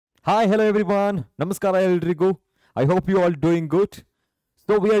Hi, hello everyone. Namaskara eldrigu. I hope you all doing good.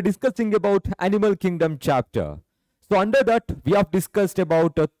 So we are discussing about Animal Kingdom chapter. So under that we have discussed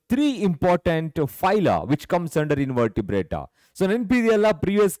about three important phyla which comes under invertebrata. So ನೆನಪಿದೆಯಲ್ಲ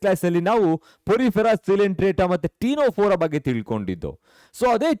previous class ಅಲ್ಲಿ ನಾವು Porifera Coelenterata ಮತ್ತೆ Ctenophora ಬಗ್ಗೆ ತಿಳ್ಕೊಂಡಿದ್ದು. So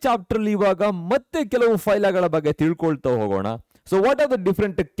ಅದೇ chapter ಅಲ್ಲಿ ಇವಾಗ ಮತ್ತೆ ಕೆಲವು ಫೈಲಗಳ ಬಗ್ಗೆ ತಿಳ್ಕೊಳ್ತಾ ಹೋಗೋಣ. So what are the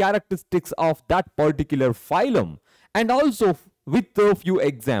different characteristics of that particular phylum and also with a few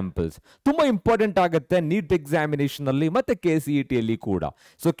examples. ತುಂಬಾ ಇಂಪಾರ್ಟೆಂಟ್ ಆಗುತ್ತೆ ನೀಟ್ ಎಕ್ಸಾಮಿನೇಷನ್ ಅಲ್ಲಿ ಮತ್ತೆ KCET ಅಲ್ಲಿ ಕೂಡ.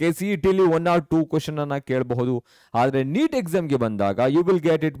 ಸೊ KCET ಅಲ್ಲಿ 1 or 2 ಕ್ವೆಶ್ಚನ್ ಅನ್ನ ಕೇಳಬಹುದು, ಆದ್ರೆ ನೀಟ್ ಎಕ್ಸಾಮ್ ಗೆ ಬಂದಾಗ you will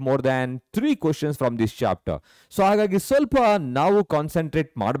get it more than 3 questions from this chapter. So ಹಾಗಾಗಿ ಸ್ವಲ್ಪ ನಾವು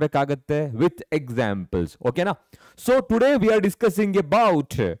ಕಾನ್ಸಂಟ್ರೇಟ್ ಮಾಡಬೇಕಾಗುತ್ತೆ ವಿತ್ ಎಕ್ಸಾಂಪಲ್ಸ್. ಓಕೆನಾ? So today we are discussing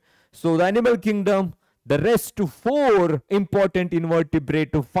about the animal Kingdom, the rest 4 important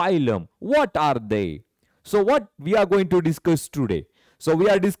invertebrate phylum. What are they? So what we are going to discuss today? So we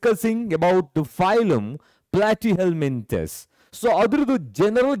are discussing about the phylum Platyhelminthes. So ಅದರದ್ದು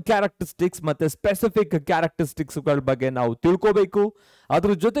general characteristics ಮತ್ತೆ specific characteristics ಗಳ ಬಗ್ಗೆ ನಾವು ತಿಳ್ಕೋಬೇಕು.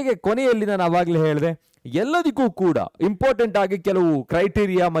 ಅದ್ರ ಜೊತೆಗೆ ಕೊನೆಯಲ್ಲಿ ನಾನು ಆವಾಗಲೇ ಹೇಳಿದೆ ಎಲ್ಲದಕ್ಕೂ ಕೂಡ ಇಂಪಾರ್ಟೆಂಟ್ ಆಗಿ ಕೆಲವು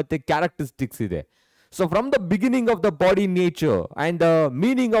ಕ್ರೈಟೀರಿಯಾ ಮತ್ತೆ ಕ್ಯಾರೆಕ್ಟರಿಸ್ಟಿಕ್ಸ್ ಇದೆ. So from the beginning of the body nature and the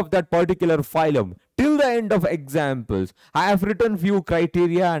meaning of that particular phylum till the end of examples, I have written few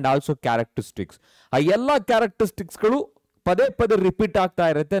criteria and also characteristics. ಆ ಎಲ್ಲ characteristics ಗಳು ಪದೇ ಪದೇ repeat ಆಗ್ತಾ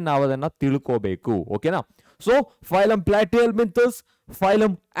ಇರುತ್ತೆ, ನಾವು ಅದನ್ನ ತಿಳ್ಕೋಬೇಕು. ಓಕೆನಾ? So phylum ಪ್ಲಾಟಿಹೆಲ್ಮಿಂಥಸ್,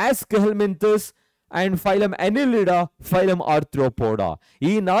 phylum ಆಸ್ಕ್ಹೆಲ್ಮಿಂಥಸ್ and phylum ಅನಿಲಿಡಾ, phylum Arthropoda,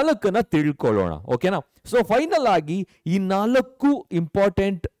 ಈ 4 ತಿಳ್ಕೊಳ್ಳೋಣ. ಓಕೆನಾ? ಸೊ ಫೈನಲ್ ಆಗಿ ಈ 4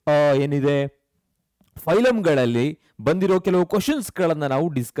 ಇಂಪಾರ್ಟೆಂಟ್ ಏನಿದೆ ಫೈಲಮ್ಗಳಲ್ಲಿ ಬಂದಿರೋ ಕೆಲವು ಕ್ವಶನ್ಸ್ ಗಳನ್ನ ನಾವು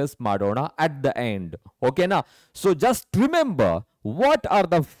ಡಿಸ್ಕಸ್ ಮಾಡೋಣ ಅಟ್ ದ ಎಂಡ್. ಓಕೆನಾ? So just remember what are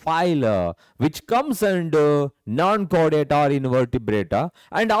the phyla which comes under non-chordata or invertebrata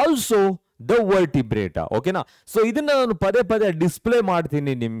and also the vertebrata. ಓಕೆನಾ? ಸೊ ಇದನ್ನ ನಾನು ಪದೇ ಪದೇ ಡಿಸ್ಪ್ಲೇ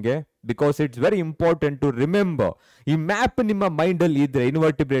ಮಾಡ್ತೀನಿ ನಿಮ್ಗೆ, because it's very important to remember. ಈ ಮ್ಯಾಪ್ ನಿಮ್ಮ ಮೈಂಡ್ ಅಲ್ಲಿ ಇದ್ರೆ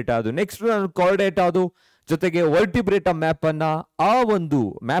ಇನ್ವರ್ಟಿಬ್ರೇಟಾ ಅದು, ನೆಕ್ಸ್ಟ್ ನಾನು ಕಾರ್ಡೇಟಾ ಅದು, ಜೊತೆಗೆ ವರ್ಟಿಬ್ರೇಟಾ ಮ್ಯಾಪ್ ಅನ್ನ ಆ ಒಂದು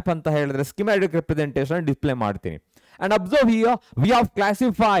ಮ್ಯಾಪ್ ಅಂತ ಹೇಳಿದ್ರೆ ಸ್ಕಿಮ್ಯಾಟಿಕ್ ರೆಪ್ರೆಸೆಂಟೇಷನ್ ಡಿಸ್ಪ್ಲೇ ಮಾಡ್ತೀನಿ. And observe here we have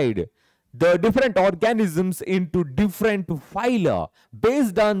classified the different organisms into different phyla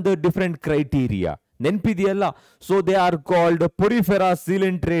based on the different criteria. ನೆನಪಿದೆಯಲ್ಲ? So they are called Porifera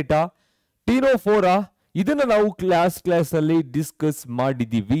Coelenterata, Ctenophora. ಇದನ್ನ ನಾವು ಕ್ಲಾಸ್ ಅಲ್ಲಿ ಡಿಸ್ಕಸ್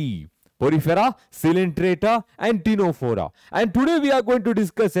ಮಾಡಿದೀವಿ. Porifera, Coelenterata and Ctenophora. And today we are going to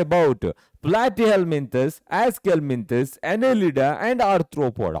discuss about ಪ್ಲಾಟಿಹೆಲ್ಮಿಂಥಸ್, ಆಸ್ಕ್ಹೆಲ್ಮಿಂಥಸ್, ಅನೆಲಿಡಾ and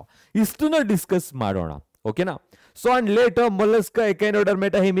Arthropoda. ಇಷ್ಟನ್ನ discuss ಮಾಡೋಣ. ಓಕೆನಾ? So and litre Mollusca,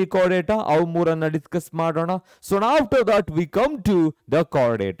 ಎಕೈನೋಡರ್ಮೆಟಾ, ಹೆಮಿಕಾರ್ಡೇಟಾ, ಅವು 3 discuss ಮಾಡೋಣ. So after that we come to the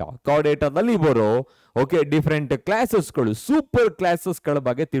Chordata. ಕಾರ್ಡೇಟಾದಲ್ಲಿ ಬರೋ different ಕ್ಲಾಸಸ್ಗಳು, super ಕ್ಲಾಸಸ್ಗಳ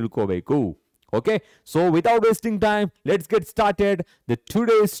ಬಗ್ಗೆ ತಿಳ್ಕೋಬೇಕು. Okay, so without wasting time, let's get started. The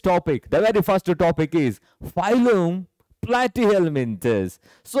today's topic, the very first topic is phylum Platyhelminthes.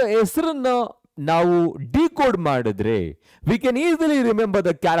 So ಹೆಸರನ್ನ ನಾವು decode ಮಾಡಿದ್ರೆ we can easily remember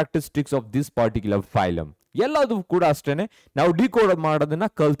the characteristics of this particular phylum. ಎಲ್ಲದೂ ಕೂಡ ಅಷ್ಟೇನೆ, ನಾವು decode ಮಾಡೋದನ್ನ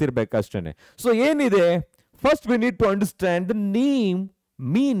ಕಲ್ತಿರ್ಬೇಕಷ್ಟೇನೆ. So ಏನಿದೆ, first we need to understand the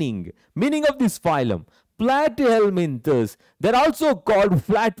meaning of this phylum. Platyhelminthes, they're also called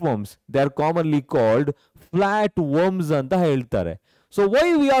flatworms. They're commonly called flatworms ಅಂತ ಹೇಳ್ತಾರೆ. So why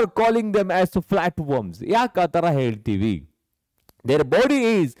we are calling them as flatworms? ಯಾಕೆ ಆ ತರ ಹೇಳ್ತೀವಿ? Their body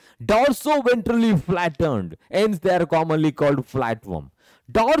is dorso-ventrally flattened, hence they are commonly called flatworm.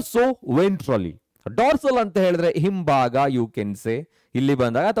 Dorso-ventrally, dorsal ಅಂತ ಹೇಳಿದ್ರೆ ಹಿಂಭಾಗ, you can ಸೇ ಇಲ್ಲಿ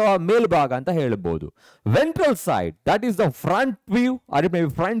ಬಂದಾಗ, ಅಥವಾ ಮೇಲ್ಭಾಗ ಅಂತ ಹೇಳ್ಬೋದು. Ventral side, that is the front view, R it may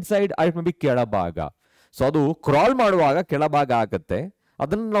be front side, R it may be ಕೆಳಭಾಗ. So ಅದು ಕ್ರಾಲ್ ಮಾಡುವಾಗ ಕೆಳಭಾಗ ಆಗುತ್ತೆ,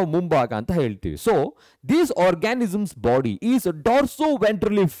 ಅದನ್ನು ನಾವು ಮುಂಭಾಗ ಅಂತ ಹೇಳ್ತೀವಿ. So these organisms body is ಡಾರ್ಸೋ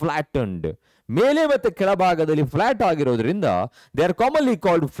ವೆಂಟ್ರಲಿ ಫ್ಲಾಟನ್ಡ್. ಮೇಲೆ ಮತ್ತೆ ಕೆಳಭಾಗದಲ್ಲಿ ಫ್ಲಾಟ್ ಆಗಿರೋದ್ರಿಂದ ದೇ ಆರ್ ಕಾಮನ್ಲಿ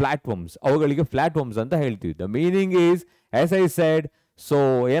ಕಾಲ್ಡ್ ಫ್ಲಾಟ್ವರ್ಮ್ಸ್. ಅವುಗಳಿಗೆ ಫ್ಲಾಟ್ವರ್ಮ್ಸ್ ಅಂತ ಹೇಳ್ತೀವಿ. The meaning is as I said, so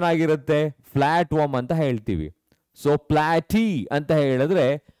ಏನಾಗಿರುತ್ತೆ, ಫ್ಲಾಟ್ ವರ್ಮ್ ಅಂತ ಹೇಳ್ತೀವಿ. ಸೊ ಪ್ಲಾಟಿ ಅಂತ ಹೇಳಿದ್ರೆ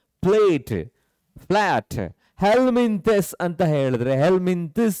ಪ್ಲೇಟ್, ಫ್ಲಾಟ್. ಹೆಲ್ಮಿಂಥೆಸ್ ಅಂತ ಹೇಳಿದ್ರೆ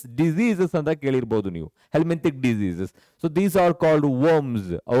ಹೆಲ್ಮಿಂಥಿಸ್ ಡಿಸೀಸಸ್ ಅಂತ ಕೇಳಿರ್ಬೋದು ನೀವು, ಹೆಲ್ಮಿಂಥಿಕ್ diseases. So these are called worms,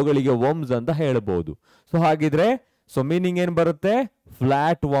 ಅವುಗಳಿಗೆ ವರ್ಮ್ಸ್ ಅಂತ ಹೇಳ್ಬೋದು. ಸೊ ಹಾಗಿದ್ರೆ ಸೊ ಮೀನಿಂಗ್ ಏನ್ ಬರುತ್ತೆ,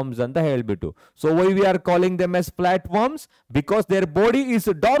 ಫ್ಲಾಟ್ ವರ್ಮ್ಸ್ ಅಂತ ಹೇಳ್ಬಿಟ್ಟು. So why we are calling them S flat worms? Because their body is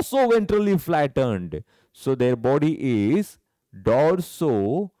ಡಾರ್ಸೋ-ವೆಂಟ್ರಲಿ ಫ್ಲಾಟನ್ಡ್. So their body is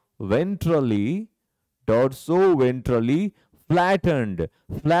dorso-ventrally flattened,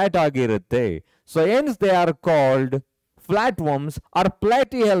 flat ಆಗಿರುತ್ತೆ. So hence they are called flatworms or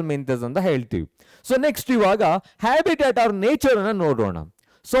platyhelminthes ಅಂತ ಹೇಳ್ತೀವಿ. So next ಇವಾಗ habitat or nature ಅನ್ನ ನೋಡೋಣ.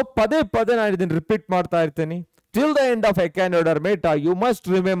 So ಪದೇ ಪದೇ ನಾನು ಇದನ್ನು ರಿಪೀಟ್ ಮಾಡ್ತಾ ಇರ್ತೀನಿ. Till the end of Echinodermata, you must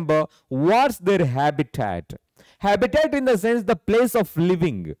remember what's their habitat. Habitat in the sense the place of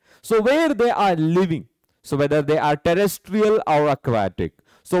living. So where they are living. So whether they are terrestrial or aquatic.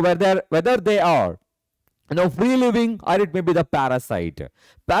 So whether they are free living or it may be the parasite.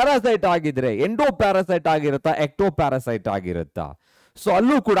 Parasite ಆಗಿದ್ರೆ endo parasite ಆಗಿರುತ್ತಾ, ಎಕ್ಟೋ parasite ಆಗಿರುತ್ತಾ. So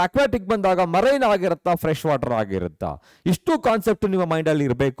ಅಲ್ಲೂ ಕೂಡ aquatic ಬಂದಾಗ marine ಆಗಿರುತ್ತಾ, fresh water ಆಗಿರುತ್ತಾ, ಇಷ್ಟು concept ನಿಮ್ಮ mind ಅಲ್ಲಿ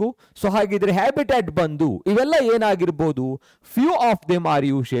ಇರಬೇಕು. So ಹಾಗಿದ್ರೆ habitat ಬಂದು ಇವೆಲ್ಲ ಏನಾಗಿರ್ಬೋದು, few of them are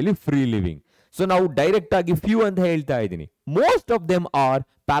usually free living. So ನಾವು ಡೈರೆಕ್ಟ್ ಆಗಿ ಫ್ಯೂ ಅಂತ ಹೇಳ್ತಾ ಇದ್ದೀನಿ. Most of them are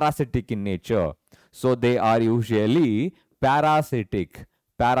parasitic in nature. So they are usually parasitic.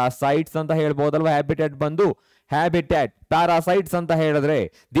 Parasites ಅಂತ ಹೇಳ್ಬೋದಲ್ವಾ ಹ್ಯಾಬಿಟ್ಯಾಟ್ ಬಂದು. ಹ್ಯಾಬಿಟ್ಯಾಟ್ ಪ್ಯಾರಾಸೈಟ್ಸ್ ಅಂತ ಹೇಳಿದ್ರೆ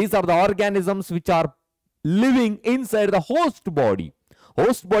these are the organisms which are living inside the host body.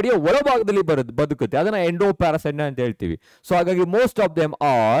 Host ಬಾಡಿಯ ಒಳಭಾಗದಲ್ಲಿ ಬದುಕುತ್ತೆ, ಅದನ್ನ ಎಂಡೋ ಪ್ಯಾರಾಸೈಟ್ ಅಂತ ಹೇಳ್ತೀವಿ. ಸೊ ಹಾಗಾಗಿ most of them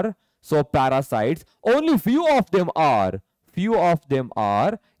are parasites. Only few of them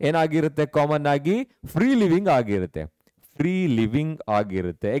are ಏನಾಗಿರುತ್ತೆ, ಕಾಮನ್ ಆಗಿ ಫ್ರೀ ಲಿವಿಂಗ್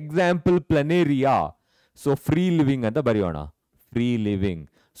ಆಗಿರುತ್ತೆ. Example planaria. So free living ಅಂತ ಬರೆಯೋಣ, free living.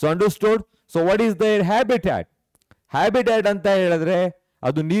 So understood. So what is there habitat? Habitat ಅಂತ ಹೇಳಿದ್ರೆ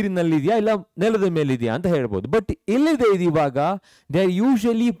ಅದು ನೀರಿನಲ್ಲಿ ಇದೆಯಾ ಇಲ್ಲ ನೆಲದ ಮೇಲೆ ಇದೆಯಾ ಅಂತ ಹೇಳ್ಬೋದು. ಬಟ್ ಎಲ್ಲಿದೆ ಇದು ಇವಾಗ? They are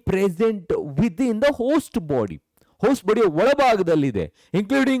usually present with in the host body. Host ಬಾಡಿಯ ಒಳಭಾಗದಲ್ಲಿದೆ,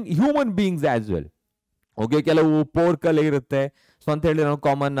 including human beings as well. Okay, ಕೆಲವು ಪೋರ್ಕಲ್ ಇರುತ್ತೆ. ಸೊ ಅಂತ ಹೇಳಿ ನಾವು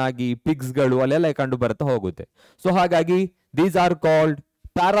ಕಾಮನ್ ಆಗಿ ಪಿಗ್ಸ್ಗಳು ಅಲ್ಲೆಲ್ಲ ಕಂಡು ಬರ್ತಾ ಹೋಗುತ್ತೆ. ಸೊ ಹಾಗಾಗಿ these are called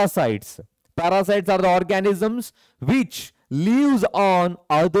parasites. Parasites are the organisms which lives on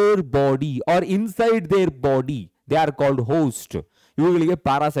other body or inside their body. They are called host. ಇವುಗಳಿಗೆ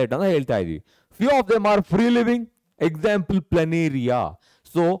ಪ್ಯಾರಾಸೈಟ್ ಅಂತ ಹೇಳ್ತಾ ಇದೀವಿ. Few of them are free living. Example planaria.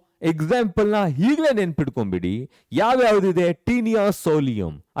 So example ನ ಹೀಗಲೇ ನೆನ್ಪಿಟ್ಕೊಂಡ್ಬಿಡಿ. ಯಾವ್ಯಾವ್ದಿದೆ? Tinea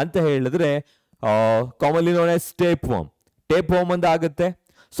ಸೋಲಿಯಂ ಅಂತ ಹೇಳಿದ್ರೆ commonly known as tape worm ಅಂತ ಆಗುತ್ತೆ.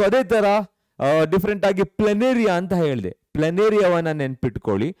 So ಅದೇ ತರ ಡಿಫ್ರೆಂಟ್ ಆಗಿ ಪ್ಲನೇರಿಯಾ ಅಂತ ಹೇಳಿದೆ. ಪ್ಲನೇರಿಯಾವನ್ನ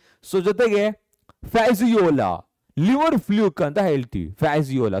ನೆನ್ಪಿಟ್ಕೊಳ್ಳಿ. ಸೊ ಜೊತೆಗೆ ಫ್ಯಾಸಿಯೋಲಾ, ಲಿವರ್ ಫ್ಲೂಕ್ ಅಂತ ಹೇಳ್ತೀವಿ,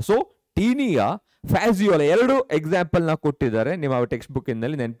 ಫ್ಯಾಸಿಯೋಲಾ. ಸೊ ಟೀನಿಯಾ, ಫ್ಯಾಸಿಯೋಲಾ ಎರಡು ಎಕ್ಸಾಂಪಲ್ ನ ಕೊಟ್ಟಿದ್ದಾರೆ ನಿಮ್ಮ ಟೆಕ್ಸ್ಟ್ ಬುಕ್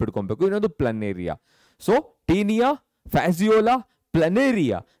ಇಂದಲ್ಲಿ, ನೆನ್ಪಿಟ್ಕೊಬೇಕು. ಇನ್ನೊಂದು planaria. So tinea, ಫ್ಯಾಸಿಯೋಲಾ,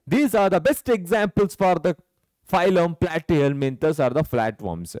 planaria, these are the best examples for the phylum Platyhelminthes are the flat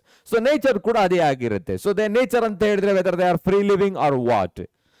worms. So nature ಕೂಡ ಅದೇ ಆಗಿರುತ್ತೆ. ಸೊ ದೇ ನೇಚರ್ ಅಂತ ಹೇಳಿದ್ರೆ whether they are free living R what.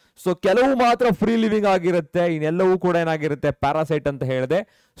 So ಕೆಲವು ಮಾತ್ರ free living ಆಗಿರುತ್ತೆ, ಇನ್ನೆಲ್ಲವೂ ಕೂಡ ಏನಾಗಿರುತ್ತೆ, ಪ್ಯಾರಾಸೈಟ್ ಅಂತ ಹೇಳಿದೆ.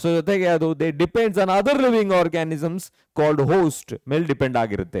 ಸೊ ಜೊತೆಗೆ ಅದು they depends on other living organisms called host ಮೇಲೆ ಡಿಪೆಂಡ್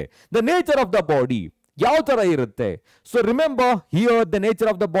ಆಗಿರುತ್ತೆ. The nature of the body ಯಾವ ತರ ಇರುತ್ತೆ? So remember here the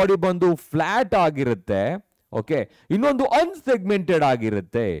nature of the body ಬಂದು ಫ್ಲಾಟ್ ಆಗಿರುತ್ತೆ. ಓಕೆ, ಇನ್ನೊಂದು ಅನ್ಸೆಗ್ಮೆಂಟೆಡ್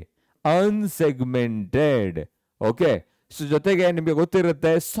ಆಗಿರುತ್ತೆ, ಅನ್ಸೆಗ್ಮೆಂಟೆಡ್. ಓಕೆ, ಸೊ ಜೊತೆಗೆ ನಿಮಗೆ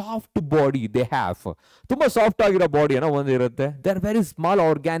ಗೊತ್ತಿರುತ್ತೆ ಸಾಫ್ಟ್ ಬಾಡಿ ದೇ ಹ್ಯಾವ್. ತುಂಬಾ ಸಾಫ್ಟ್ ಆಗಿರೋ ಬಾಡಿಯನ್ನು ಹೊಂದಿರುತ್ತೆ. They are very small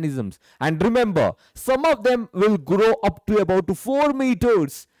organisms. And remember some of them will grow up to about 4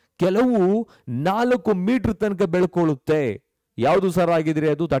 meters. ಕೆಲವು 4 ಮೀಟರ್ ತನಕ ಬೆಳ್ಕೊಳ್ಳುತ್ತೆ. ಯಾವುದು ಸರ್ ಆಗಿದ್ರೆ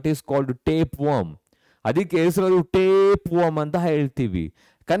ಅದು? That is called tape worm. ಅದಕ್ಕೆ ಹೆಸರು ಟೇಪ್ ವರ್ಮ್ ಅಂತ ಹೇಳ್ತೀವಿ.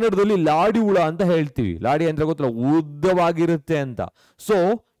 ಕನ್ನಡದಲ್ಲಿ ಲಾಡಿ ಹುಳ ಅಂತ ಹೇಳ್ತೀವಿ. ಲಾಡಿ ಅಂದ್ರೆ ಗೊತ್ತಿಲ್ಲ, ಉದ್ದವಾಗಿರುತ್ತೆ ಅಂತ. ಸೊ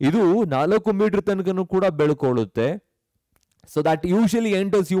ಇದು 4 ಮೀಟರ್ ತನಕನೂ ಕೂಡ ಬೆಳ್ಕೊಳ್ಳುತ್ತೆ. So that usually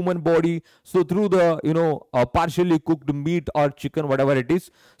enters human body. So through the partially cooked meat or chicken, whatever it is.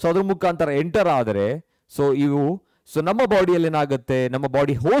 So ಅದರ ಮುಖಾಂತರ ಎಂಟರ್ ಆದರೆ ಸೊ ನಮ್ಮ ಬಾಡಿಯಲ್ಲಿ ಏನಾಗುತ್ತೆ, ನಮ್ಮ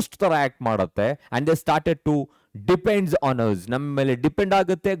ಬಾಡಿ ಹೋಸ್ಟ್ ತರ ಆಕ್ಟ್ ಮಾಡುತ್ತೆ. And they started to depends on us, ನಮ್ಮ ಮೇಲೆ ಡಿಪೆಂಡ್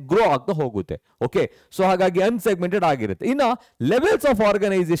ಆಗುತ್ತೆ, ಗ್ರೋ ಆಗ್ತಾ ಹೋಗುತ್ತೆ. ಓಕೆ, ಸೊ ಹಾಗಾಗಿ ಅನ್ಸೆಗ್ಮೆಂಟೆಡ್ ಆಗಿರುತ್ತೆ. ಇನ್ನ ಲೆವೆಲ್ಸ್ ಆಫ್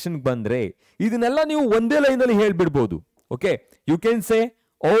ಆರ್ಗನೈಸೇಷನ್ ಬಂದ್ರೆ ಇದನ್ನೆಲ್ಲ ನೀವು ಒಂದೇ ಲೈನ್ ಅಲ್ಲಿ ಹೇಳ್ಬಿಡ್ಬೋದು. Okay, you can say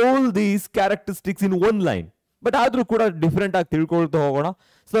all these characteristics in one line. But ಆದ್ರೂ ಕೂಡ ಡಿಫ್ರೆಂಟ್ ಆಗಿ ತಿಳ್ಕೊಳ್ತಾ ಹೋಗೋಣ.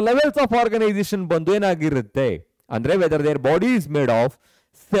 ಸೊ ಲೆವೆಲ್ಸ್ ಆಫ್ ಆರ್ಗನೈಸೇಷನ್ ಬಂದು ಏನಾಗಿರುತ್ತೆ ಅಂದ್ರೆ weather their body is made of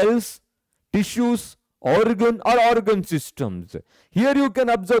cells, tissues, organ or organ systems. Here you can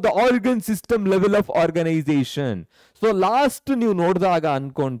observe the organ system level of organization. So last ನೀವು ನೋಡಿದಾಗ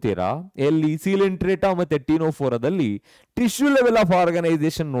ಅನ್ಕೊಂತೀರಾ ಎಲ್ಲಿ ಸೀಲೆಂಟ್ರೇಟಾ ಮತ್ತೆ ಟೀನೋಫೋರಾದಲ್ಲಿ ಟಿಶ್ಯೂ ಲೆವೆಲ್ ಆಫ್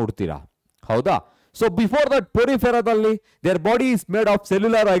ಆರ್ಗನೈಸೇಷನ್ ನೋಡ್ತೀರಾ, ಹೌದಾ? So before that ಪೊರಿಫೆರಾದಲ್ಲಿ their body is made of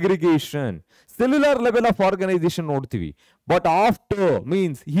cellular aggregation. Cellular level of organization ನೋಡ್ತೀವಿ. But after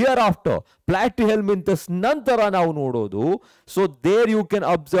means hereafter Platyhelminthes ನಂತರ ನಾವು ನೋಡೋದು. So there you can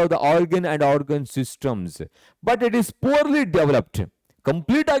observe the organ and organ systems. But it is poorly developed.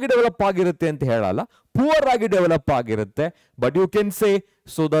 Complete ಆಗಿ develop ಆಗಿರುತ್ತೆ ಅಂತ ಹೇಳಲ್ಲ, poor ಆಗಿ develop ಆಗಿರುತ್ತೆ. But you can say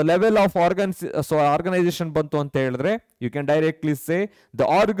so the level of organisation ಬಂತು ಅಂತ ಹೇಳಿದ್ರೆ you can directly say the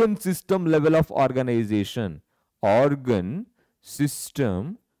organ system level of organisation. Organ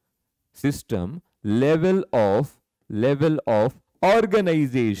system level of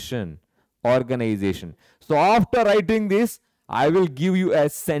Organization. Organization. So after writing this, I will give you a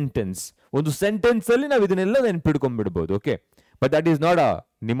sentence. ಒಂದು sentence ಅಲ್ಲಿ ನಾವು ಇದನ್ನೆಲ್ಲ ನೆನ್ಪಿಡ್ಕೊಂಡ್ಬಿಡ್ಬೋದು. Okay, but that is not a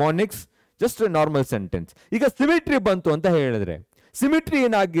mnemonics, just normal sentence. ಈಗ symmetry ಬಂತು ಅಂತ ಹೇಳಿದ್ರೆ symmetry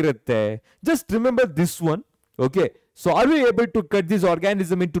ಏನಾಗಿರುತ್ತೆ? Just remember this one. Okay, so R V able to cut this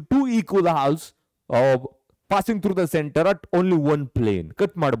organism into 2 equal halves passing through the center at only one plane?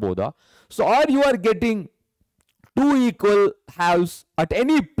 Cut ಮಾಡ್ಬೋದಾ? So are you are getting 2 equal halves at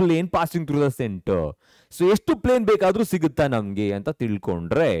any plane passing through the center? So ಎಷ್ಟು plane ಬೇಕಾದ್ರೂ ಸಿಗುತ್ತಾ ನಮ್ಗೆ ಅಂತ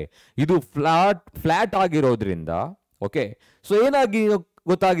ತಿಳ್ಕೊಂಡ್ರೆ, ಇದು flat ಆಗಿರೋದ್ರಿಂದ okay, so ಏನಾಗಿ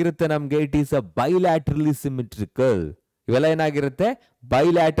ಗೊತ್ತಾಗಿರುತ್ತೆ ನಮ್ಗೆ? It is a ಬೈಲ್ಯಾಟ್ರಲಿ symmetrical. ಇವೆಲ್ಲ ಏನಾಗಿರುತ್ತೆ?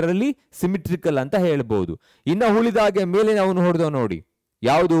 ಬೈಲ್ಯಾಟ್ರಲಿ ಸಿಮಿಟ್ರಿಕಲ್ ಅಂತ ಹೇಳ್ಬೋದು. ಇನ್ನು ಉಳಿದಾಗೆ ಮೇಲೆ ನಾವು ನೋಡಿದೆವು ನೋಡಿ,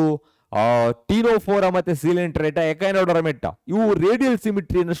 ಯಾವುದು ಟೀನೋಫೋರಾ ಮತ್ತೆ ಸೀಲೆಂಟ್ರೇಟಾ, ಎಕೈನೋಡೊರಮೆಟಾ, ಇವು ರೇಡಿಯಲ್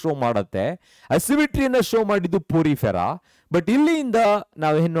ಸಿಮಿಟ್ರಿಯನ್ನು ಶೋ ಮಾಡುತ್ತೆ. ಅಸಿಮಿಟ್ರಿಯನ್ನು ಶೋ ಮಾಡಿದ್ದು ಪೋರಿಫೆರಾ. ಬಟ್ ಇಲ್ಲಿಂದ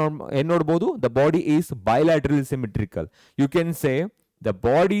ನಾವು ಏನ್ ನೋಡ್ಬೋದು? The body is ಬೈಲ್ಯಾಟ್ರಲಿ symmetrical. You can say the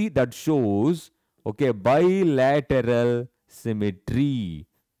body that shows okay ಬೈಲ್ಯಾಟರಲ್ symmetry.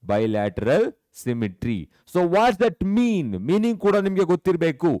 ಬೈಲ್ಯಾಟರಲ್ symmetry. So what's that mean? Meaning ಕೂಡ ನಿಮ್ಗೆ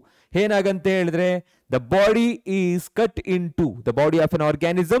ಗೊತ್ತಿರಬೇಕು. ಏನಾಗಂತ ಹೇಳಿದ್ರೆ, the body is cut into, the body of an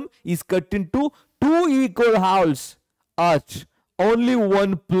organism is cut into 2 equal halves at only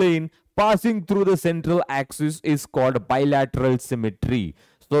one plane passing through the central axis is called bilateral symmetry.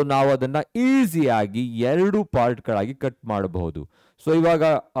 So ನಾವು ಅದನ್ನ ಈಸಿಯಾಗಿ 2 ಪಾರ್ಟ್ಗಳಾಗಿ cut ಮಾಡಬಹುದು. So ಇವಾಗ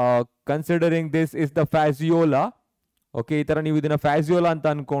considering this is the ಫ್ಯಾಸಿಯೋಲಾ. Okay, ಈ ತರ ನೀವು ಇದನ್ನ ಫ್ಯಾಸಿಯೋಲಾ ಅಂತ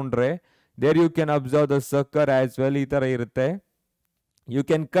ಅನ್ಕೊಂಡ್ರೆ, there you can observe the ಸಕ್ಕರ್ as well. ಈ ತರ ಇರುತ್ತೆ. You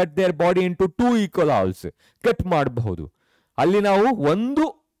can cut their body into 2 equal halves. Cut ಮಾಡಬಹುದು. ಅಲ್ಲಿ ನಾವು ಒಂದು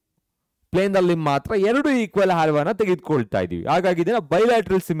ಪ್ಲೇನ್ ಅಲ್ಲಿ ಮಾತ್ರ 2 ಈಕ್ವಲ್ ಹಾಲ್ವನ್ನ ತೆಗೆದುಕೊಳ್ತಾ ಇದೀವಿ. ಹಾಗಾಗಿ ಇದನ್ನ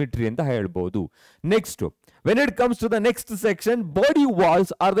ಬೈಲ್ಯಾಟ್ರಲ್ ಸಿಮಿಟ್ರಿ ಅಂತ ಹೇಳ್ಬೋದು. Next, when it comes to the next section, body walls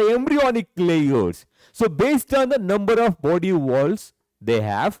are the embryonic layers. So based on the number of body walls they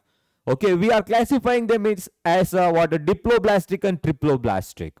have, okay, we are classifying them as what a diploblastic and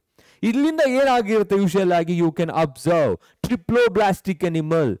triploblastic. ಇಲ್ಲಿಂದ ಏನಾಗಿರುತ್ತೆ? Usual ಆಗಿ you can observe triploblastic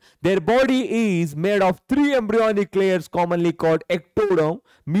animal. Their body is made of 3 embryonic layers commonly called ectoderm,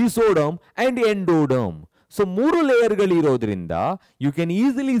 mesoderm and endoderm. So 3 ಲೇಯರ್ಗಳಿರೋದ್ರಿಂದ you can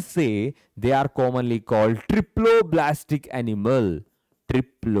easily say they are commonly called triploblastic animal.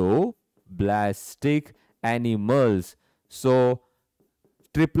 Triploblastic animals. So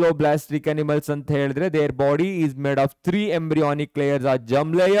triploblastic animals ಅಂತ ಹೇಳಿದ್ರೆ their body is made of 3 embryonic layers R germ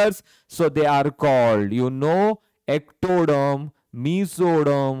layers. So they are called ectoderm,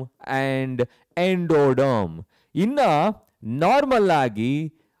 mesoderm and endoderm. ಇನ್ನ normal ಆಗಿ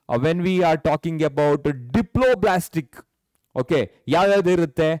when we are talking about diploblastic, okay, ಯಾವ್ಯಾವ್ದು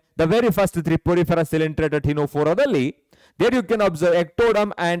ಇರುತ್ತೆ? The very first 3, Porifera, Coelenterata, Ctenophora ದಲ್ಲಿ there you can observe ectoderm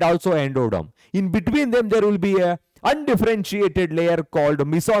and also endoderm. In between them there will be a undifferentiated layer called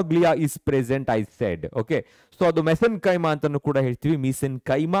mesoglea is present, I said. Okay, so ಅದು mesenchyma ಅಂತಾನು ಕೂಡ ಹೇಳ್ತೀವಿ,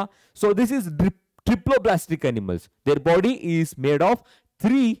 mesenchyma. So this is triploblastic animals. Their body is made of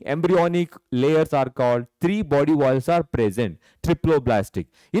 3 embryonic layers are called, 3 body walls are present, triploblastic.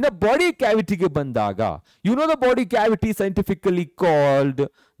 In a body cavity ke bandaga, you know the body cavity scientifically called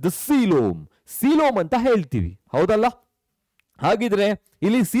the coelom. Coelom anta ಹೇಳ್ತೀವಿ, ಹೌದಲ್ಲ? ಹಾಗಿದ್ರೆ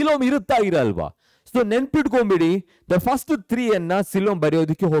ಇಲ್ಲಿ coelom ಇರುತ್ತಾ ಇರಲ್ವಾ? So ನೆನ್ಪಿಟ್ಕೊಂಡ್ಬಿಡಿ, the first 3 ಅನ್ನ coelom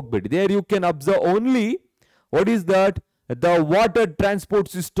ಬರೆಯೋದಕ್ಕೆ ಹೋಗ್ಬೇಡಿ. There you can observe only what is that the water transport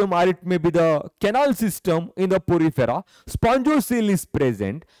system, or it may be the canal system in the porifera. Spongocoel is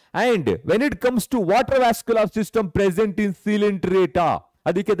present, and when it comes to water vascular system present in coelenterata,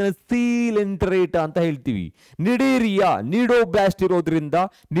 ಅದಕ್ಕೆ ಅದನ್ನ coelenterata ಅಂತ ಹೇಳ್ತೀವಿ. Cnidaria, ನೀಡೋಬ್ಲಾಸ್ಟ್ ಇರೋದ್ರಿಂದ,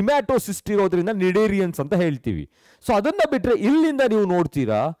 nematocyst ಇರೋದ್ರಿಂದ cnidarians ಅಂತ ಹೇಳ್ತೀವಿ. So ಅದನ್ನ ಬಿಟ್ರೆ ಇಲ್ಲಿಂದ ನೀವು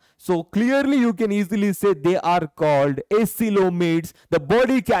ನೋಡ್ತೀರಾ, so clearly you can easily say they are called acoelomates. The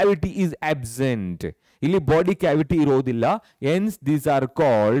body cavity is absent. ಇಲ್ಲಿ ಬಾಡಿ ಕ್ಯಾವಿಟಿ ಇರೋದಿಲ್ಲ, hence these are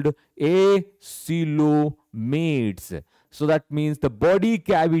called acoelomates. So that means the body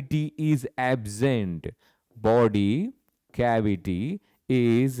cavity is absent. Body cavity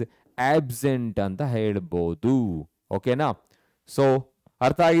is absent ಅಂತ ಹೇಳ್ಬೋದು. ಓಕೆನಾ? So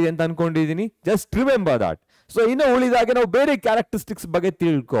ಅರ್ಥ ಆಗಿದೆ ಅಂತ ಅನ್ಕೊಂಡಿದ್ದೀನಿ. Just remember that. So ಇನ್ನು ಉಳಿದಾಗೆ ನಾವು ಬೇರೆ ಕ್ಯಾರೆಕ್ಟರಿಸ್ಟಿಕ್ಸ್ ಬಗ್ಗೆ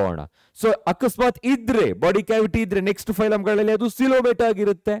ತಿಳ್ಕೋಣ. ಸೊ ಅಕಸ್ಮಾತ್ ಇದ್ರೆ ಬಾಡಿ ಕ್ಯಾವಿಟಿ ಇದ್ರೆ ನೆಕ್ಸ್ಟ್ ಫೈಲಮ್ಗಳಲ್ಲಿ ಅದು ಸಿಲೋಮೇಟ್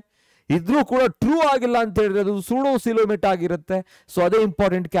ಆಗಿರುತ್ತೆ. ಇದ್ರೂ ಕೂಡ ಟ್ರೂ ಆಗಿಲ್ಲ ಅಂತ ಹೇಳಿದ್ರೆ ಅದು ಸೂಡೋ ಸಿಲೋಮೇಟ್ ಆಗಿರುತ್ತೆ. ಸೊ ಅದೇ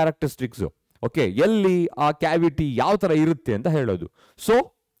ಇಂಪಾರ್ಟೆಂಟ್ ಕ್ಯಾರೆಕ್ಟರಿಸ್ಟಿಕ್ಸ್. ಓಕೆ, ಎಲ್ಲಿ ಆ ಕ್ಯಾವಿಟಿ ಯಾವ ತರ ಇರುತ್ತೆ ಅಂತ ಹೇಳೋದು. So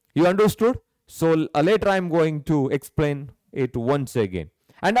you understood. So later I am going to explain it once again.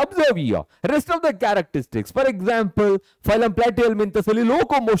 And observe here rest of the characteristics. For example, phylum Platyhelminthes ಅಲ್ಲಿ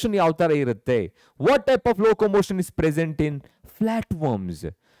locomotion ಯಾವ ತರ ಇರುತ್ತೆ? What type of locomotion is present in flatworms.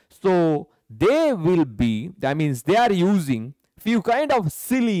 So they will be, that means they are using few kind of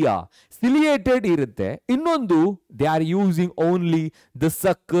cilia. Ciliated irutte. Innondu, they are using only the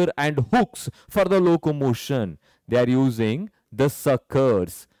sucker and hooks for the locomotion. They are using the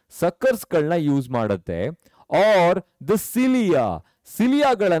suckers. Suckers galna use ಮಾಡುತ್ತೆ, or the cilia.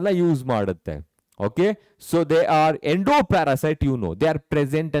 Cilia galna use ಮಾಡುತ್ತೆ. Okay, so they are endoparasite, you know, they are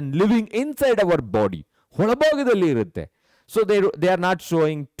present and living inside our body. ಹೊಳಭಾಗದಲ್ಲಿ ಇರುತ್ತೆ. So they are not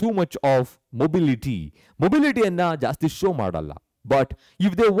showing too much of mobility. Mobility anna ಜಾಸ್ತಿ show ಮಾಡಲ್ಲ. But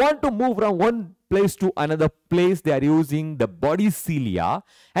if they want to move from one place to another place, they are using the body cilia,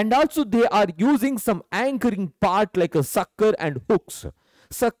 and also they are using some anchoring part like a sucker and hooks.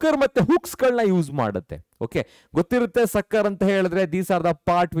 Sucker ಮತ್ತೆ hooks ಗಳನ್ನ use ಮಾಡುತ್ತೆ. Okay, ಗೊತ್ತಿರುತ್ತೆ sucker ಅಂತ ಹೇಳಿದ್ರೆ these are the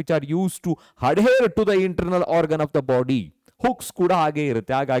part which are used to adhere to the internal organ of the body. Hooks ಕೂಡ ಹಾಗೆ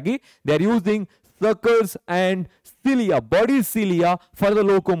ಇರುತ್ತೆ. ಹಾಗಾಗಿ they are using suckers and cilia, body cilia for the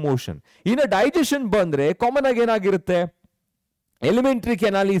locomotion. ಇನ್ನು digestion ಬಂದ್ರೆ common ಆಗಿ ಏನಾಗಿರುತ್ತೆ, elementary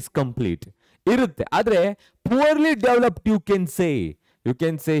canal is complete ಇರುತ್ತೆ. ಆದ್ರೆ poorly developed, you can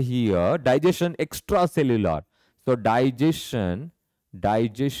say here digestion extracellular. So digestion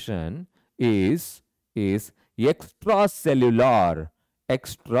is extracellular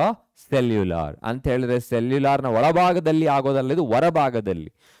ಅಂತ ಹೇಳಿದ್ರೆ ಸೆಲ್ಯುಲಾರ್ ನ ಒಳಭಾಗದಲ್ಲಿ ಆಗೋದಲ್ಲ, ಇದು ಹೊರಭಾಗದಲ್ಲಿ.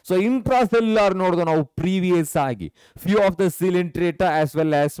 ಸೊ ಇಂಟ್ರಾಸೆಲ್ಯುಲಾರ್ ನೋಡಿದ್ರೆ ನಾವು ಪ್ರೀವಿಯಸ್ ಆಗಿ few of the ಸಿಲಿಂಟ್ರೇಟಾ as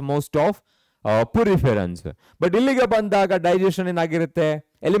well as most of ಪುರಿಫೆರೆನ್ಸ್. But ಇಲ್ಲಿಗೆ ಬಂದಾಗ ಡೈಜೆಷನ್ ಏನಾಗಿರುತ್ತೆ,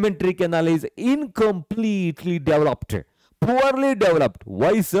 elementary canal is ಇನ್ಕಂಪ್ಲೀಟ್ಲಿ developed, poorly developed.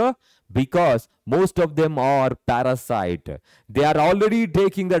 Why, sir? Because most of them are parasite. They are already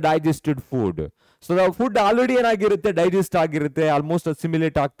taking the digested food. So the food already ಏನಾಗಿರುತ್ತೆ, digest ಆಗಿರುತ್ತೆ, almost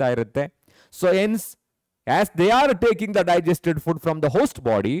assimilate ಆಗ್ತಾ ಇರುತ್ತೆ. So hence, as they are taking the digested food from the host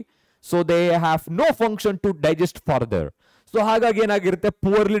body, so they have no function to digest further. So ಹಾಗಾಗಿ ಏನಾಗಿರುತ್ತೆ,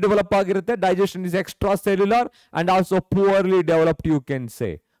 poorly developed ಆಗಿರುತ್ತೆ. Digestion is extracellular and also poorly developed, you can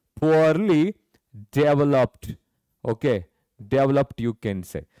say. Poorly developed. Okay, developed, you can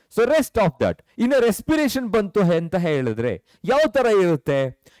say. So rest of that. ಇನ್ನು respiration ಬಂತು ಅಂತ ಹೇಳಿದ್ರೆ ಯಾವ ತರ ಇರುತ್ತೆ,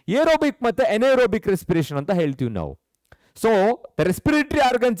 ಏರೋಬಿಕ್ ಮತ್ತೆ ಎನೈರೋಬಿಕ್ ರೆಸ್ಪಿರೇಷನ್ ಅಂತ ಹೇಳ್ತೀವಿ ನಾವು. So the respiratory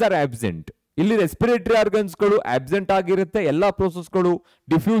organs are absent. ಇಲ್ಲಿ ರೆಸ್ಪಿರೇಟರಿ ಆರ್ಗನ್ಸ್ಗಳು ಆಬ್ಸೆಂಟ್ ಆಗಿರುತ್ತೆ. ಎಲ್ಲ ಪ್ರೋಸೆಸ್ಗಳು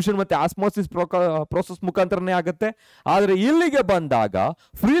ಡಿಫ್ಯೂಷನ್ ಮತ್ತೆ ಆಸ್ಮೋಸಿಸ್ ಪ್ರೋಸೆಸ್ ಮುಖಾಂತರನೇ ಆಗುತ್ತೆ. ಆದ್ರೆ ಇಲ್ಲಿಗೆ ಬಂದಾಗ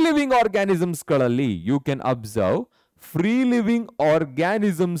ಫ್ರೀ ಲಿವಿಂಗ್ ಆರ್ಗ್ಯಾನಿಸಮ್ಸ್ ಗಳಲ್ಲಿ you can observe, free living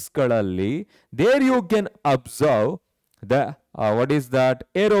organisms ಗಳಲ್ಲಿ there you can observe the what is that,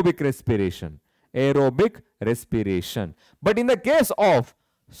 aerobic respiration. But in the case of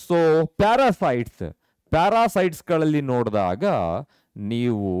parasites ಗಳಲ್ಲಿ ನೋಡಿದಾಗ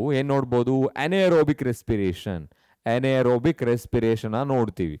ನೀವು ಏನ್ ನೋಡ್ಬೋದು, anaerobic respiration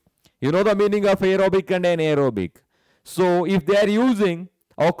ನೋಡ್ತೀವಿ. You know the meaning of aerobic and anaerobic. So if they are using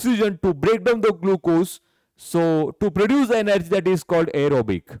oxygen to break down the glucose, so to produce energy, that is called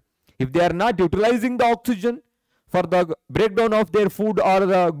aerobic. If they are not utilizing the oxygen for the breakdown of their food or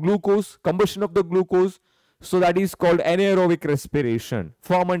the glucose, combustion of the glucose, so that is called anaerobic respiration,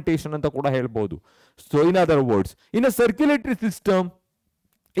 fermentation anta kuda helbodu. So in other words, in a circulatory system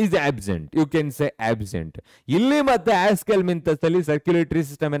is absent, you can say absent. Illi matte Abhiyaan alli circulatory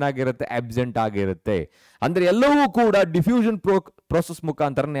system enagirutte, absent ಆಗಿರುತ್ತೆ. ಅಂದ್ರೆ ಎಲ್ಲವೂ ಕೂಡ diffusion process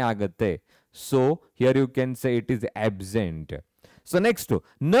ಮುಖಾಂತರನೇ ಆಗುತ್ತೆ. So here you can say it is absent. So next,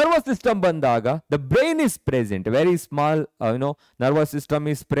 nervous system bandaga, the brain is present, very small, nervous system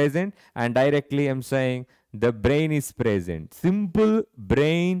is present, and directly I'm saying the brain is present. Simple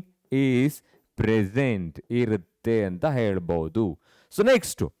brain is present irutte anta helbodu. So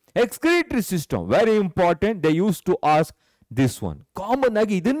next, excretory system, very important. They used to ask this one. Common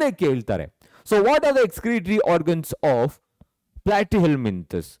agi idinne keltare. So what are the excretory organs of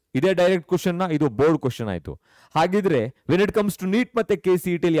Platyhelminthes? ಇದೇ direct question ನ, ಇದು board question ಆಯ್ತು. ಹಾಗಿದ್ರೆ when it comes to neat ಮತ್ತೆ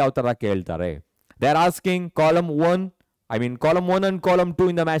KCET ಯಾವ ತರ ಕೇಳ್ತಾರೆ, they are asking column 1 and column 2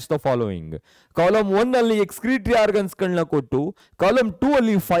 ಇಂದ ಮ್ಯಾಚ್ ದ ಫಾಲೋಯಿಂಗ್. ಕಾಲಮ್ 1 ಅಲ್ಲಿ ಎಕ್ಸ್ಕ್ರೀಟರಿ ಆರ್ಗನ್ಸ್ ಗಳನ್ನ ಕೊಟ್ಟು ಕಾಲಮ್ 2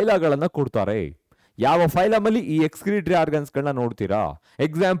 ಅಲ್ಲಿ ಫೈಲಾಗಳನ್ನ ಕೊಡ್ತಾರೆ. ಯಾವ ಫೈಲಮ್ ಅಲ್ಲಿ ಈ ಎಕ್ಸ್ಕ್ರೀಟರಿ ಆರ್ಗನ್ಸ್ ಗಳನ್ನ ನೋಡ್ತೀರಾ?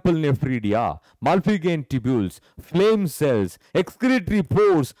 Example ನೆಫ್ರಿಡಿಯಾ, ಮಾಲ್ಪಿಗೇನ್ tubules, flame cells, excretory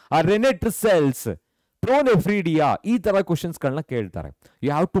force, ರೆನೆಟ್ cells, ಪ್ರೋನೆಫ್ರಿಡಿಯಾ, ಈ ತರ ಕ್ವಶನ್ಸ್ ಗಳನ್ನ ಕೇಳ್ತಾರೆ. You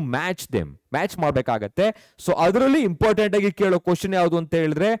have to match them, match ಮಾಡ್ಬೇಕಾಗತ್ತೆ. ಸೊ ಅದರಲ್ಲಿ ಇಂಪಾರ್ಟೆಂಟ್ ಆಗಿ ಕೇಳೋ ಕ್ವಶನ್ ಯಾವುದು ಅಂತ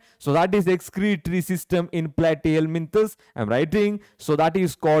ಹೇಳಿದ್ರೆ, so that is excretory system in Platyhelminthes. I am writing, so that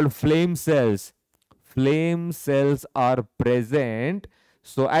is called flame cells. Flame cells are present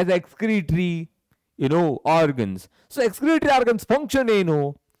so as excretory organs. So excretory organs function ಏನು?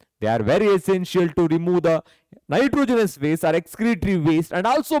 They are very essential to remove the nitrogenous waste or excretory waste and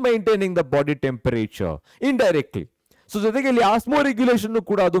also maintaining the body temperature indirectly. So ಜೊತೆಗೆ ಇಲ್ಲಿ Osmo regulation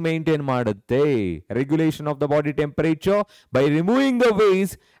ಕೂಡ ಅದು maintain ಮಾಡುತ್ತೆ. Regulation of the body temperature by removing the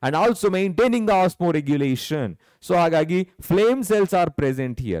waste and also maintaining the Osmo regulation. So ಹಾಗಾಗಿ flame cells are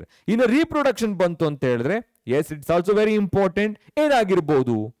present here. ಇನ್ನು reproduction ಬಂತು ಅಂತ ಹೇಳಿದ್ರೆ S it's also very important.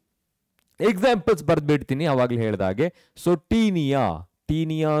 ಏನಾಗಿರ್ಬೋದು examples ಬರ್ದ್ಬಿಡ್ತೀನಿ ಅವಾಗಲೇ ಹೇಳಿದಾಗೆ. So tinea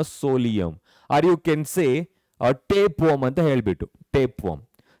ಸೋಲಿಯಂ are you can say tape worm ಅಂತ ಹೇಳ್ಬಿಟ್ಟು tape worm.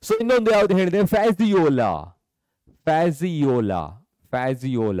 So ಇನ್ನೊಂದು ಯಾವ್ದು ಹೇಳಿದೆ ಫ್ಯಾಸಿಯೋಲಾ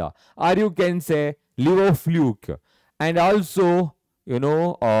are you can say ಲಿವೋಫ್ಲೂಕ್ and also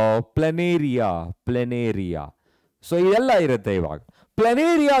planaria. So ಇದೆಲ್ಲ ಇರುತ್ತೆ. ಇವಾಗ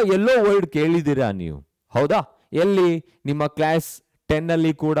ಪ್ಲನೇರಿಯಾ ಎಲ್ಲೋ ವರ್ಡ್ ಕೇಳಿದ್ದೀರಾ ನೀವು, ಹೌದಾ? ಎಲ್ಲಿ ನಿಮ್ಮ ಕ್ಲಾಸ್ 10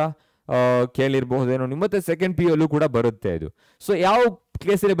 ಅಲ್ಲಿ ಕೂಡ ಕೇಳಿರಬಹುದೇನೋ, ಮತ್ತೆ ಸೆಕೆಂಡ್ PU ಅಲ್ಲೂ ಕೂಡ ಬರುತ್ತೆ ಅದು. ಸೊ ಯಾವ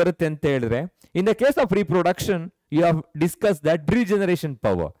ಕೇಸಲ್ಲಿ ಬರುತ್ತೆ ಅಂತ ಹೇಳಿದ್ರೆ in the case of reproduction you have discuss that regeneration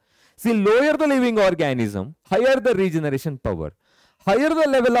power. See, lower the living organism, higher the regeneration power. Higher the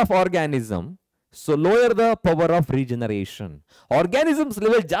level of organism, so lower the power of regeneration. Organisms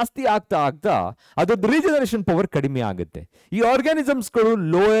level ಜಾಸ್ತಿ ಆಗ್ತಾ ಅದರ regeneration power ಕಡಿಮೆ ಆಗುತ್ತೆ. ಈ organisms ಗಳು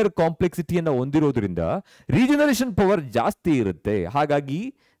lower complexity ಅನ್ನು ಹೊಂದಿರೋದ್ರಿಂದ regeneration power ಜಾಸ್ತಿ ಇರುತ್ತೆ. ಹಾಗಾಗಿ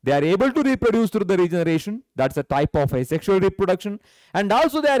they are able to reproduce through the regeneration. That's a type of asexual reproduction. And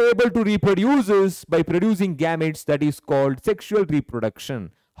also they are able to reproduce by producing gametes, that is called sexual reproduction.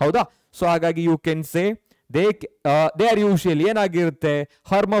 ಹೌದಾ? So ಹಾಗಾಗಿ you can say they are usually ಏನಾಗಿರುತ್ತೆ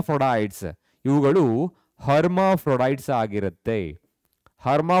ಹರ್ಮಾಫ್ರೊಡೈಟ್ಸ್. ಇವುಗಳು ಹರ್ಮಾಫ್ರೊಡೈಟ್ಸ್ ಆಗಿರುತ್ತೆ.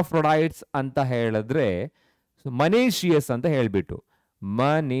 ಹರ್ಮಾಫ್ರೊಡೈಟ್ಸ್ ಅಂತ ಹೇಳಿದ್ರೆ ಮನೇಷಿಯಸ್ ಅಂತ ಹೇಳ್ಬಿಟ್ಟು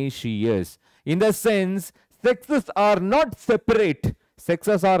ಮನೇಷಿಯಸ್ in the sense sexes are not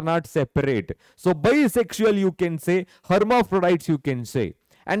separate. So bisexual you can say, hermaphrodites you can say.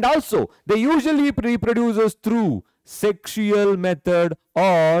 And also they usually reproduces through sexual method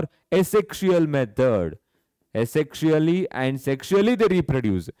or asexual method. Asexually and sexually they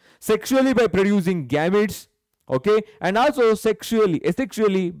reproduce. Sexually by producing gametes, okay, and also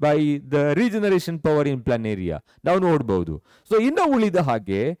asexually by the regeneration power in planaria. Now ನೋಡಬಹುದು. So ಇನ್ನು ಉಳಿದ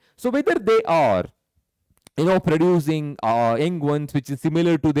ಹಾಗೆ, so whether they are producing young ones which is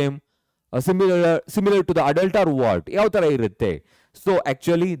similar to them, similar to the adult or what, ಯಾವ ತರ ಇರುತ್ತೆ. So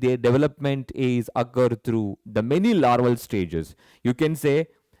actually their development is occur through the many larval stages. You can say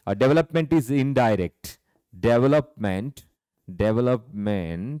development is indirect. Development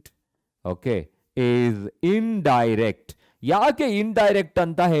okay is indirect. ಯಾಕೆ indirect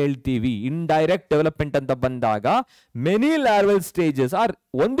ಅಂತ ಹೇಳ್ತೀವಿ? Indirect development ಅಂತ ಬಂದಾಗ many larval stages R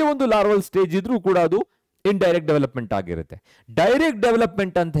ಒಂದೇ ಒಂದು ಲಾರ್ವಲ್ ಸ್ಟೇಜ್ ಇದ್ರೂ ಕೂಡ ಅದು ಇಂಡೈರೆಕ್ಟ್ ಡೆವಲಪ್ಮೆಂಟ್ ಆಗಿರುತ್ತೆ. ಡೈರೆಕ್ಟ್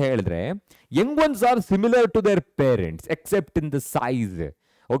ಡೆವಲಪ್ಮೆಂಟ್ ಅಂತ ಹೇಳಿದ್ರೆ young ones R similar to their parents accept in the size.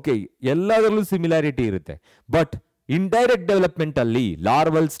 Okay, ಎಲ್ಲದರಲ್ಲೂ ಸಿಮಿಲಾರಿಟಿ ಇರುತ್ತೆ. But indirect development alli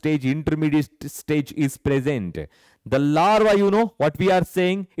larval stage, intermediate stage is present. The larva, what we are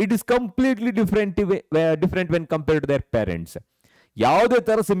saying, it is completely different when compared to their parents. Yavade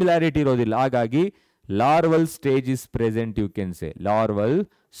tara similarity irodilla. Hagagi larval stage is present, you can say. Larval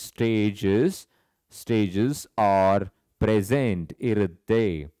stages are present irutte.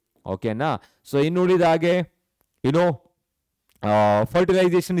 Okay na? So innu udidage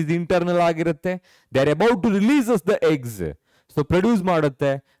fertilization is internal ಆಗಿರುತ್ತೆ. They are about to release the eggs. So produce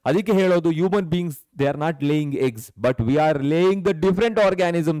ಮಾಡುತ್ತೆ. ಅದಕ್ಕೆ ಹೇಳೋದು human beings, they are not laying eggs, but we are laying the different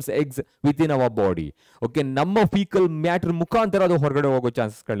organisms eggs within our body. Okay, ನಮ್ಮ fecal matter ಮುಖಾಂತರ ಅದು ಹೊರಗಡೆ ಹೋಗೋ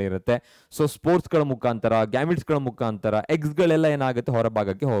chances ಗಳಿರುತ್ತೆ. So sports ಗಳ ಮುಖಾಂತರ, ಗ್ಯಾಮಿಟ್ಸ್ ಗಳ ಮುಖಾಂತರ eggs ಗಳೆಲ್ಲ ಏನಾಗುತ್ತೆ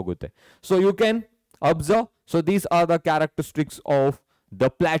ಹೊರಭಾಗಕ್ಕೆ ಹೋಗುತ್ತೆ. So you can observe. So these are the characteristics of the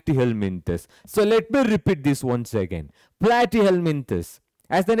Platyhelminthes. So let me repeat this once again. Platyhelminthes,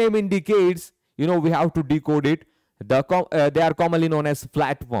 as the name indicates, we have to decode it. They are commonly known as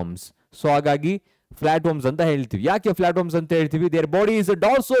flatworms. So hagagi flatworms anta heltivi. Yake flatworms anta heltivi? Their body is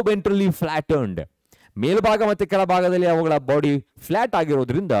dorso-ventrally flattened. ಮೇಲ್ಭಾಗ ಮತ್ತೆ ಕೆಳಭಾಗದಲ್ಲಿ ಅವುಗಳ body flat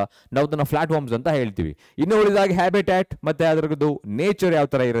ಆಗಿರೋದ್ರಿಂದ ನಾವು ಅದನ್ನ ಫ್ಲಾಟ್ವಾರ್ಮ್ಸ್ ಅಂತ ಹೇಳ್ತೀವಿ. ಇನ್ನು ಉಳಿದಾಗ ಹ್ಯಾಬಿಟ್ಯಾಟ್ ಮತ್ತೆ ಅದರದ್ದು ನೇಚರ್ ಯಾವ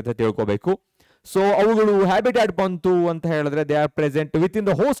ತರ ಇರುತ್ತೆ ತಿಳ್ಕೋಬೇಕು. ಸೊ ಅವುಗಳು ಹ್ಯಾಬಿಟ್ಯಾಟ್ ಬಂತು ಅಂತ ಹೇಳಿದ್ರೆ they are present with in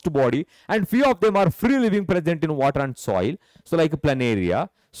the host body and few of them R free living present in water and soil. So like planaria.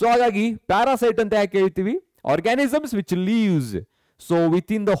 So ಹಾಗಾಗಿ ಪ್ಯಾರಾಸೈಟ್ ಅಂತ ಯಾಕೆ ಹೇಳ್ತೀವಿ? Organisms which leaves so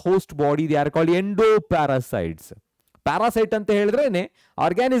with in the host body they are called ಎಂಡೋಪ್ಯಾರಾಸೈಟ್ಸ್. Parasite ಅಂತ ಹೇಳಿದ್ರೇನೆ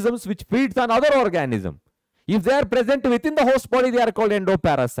organisms which feeds on other organism. If they are present within the host body, they are called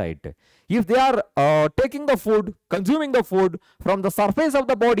endoparasite. If they are taking the food, consuming the food from the surface of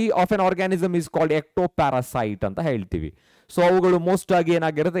the body of an organism is called ectoparasite anta heltivi. So avugalu most agi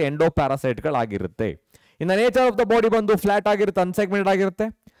enagirutte endoparasite galagirute. In the nature of the body bandu flat agirutte, unsegmented agirutte.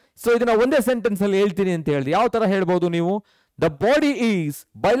 So idina onde sentence alli heltini anta helidi. Yav tara helbodu neevu? The body is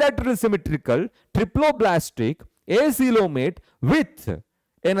bilateral symmetrical, triploblastic, ಎಸಿಲೋಮೇಟ್ with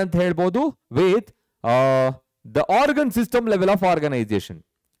ಏನಂತ ಹೇಳ್ಬೋದು, with the organ system level of organisation.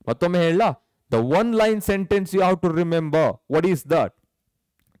 ಮತ್ತೊಮ್ಮೆ ಹೇಳ, the one line sentence you have to remember. What is that?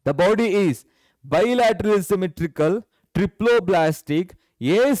 The body is bilateral symmetrical triploblastic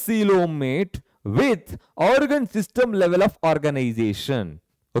acoelomate with organ system level of organization.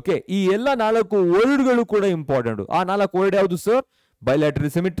 Okay, ಈ ಎಲ್ಲ 4 ವರ್ಡ್ಗಳು ಕೂಡ important. ಆ 4 word ಯಾವುದು sir?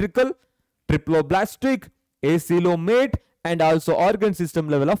 bilateral symmetrical, triploblastic, acoelomate and also organ system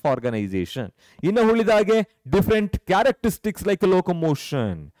level of organization. ಇನ್ನು ಉಳಿದಾಗೆ different characteristics like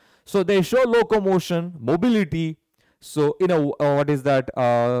locomotion. So they show locomotion, mobility. So what is that?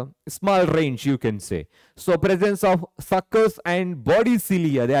 Small range, you can say. So presence of suckers and body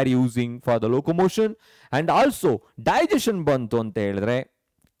cilia they are using for the locomotion. And also digestion bantu anta helidre,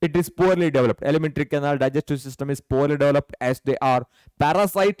 it is poorly developed. Alimentary canal digestive system is poorly developed as they are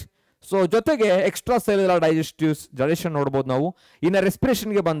parasite. So ಜೊತೆಗೆ extra cellular digestion ನೋಡಬಹುದು ನಾವು. ಇನ್ನು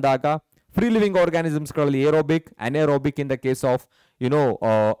respiration ಗೆ ಬಂದಾಗ free living organisms ಗಳಲ್ಲಿ aerobic, ಅನೇರೋಬಿಕ್ in the case of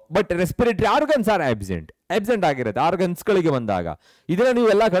but respiratory organs are absent ಆಗಿರುತ್ತೆ organs ಗಳಿಗೆ ಬಂದಾಗ. ಇದನ್ನ ನೀವು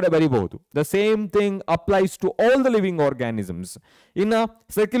ಎಲ್ಲ ಕಡೆ ಬರೀಬಹುದು. The same thing applies to all the living organisms. ಇನ್ನು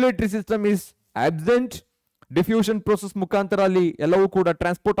circulatory system is absent. Diffusion process ಮುಖಾಂತರ ಅಲ್ಲಿ ಎಲ್ಲವೂ ಕೂಡ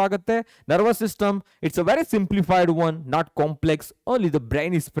ಟ್ರಾನ್ಸ್ಪೋರ್ಟ್ ಆಗುತ್ತೆ. Nervous system, it's a very simplified one, not complex. Only the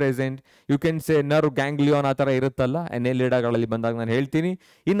brain is present. You can say nerve ಗ್ಯಾಂಗ್ಲಿಯಾನ್ ಆ ತರ ಇರುತ್ತಲ್ಲ ಎನೆಲಿಡಾಗಳಲ್ಲಿ ಬಂದಾಗ ನಾನು ಹೇಳ್ತೀನಿ.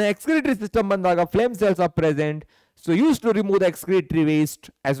 ಇನ್ನು ಎಕ್ಸ್ಕ್ರಿಟರಿ ಸಿಸ್ಟಮ್ ಬಂದಾಗ flame cells are present. So used to remove the excretory waste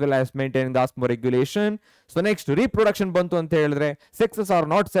as well as maintaining the osmoregulation. So next, reproduction bantu anta helidre, sexes are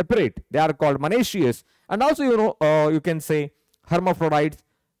not separate. They are called monoecious. And also you can say hermaphrodites,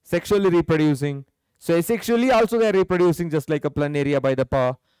 sexually reproducing. So asexually also they are reproducing just like a planaria by the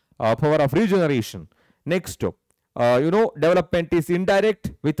power of regeneration. Next, development is indirect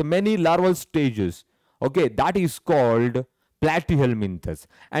with many larval stages. Okay, that is called Platyhelminthes.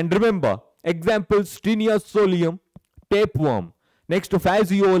 And remember, examples: Tinea solium, tapeworm. Next,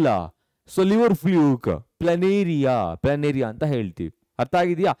 Fasciola, so liver fluke, planaria ಅಂತ ಹೇಳ್ತೀವಿ. ಅರ್ಥ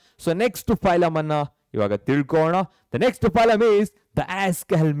ಆಗಿದೆಯಾ? So next phylum ಅನ್ನ ಇವಾಗ ತಿಳ್ಕೋಣ. The next phylum is the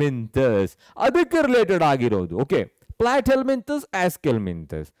ಆಸ್ಕೆಲ್ಮಿಂಥಸ್. ಅದಕ್ಕೆ related ಆಗಿರೋದು. Okay, ಪ್ಲಾಟಿಹೆಲ್ಮಿಂಥಸ್,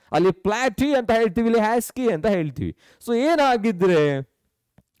 ಆಸ್ಕೆಲ್ಮಿಂಥಸ್. ಅಲ್ಲಿ ಪ್ಲಾಟಿ ಅಂತ ಹೇಳ್ತೀವಿ, ಇಲ್ಲಿ ಆಸ್ಕಿ ಅಂತ ಹೇಳ್ತೀವಿ. So ಏನಾಗಿದ್ರೆ,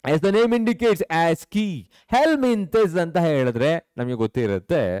 as the name indicates, ASCII. ಹೆಲ್ಮಿಂಥಸ್ ಅಂತ ಹೇಳಿದ್ರೆ ನಮಗೆ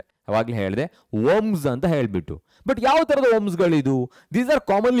ಗೊತ್ತಿರುತ್ತೆ, ಅವಾಗಲೇ ಹೇಳಿದೆ, ವರ್ಮ್ಸ್ ಅಂತ ಹೇಳ್ಬಿಟ್ಟು. ಬಟ್ ಯಾವ ತರದ ವರ್ಮ್ಸ್ಗಳಿದು? These are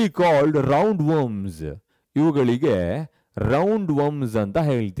commonly called round worms. ಇವುಗಳಿಗೆ ರೌಂಡ್ ವರ್ಮ್ಸ್ ಅಂತ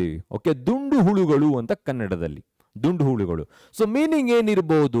ಹೇಳ್ತೀವಿ. ಓಕೆ, ದುಂಡು ಹುಳುಗಳು ಅಂತ ಕನ್ನಡದಲ್ಲಿ, ದುಂಡು ಹುಳುಗಳು. ಸೊ ಮೀನಿಂಗ್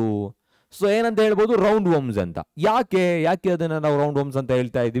ಏನಿರ್ಬೋದು? ಸೊ ಏನಂತ ಹೇಳ್ಬೋದು? ರೌಂಡ್ ವರ್ಮ್ಸ್ ಅಂತ. ಯಾಕೆ ಅದನ್ನ ನಾವು ರೌಂಡ್ ವರ್ಮ್ಸ್ ಅಂತ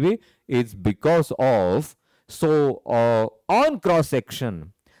ಹೇಳ್ತಾ ಇದೀವಿ? It's because of, so on cross section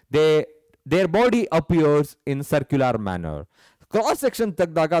their body appears in circular manner. Cross section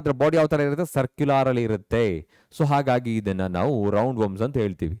ತೆಗೆದಾಗ ಅದ್ರ ಬಾಡಿ ಯಾವ ತರ ಇರುತ್ತೆ? ಸರ್ಕ್ಯುಲರ್ ಅಲ್ಲಿ ಇರುತ್ತೆ. ಸೊ ಹಾಗಾಗಿ ಇದನ್ನ ನಾವು ರೌಂಡ್ ವರ್ಮ್ಸ್ ಅಂತ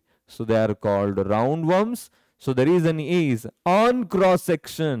ಹೇಳ್ತೀವಿ. So they are called round worms. So the reason is on cross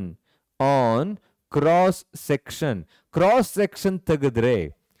section. Cross section ತೆಗೆದ್ರೆ,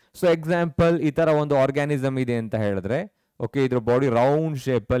 ಸೊ ಎಕ್ಸಾಂಪಲ್ ಈ ತರ ಒಂದು ಆರ್ಗ್ಯಾನಿಸಮ್ ಇದೆ ಅಂತ ಹೇಳಿದ್ರೆ, ಓಕೆ, ಇದ್ರ ಬಾಡಿ ರೌಂಡ್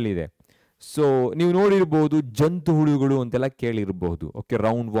ಶೇಪ್ ಅಲ್ಲಿ ಇದೆ. ಸೊ ನೀವು ನೋಡಿರ್ಬಹುದು, ಜಂತು ಹುಳುಗಳು ಅಂತೆಲ್ಲ ಕೇಳಿರಬಹುದು. Okay,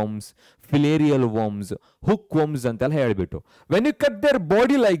 round worms, ಫಿಲೇರಿಯಲ್ worms, hook worms ಅಂತೆಲ್ಲ ಹೇಳ್ಬಿಟ್ಟು. When you cut their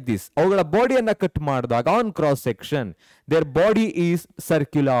body like this, ಅವುಗಳ ಬಾಡಿಯನ್ನ ಕಟ್ ಮಾಡಿದಾಗ on cross section their body is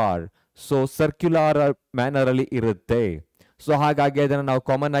circular. So circular manner ಅಲ್ಲಿ ಇರುತ್ತೆ. ಸೊ ಹಾಗಾಗಿ ಅದನ್ನ ನಾವು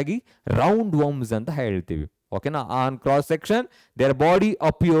ಕಾಮನ್ ಆಗಿ ರೌಂಡ್ ವರ್ಮ್ಸ್ ಅಂತ ಹೇಳ್ತೀವಿ. ಓಕೆನಾ? On cross section their body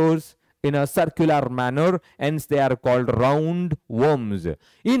appears in a circular manner, hence they are called round worms.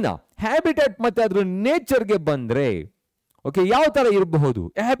 ಇನ್ನು ಹ್ಯಾಬಿಟೇಟ್ ಮತ್ತೆ ಅದ್ರ ನೇಚರ್ ಗೆ ಬಂದ್ರೆ, ಓಕೆ, ಯಾವ ತರ ಇರಬಹುದು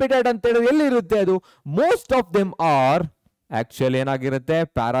ಹ್ಯಾಬಿಟೇಟ್ ಅಂತ ಹೇಳಿದ್ರೆ? ಎಲ್ಲಿ ಇರುತ್ತೆ ಅದು? Most of them are actually ಏನಾಗಿರುತ್ತೆ?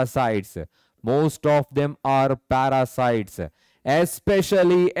 Parasites. Most of them are parasites,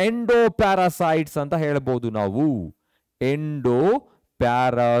 especially endo parasites ಅಂತ ಹೇಳ್ಬಹುದು ನಾವು. Endo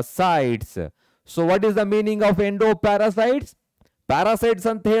parasites. So what is the meaning of endo parasites? Parasites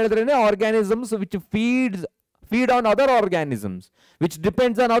ಅಂತ ಹೇಳಿದ್ರೇನೆ organisms which feed on other organisms, which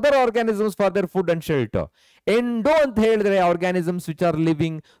depends on other organisms for their food and shelter. Endo ಅಂತ ಹೇಳಿದ್ರೆ organisms which are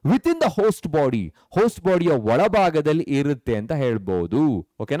living within the host body. Host ಬಾಡಿಯ ಒಳಭಾಗದಲ್ಲಿ ಇರುತ್ತೆ ಅಂತ ಹೇಳ್ಬೋದು.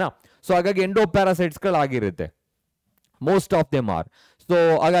 ಓಕೆನಾ? So ಹಾಗಾಗಿ endo parasites ಗಳಾಗಿರುತ್ತೆ. Most of them are. So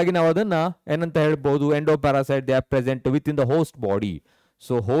ಹಾಗಾಗಿ ನಾವು ಅದನ್ನ ಏನಂತ ಹೇಳ್ಬೋದು? Endo parasite they are present with in the host body.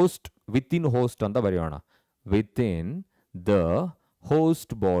 So host, with in host ಅಂತ ಬರೆಯೋಣ. With in the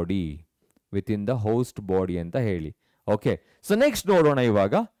host body, with in the host body ಅಂತ ಹೇಳಿ. Okay, so next ನೋಡೋಣ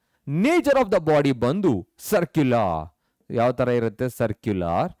ಇವಾಗ. ನೇಚರ್ ಆಫ್ ದ ಬಾಡಿ ಬಂದು circular. ಯಾವ ತರ ಇರುತ್ತೆ?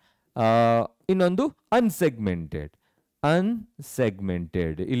 ಸರ್ಕ್ಯುಲರ್. ಇನ್ನೊಂದು ಅನ್ಸೆಗ್ಮೆಂಟೆಡ್.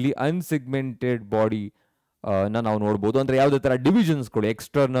 ಇಲ್ಲಿ ಅನ್ಸೆಗ್ಮೆಂಟೆಡ್ ಬಾಡಿ ನಾವು ನೋಡ್ಬೋದು. ಅಂದ್ರೆ ಯಾವುದೇ ತರ ಡಿವಿಷನ್ಸ್ಗಳು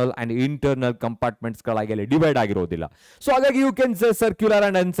ಎಕ್ಸ್ಟರ್ನಲ್ ಅಂಡ್ ಇಂಟರ್ನಲ್ ಕಂಪಾರ್ಟ್ಮೆಂಟ್ಸ್ಗಳಾಗಿ ಅಲ್ಲಿ ಡಿವೈಡ್ ಆಗಿರೋದಿಲ್ಲ. ಸೊ ಹಾಗಾಗಿ you can say circular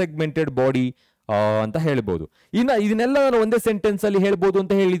and unsegmented body ಅಂತ ಹೇಳ್ಬೋದು. ಇನ್ನು ಇದನ್ನೆಲ್ಲ ನಾನು ಒಂದೇ ಸೆಂಟೆನ್ಸ್ ಅಲ್ಲಿ ಹೇಳ್ಬೋದು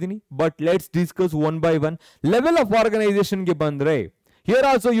ಅಂತ ಹೇಳಿದೀನಿ. But let's discuss one by one. Level of ಆರ್ಗನೈಸೇಷನ್ಗೆ ಬಂದ್ರೆ here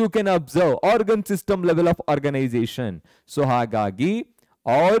also you can observe organ system level of organization. So ಹಾಗಾಗಿ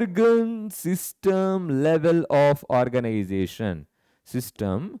organ system level of organization,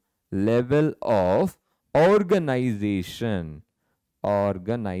 system level of organization,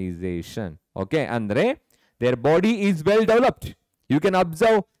 okay, andre their body is well developed. You can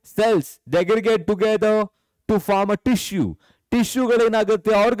observe cells, they aggregate together to form a tissue.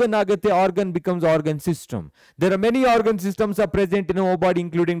 ಟಿಶ್ಯೂಗಳೇನಾಗುತ್ತೆ, organ ಆಗುತ್ತೆ, organ becomes organ system. There are many organ systems are present in our body,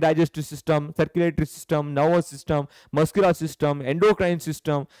 including digestive system, circulatory system, nervous system, muscular system, endocrine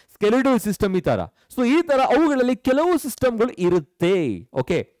system, skeletal system, ಈ ತರ. So ಈ ತರ ಅವುಗಳಲ್ಲಿ ಕೆಲವು ಸಿಸ್ಟಮ್ಗಳು ಇರುತ್ತೆ.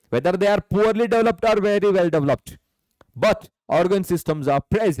 Okay, whether they are ಪುವರ್ಲಿ developed are very well developed, but organ systems are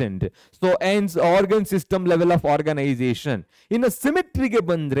present. So hence organ system level of organization. In a symmetry ge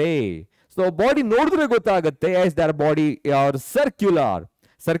bandre, so body ನೋಡಿದ್ರೆ ಗೊತ್ತಾಗುತ್ತೆ as their body are circular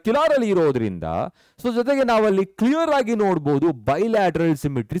ಅಲ್ಲಿ ಇರೋದ್ರಿಂದ. So ಜೊತೆಗೆ ನಾವಲ್ಲಿ clear ಆಗಿ ನೋಡಬಹುದು bilateral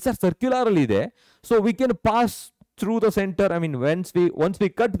symmetry sir circular ಅಲ್ಲಿ ಇದೆ. So we can pass through the center. I mean once we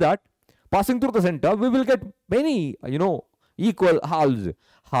cut that, passing through the center we will get many equal halves.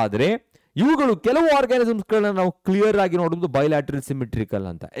 ಆದ್ರೆ ಇವುಗಳು ಕೆಲವು ಆರ್ಗಾನಿಸಮ್ಸ್ಗಳನ್ನ ನಾವು ಕ್ಲಿಯರ್ ಆಗಿ ನೋಡೋದು ಬೈಲ್ಯಾಟ್ರಲ್ ಸಿಮಿಟ್ರಿಕಲ್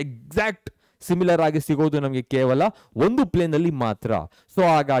ಅಂತ. ಎಕ್ಸಾಕ್ಟ್ ಸಿಮಿಲರ್ ಆಗಿ ಸಿಗೋದು ನಮಗೆ ಕೇವಲ ಒಂದು ಪ್ಲೇನ್ ಅಲ್ಲಿ ಮಾತ್ರ. ಸೊ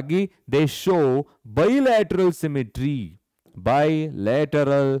ಹಾಗಾಗಿ ದೇ ಶೋ ಬೈಲ್ಯಾಟ್ರಲ್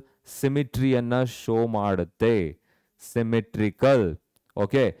ಸಿಮಿಟ್ರಿಯನ್ನ ಶೋ ಮಾಡುತ್ತೆ, ಸಿಮಿಟ್ರಿಕಲ್.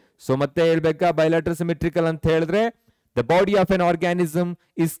 ಓಕೆ, ಸೊ ಮತ್ತೆ ಹೇಳ್ಬೇಕಾ ಬೈಲ್ಯಾಟ್ರಲ್ ಸಿಮಿಟ್ರಿಕಲ್ ಅಂತ ಹೇಳಿದ್ರೆ the body of an organism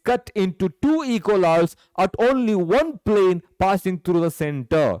is cut into two equal halves at only one plane passing through the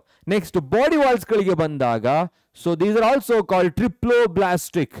center. Next, body walls ಗಳಿಗೆ ಬಂದಾಗ, so these are also called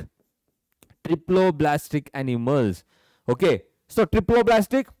triploblastic animals. Okay, so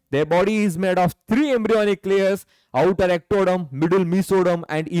triploblastic, their body is made of 3 embryonic layers: outer ectoderm, middle mesoderm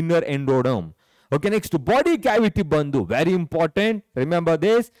and inner endoderm. Okay, next body cavity bandu, very important, remember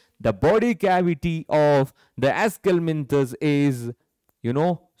this. The body cavity of the 𝐓𝐢𝐻𝐬𝐿 is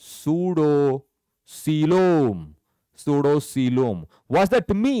pseudocoelom. What's that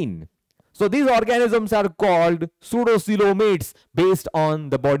mean? So these organisms are called pseudocoelomates based on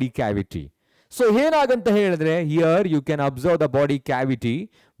the body cavity. So ಏನaganta ಹೇಳಿದ್ರೆ, here you can observe the body cavity,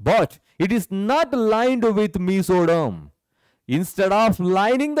 but it is not lined with mesoderm. Instead of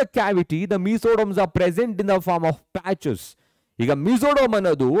lining the cavity, the mesoderms are present in the form of patches. ಈಗ ಮಿಸೋಡೋಮ್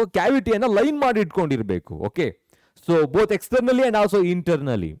ಅನ್ನೋದು ಕ್ಯಾವಿಟಿಯನ್ನು line ಮಾಡಿ ಇಟ್ಕೊಂಡಿರಬೇಕು. Okay, so both externally and also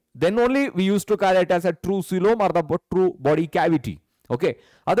internally. Then only we use to call it as a true coelom are the true body cavity. Okay,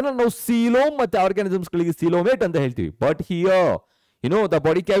 ಅದನ್ನ ನಾವು coelom ಮತ್ತೆ organisms ಗಳಿಗೆ ಸೀಲೋಮೇಟ್ ಅಂತ ಹೇಳ್ತೀವಿ. But here the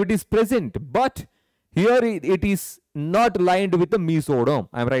body cavity is present, but here it is not lined with the ಮಿಸೋಡೋಮ್.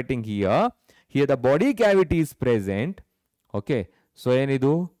 I am writing here the body cavity is present. Okay, so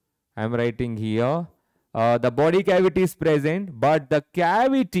ಏನಿದು I am writing here the body cavity is present, but the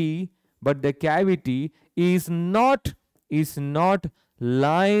cavity is not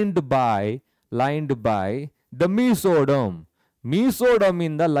lined by the mesoderm. Mesoderm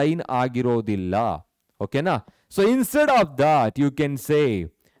in the line agirodilla. Okay na? So instead of that, you can say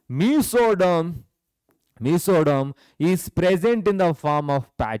mesoderm is present in the form of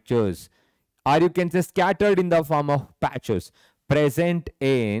patches, or you can say scattered in the form of patches, present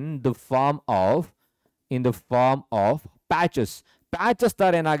in the form of patches. Patches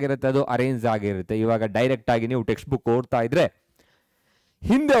ತರ ಏನಾಗಿರುತ್ತೆ, ಅದು arrange ಆಗಿರುತ್ತೆ. ಇವಾಗ direct ಆಗಿ ನೀವು text book ಓದ್ತಾ ಇದ್ರೆ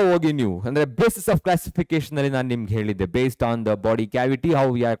ಹಿಂದೆ ಹೋಗಿ ನೀವು ಅಂದ್ರೆ ಬೇಸಿಸ್ ಆಫ್ ಕ್ಲಾಸಿಫಿಕೇಶನ್ ಅಲ್ಲಿ ನಾನು ನಿಮ್ಗೆ ಹೇಳಿದ್ದೆ, based on the body cavity how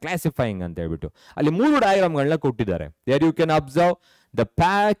we are classifying ಅಂತ ಹೇಳ್ಬಿಟ್ಟು ಅಲ್ಲಿ 3 ಡಯಾಗ್ರಾಮ್ಗಳನ್ನ ಕೊಟ್ಟಿದ್ದಾರೆ. There you can observe the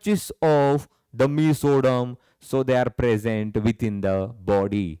patches of the mesoderm, so they are present within the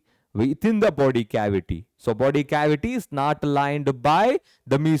body cavity. So body cavity is not lined by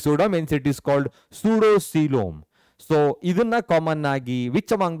the mesoderm, hence it is called pseudocoelom. So idunna common agi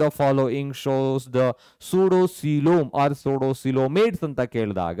which among the following shows the pseudocoelom or pseudocoelomates anta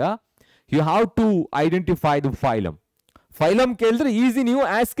keldaga you have to identify the phylum. Phylum keldre easy ನೀವು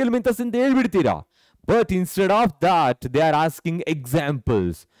𝐓𝐻𝐿𝐻𝐬𝐿 ಅಂತ ಹೇಳ್ಬಿಡ್ತೀರಾ. But instead of that, they are asking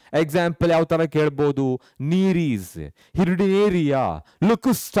examples. Example ಯಾವ ತರ ಕೇಳಬಹುದು, Nereis, Hirudinaria,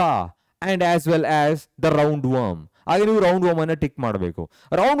 Locusta and as well as the roundworm. ಹಾಗೆ ನೀವು round worm ಅನ್ನ tick ಮಾಡಬೇಕು.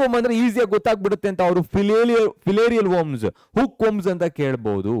 Round worm ಅಂದ್ರೆ ಈಸಿಯಾಗಿ ಗೊತ್ತಾಗ್ಬಿಡುತ್ತೆ ಅಂತ ಅವರು ಫಿಲೇರಿಯಲ್ ವರ್ಮ್ಸ್, ಹುಕ್ ವರ್ಮ್ಸ್ ಅಂತ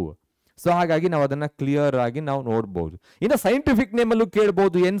ಕೇಳಬಹುದು. ಸೊ ಹಾಗಾಗಿ ನಾವು ಅದನ್ನ ಕ್ಲಿಯರ್ ಆಗಿ ನಾವು ನೋಡ್ಬೋದು. ಇನ್ನು ಸೈಂಟಿಫಿಕ್ ನೇಮ್ ಅಲ್ಲೂ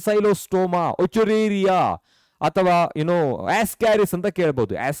ಕೇಳ್ಬೋದು, ಎನ್ಸೈಲೋಸ್ಟೋಮಾ, ಒಚುರೇರಿಯಾ ಅಥವಾ ಆಸ್ಕ್ಯಾರಿಸ್ ಅಂತ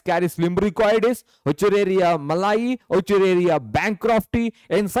ಕೇಳ್ಬೋದು. ಆಸ್ಕ್ಯಾರಿಸ್ ಲಿಂಬ್ರಿಕಾಯ್ಡಿಸ್, ಒಚುರೇರಿಯಾ malai, ಒಚುರೇರಿಯಾ ಬ್ಯಾಂಕ್ರಾಫ್ಟಿ,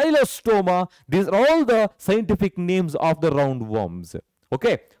 ಎನ್ಸೈಲೋಸ್ಟೋಮಾ. These are all the scientific names of the round worms.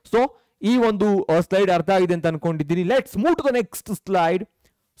 Okay, so ಈ ಒಂದು ಸ್ಲೈಡ್ ಅರ್ಥ ಆಗಿದೆ ಅಂತ ಅನ್ಕೊಂಡಿದ್ದೀನಿ. Let's move to the next slide.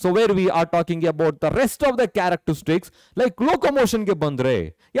 So where we are talking about the rest of the characteristics. Like locomotion ಗೆ ಬಂದ್ರೆ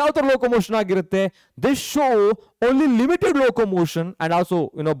ಯಾವ ತರ ಲೋಕೋಮೋಷನ್ ಆಗಿರುತ್ತೆ? This show only limited locomotion and also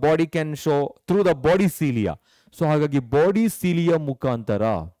body can show through the body cilia. So ಹಾಗಾಗಿ body cilia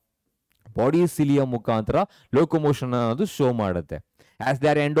ಮುಖಾಂತರ locomotion ಅನ್ನೋದು show ಮಾಡುತ್ತೆ. As they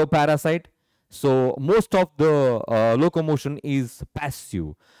are ಎಂಡೋಪ್ಯಾರಾಸೈಟ್, so most of the locomotion is passive.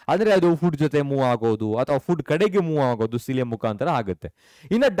 ಅಂದ್ರೆ ಅದು ಫುಡ್ ಜೊತೆ move ಆಗೋದು ಅಥವಾ food ಕಡೆಗೆ ಮೂವ್ ಆಗೋದು ಸಿಲಿಯ ಮುಖಾಂತರ ಆಗುತ್ತೆ.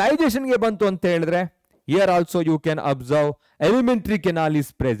 ಇನ್ನು ಡೈಜೆಷನ್ಗೆ ಬಂತು ಅಂತ ಹೇಳಿದ್ರೆ, here also you can observe elementary canal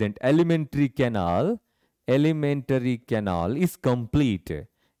is present. Elementary canal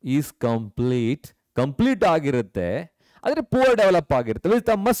is complete ಆಗಿರುತ್ತೆ, ಆದ್ರೆ ಪೂರ್ ಡೆವಲಪ್ ಆಗಿರುತ್ತೆ.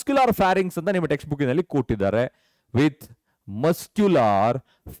 ವಿತ್ ಮಸ್ಕ್ಯುಲರ್ ಫ್ಯಾರಿಂಗ್ಸ್ ಅಂತ ನಿಮ್ಮ ಟೆಕ್ಸ್ಟ್ ಬುಕ್ಕಿನಲ್ಲಿ ಕೊಟ್ಟಿದ್ದಾರೆ. With muscular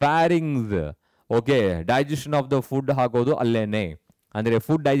pharynx. Okay, digestion of the food ಆಗೋದು ಅಲ್ಲೇನೆ, ಅಂದ್ರೆ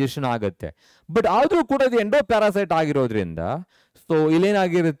ಫುಡ್ ಡೈಜೆಷನ್ ಆಗುತ್ತೆ. ಬಟ್ ಆದ್ರೂ ಕೂಡ ಇದು ಎಂಡೋ ಪ್ಯಾರಾಸೈಟ್ ಆಗಿರೋದ್ರಿಂದ so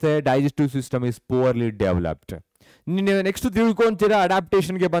ಇಲ್ಲೇನಾಗಿರುತ್ತೆ, digestive system is poorly developed. ನೀವು ನೆಕ್ಸ್ಟ್ ತಿಳ್ಕೊಂತೀರಾ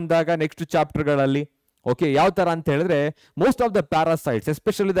ಅಡಾಪ್ಟೇಷನ್ಗೆ ಬಂದಾಗ ನೆಕ್ಸ್ಟ್ ಚಾಪ್ಟರ್ಗಳಲ್ಲಿ. ಓಕೆ, ಯಾವ ತರ ಅಂತ ಹೇಳಿದ್ರೆ, most of the parasites,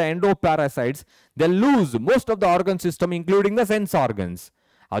 especially the endo parasites, they loose most of the organ system including the sense organs.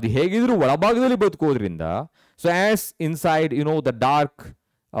 ಅದು ಹೇಗಿದ್ರು ಒಳಭಾಗದಲ್ಲಿ ಬದುಕೋದ್ರಿಂದ, so as inside the dark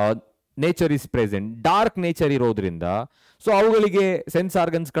nature is present, dark nature ಇರೋದ್ರಿಂದ so ಅವುಗಳಿಗೆ sense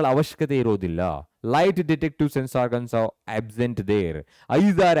ಆರ್ಗನ್ಸ್ಗಳ ಅವಶ್ಯಕತೆ ಇರೋದಿಲ್ಲ. Light detective sense organs are absent there,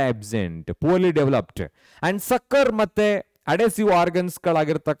 eyes are absent, poorly developed. And ಸಕ್ಕರ್ ಮತ್ತೆ adhesive organs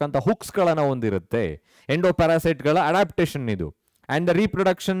ಗಳಾಗಿರ್ತಕ್ಕಂಥ hooks ಗಳನ್ನ ಹೊಂದಿರುತ್ತೆ ಎಂಡೋ ಪ್ಯಾರಾಸೈಟ್ಗಳ ಅಡಾಪ್ಟೇಷನ್ ಇದು. And the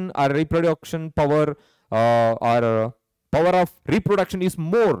reproduction power of reproduction is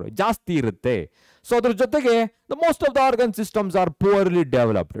more, ಜಾಸ್ತಿ ಇರುತ್ತೆ. ಸೊ ಅದ್ರ ಜೊತೆಗೆ the most of the organ systems are poorly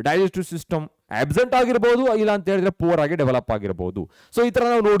developed. Digestive system absent ಆಗಿರ್ಬೋದು, ಇಲ್ಲ ಅಂತ ಹೇಳಿದ್ರೆ ಪೂರ್ ಆಗಿ ಡೆವಲಪ್ ಆಗಿರ್ಬೋದು. ಸೊ ಈ ತರ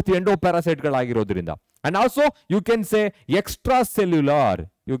ನಾವು ನೋಡ್ತೀವಿ endo ಪ್ಯಾರಾಸೈಟ್ಗಳಾಗಿರೋದ್ರಿಂದ. And also you can say extra cellular.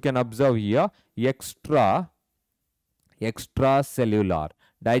 You can observe here extra cellular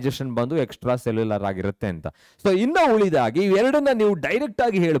digestion ಬಂದು ಎಕ್ಸ್ಟ್ರಾ ಸೆಲ್ಯುಲರ್ ಆಗಿರುತ್ತೆ ಅಂತ. ಸೊ ಇನ್ನು ಉಳಿದಾಗಿ ಇವೆರಡನ್ನ ನೀವು ಡೈರೆಕ್ಟ್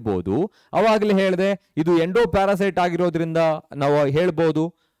ಆಗಿ ಹೇಳ್ಬೋದು. ಅವಾಗಲೇ ಹೇಳಿದೆ ಇದು ಎಂಡೋ ಪ್ಯಾರಾಸೈಟ್ ಆಗಿರೋದ್ರಿಂದ ನಾವು ಹೇಳ್ಬೋದು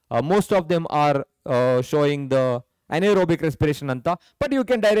most of them are showing the anaerobic respiration ಅಂತ. ಬಟ್ ಯು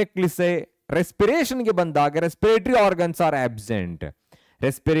ಕ್ಯಾನ್ ಡೈರೆಕ್ಟ್ಲಿ ಸೇ ರೆಸ್ಪಿರೇಷನ್ಗೆ ಬಂದಾಗ respiratory organs are absent,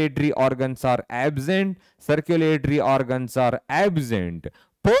 circulatory organs are absent.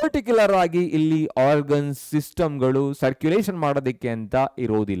 Particular ಆಗಿ ಇಲ್ಲಿ ಆರ್ಗನ್ ಸಿಸ್ಟಮ್ಗಳು ಸರ್ಕ್ಯುಲೇಷನ್ ಮಾಡೋದಕ್ಕೆ ಅಂತ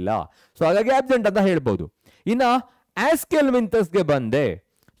ಇರೋದಿಲ್ಲ. ಸೊ ಹಾಗಾಗಿ ಆಬ್ಸೆಂಟ್ ಅಂತ ಹೇಳ್ಬೋದು. ಇನ್ನ ಆಸ್ಕೆಲ್ಮಿಂಥಸ್ಗೆ ಬಂದೆ,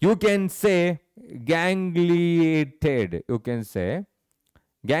 ಯು ಕ್ಯಾನ್ ಸೇ ಗ್ಯಾಂಗ್ಲಿಯೇಟೆಡ್.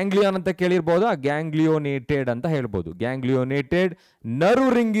 ಗ್ಯಾಂಗ್ಲಿಯಾನ್ ಅಂತ ಕೇಳಿರ್ಬೋದು, ಗ್ಯಾಂಗ್ಲಿಯೋನೇಟೆಡ್ ಅಂತ ಹೇಳ್ಬೋದು. ಗ್ಯಾಂಗ್ಲಿಯೋನೇಟೆಡ್. Nerve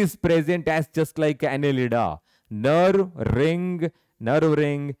ring is present as just like ಅನೆಲಿಡಾ. Nerve ring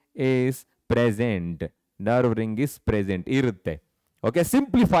is present ಇರುತ್ತೆ. Okay,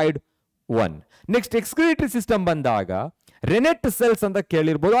 simplified one. Next excretory system ಬಂದಾಗ ರೆನೆಟ್ ಸೆಲ್ಸ್ ಅಂತ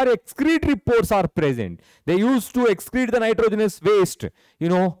ಕೇಳಿರ್ಬೋದು. R excretory force are present. They use to excrete the nitrogenous waste.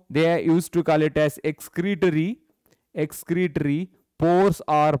 They use to call it as excretory pores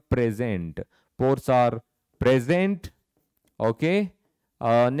are present. Okay,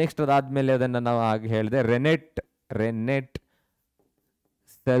 next ಅದಾದ್ಮೇಲೆ ಅದನ್ನ ನಾವು ಆಗ ಹೇಳಿದೆ ರೆನೆಟ್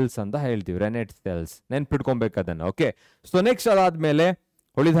cells ಅಂತ ಹೇಳ್ತೀವಿ. ರೆನೆಟ್ ಸೆಲ್ಸ್ ನೆನ್ಪಿಟ್ಕೊಬೇಕು ಅದನ್ನ. ಓಕೆ, ಸೊ ನೆಕ್ಸ್ಟ್ ಅದಾದ್ಮೇಲೆ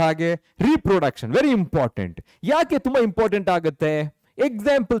ಉಳಿದ ಹಾಗೆ ರೀಪ್ರೊಡಕ್ಷನ್ ವೆರಿ ಇಂಪಾರ್ಟೆಂಟ್. ಯಾಕೆ ತುಂಬಾ ಇಂಪಾರ್ಟೆಂಟ್ ಆಗುತ್ತೆ?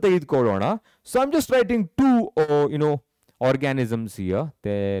 ಎಕ್ಸಾಂಪಲ್ ತೆಗೆದುಕೊಳ್ಳೋಣ. So I am just writing to organisms here.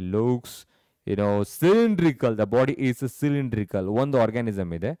 They looks cylindrical. The body is cylindrical. ಒಂದು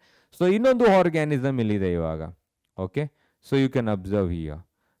ಆರ್ಗ್ಯಾನಿಸಮ್ ಇದೆ. ಸೊ ಇನ್ನೊಂದು ಆರ್ಗ್ಯಾನಿಸಮ್ ಇಲ್ಲಿದೆ ಇವಾಗ. Okay, so you can observe here.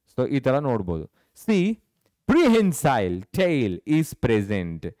 So ಈ ತರ ನೋಡ್ಬೋದು. C, prehensile tail is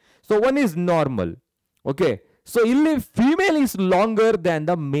present. So one is normal. Okay, so ಇಲ್ಲಿ female is longer than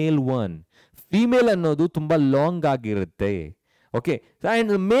the male one. Female ಅನ್ನೋದು ತುಂಬಾ ಲಾಂಗ್ ಆಗಿರುತ್ತೆ. Okay, and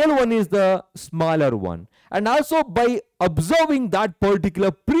the male one is the smaller one. And also by observing that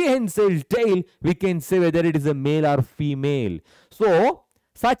particular prehensile tail, we can say whether it is a male or female. So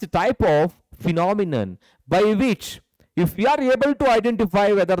such type of phenomenon by which if we are able to identify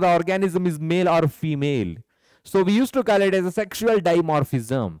whether the organism is male or female, so we used to call it as a sexual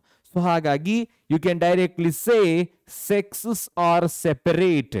dimorphism. So hagagi you can directly say sexes are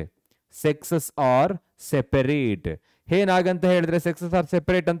separate. ಏನಾಗಂತ ಹೇಳಿದ್ರೆ sexes are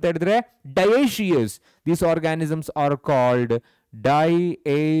separate ಅಂತ ಹೇಳಿದ್ರೆ dioecious. These organisms are called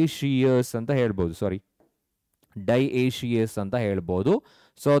dioecious ಅಂತ ಹೇಳ್ಬೋದು. ಸಾರಿ, dioecious ಅಂತ ಹೇಳ್ಬೋದು.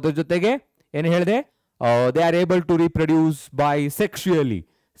 So ಅದ್ರ ಜೊತೆಗೆ ಏನು ಹೇಳಿದೆ, they are able to reproduce by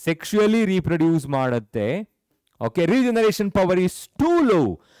sexually reproduce ಮಾಡುತ್ತೆ. Okay, regeneration power is too low.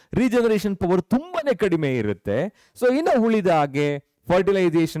 Regeneration power ತುಂಬಾನೇ ಕಡಿಮೆ ಇರುತ್ತೆ. ಸೊ ಇನ್ನು ಉಳಿದ ಹಾಗೆ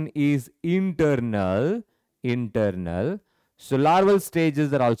fertilization is internal. So larval stages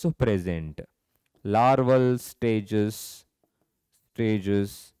are also present. Larval stages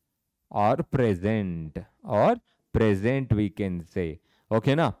are present, we can say.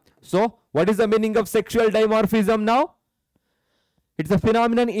 Okay na? So what is the meaning of sexual dimorphism now? It's a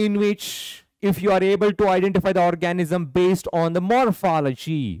phenomenon in which if you are able to identify the organism based on the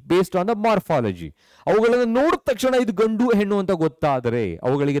morphology, ಅವುಗಳನ್ನು ನೋಡಿದ ತಕ್ಷಣ ಇದು ಗಂಡು ಹೆಣ್ಣು ಅಂತ ಗೊತ್ತಾದರೆ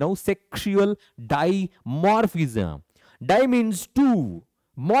ಅವುಗಳಿಗೆ ನಾವು sexual dimorphism. Di means two.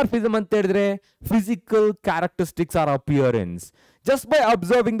 Morphism ಅಂತ ಹೇಳಿದ್ರೆ physical characteristics or appearance. Just by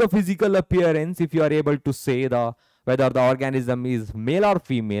observing the physical appearance, if you are able to say whether the organism is male or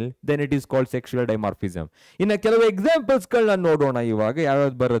female, then it is called sexual dimorphism. ಇನ್ನು ಕೆಲವು examples ಗಳನ್ನ ನೋಡೋಣ. ಇವಾಗ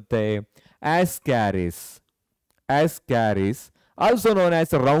ಯಾವ್ಯಾವ್ದು ಬರುತ್ತೆ? Ascaris, also known as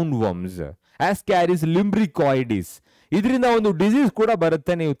roundworms. Ascaris lumbricoides. ಇದರಿಂದ ಒಂದು disease ಕೂಡ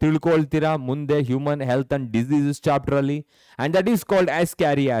ಬರುತ್ತೆ, ನೀವು ತಿಳ್ಕೊಳ್ತೀರಾ ಮುಂದೆ human health and diseases chapter ಅಲ್ಲಿ. And that is called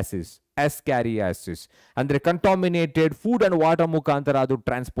ascariasis. ಅಂದ್ರೆ ಕಂಟಾಮಿನೇಟೆಡ್ ಫುಡ್ ಅಂಡ್ ವಾಟರ್ ಮುಖಾಂತರ ಅದು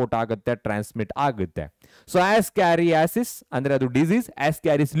ಟ್ರಾನ್ಸ್ಮಿಟ್ ಆಗುತ್ತೆ. ಸೊ ascariasis ಅಂದ್ರೆ ಅದು disease.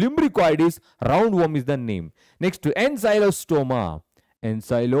 Ascaris lumbricoides, roundworm is the name. Next, Ancylostoma.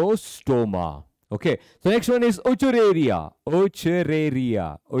 Okay, so next one is Ocheraria.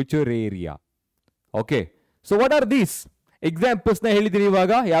 Okay, so what are these examples na helidini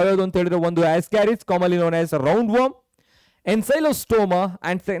ivaga yavyadu anta helidre ಒಂದು Ascaris, commonly known as roundworm, Ancylostoma,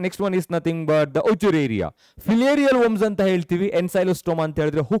 and next one is nothing but the Ocheraria. Filarial worms anta heltivi, Ancylostoma anta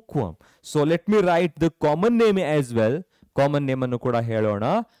helidre hookworm. So let me write the common name as well. Common name annu kuda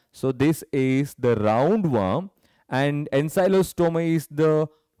helona. So this is the roundworm and Ancylostoma is the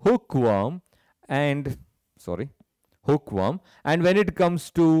hookworm. And when it comes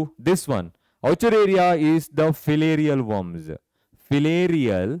to this one, Ocheraria is the filarial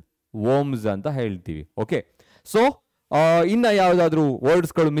worms ಅಂತ ಹೇಳ್ತೀವಿ. Okay, so ಇನ್ನ ಯಾವ್ದಾದ್ರು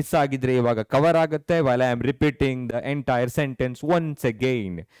words ಗಳು miss ಆಗಿದ್ರೆ ಇವಾಗ cover ಆಗುತ್ತೆ while I am repeating the entire sentence once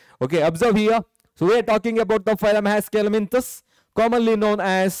again. Okay, observe here. So we are talking about the phylum KCET, commonly known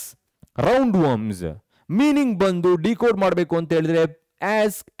as roundworms. Meaning ಬಂದು decode ಮಾಡಬೇಕು ಅಂತ ಹೇಳಿದ್ರೆ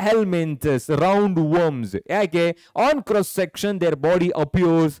KCET, roundworms. ಯಾಕೆ? on cross section their body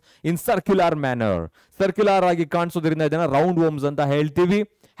appears in circular manner. Circular ಆಗಿ ಕಾಣಿಸೋದ್ರಿಂದ ಇದನ್ನ roundworms ಅಂತ ಹೇಳ್ತೀವಿ.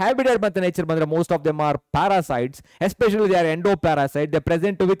 Habitat ಮತ್ತೆ ನೇಚರ್ ಬಂದ್ರೆ most of them are parasites, especially they are endoparasite. They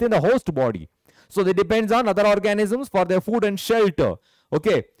present within the host body, so they depends on other organisms for their food and shelter.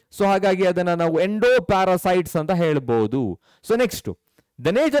 Okay, so ಹಾಗಾಗಿ ಅದನ್ನ ನಾವು endoparasites ಅಂತ ಹೇಳ್ಬೋದು. So next,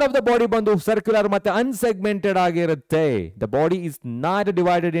 the nature of the body ಬಂದು circular ಮತ್ತೆ unsegmented ಆಗಿರುತ್ತೆ. The body is not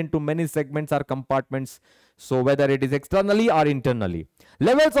divided into many segments or compartments, so whether it is externally or internally.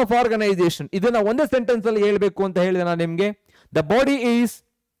 Levels of organization, ಇದನ್ನ ಒಂದೇ ಸೆಂಟೆನ್ಸ್ ಅಲ್ಲಿ ಹೇಳಬೇಕು ಅಂತ ಹೇಳಿದೆ ನಾನು ನಿಮಗೆ. The body is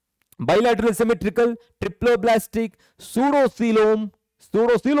bilateral symmetrical, triploblastic,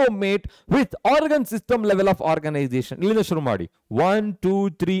 pseudocoelomate with organ system level of organization. ಇಲ್ಲಿಂದ ಶುರು ಮಾಡಿ 1, 2,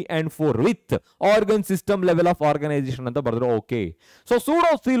 3 and 4 with organ system level of organization ಅಂತ ಬರೆದ್ರು. Okay, so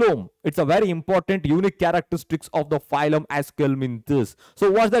pseudocoelom, it's a very important unique characteristics of the phylum KCET. So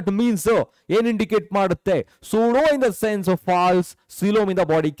what that means, sir? ಏನು indicate ಮಾಡುತ್ತೆ? Pseudo in the sense of false, coelom in the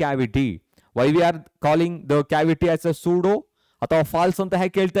body cavity. Why we are calling the cavity as a pseudo ಅಥವಾ falls ಅಂತ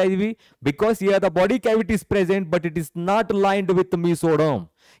ಹೇಗೆ ಹೇಳ್ತಾ ಇದೀವಿ? Because here the body cavity is present but it is not lined with ಮೀಸೋಡಮ್.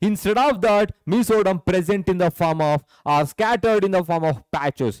 Instead of that, mesoderm present in the form of or scattered in the form of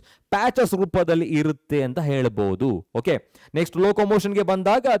patches ರೂಪದಲ್ಲಿ ಇರುತ್ತೆ ಅಂತ ಹೇಳ್ಬೋದು. Okay, next locomotion ಗೆ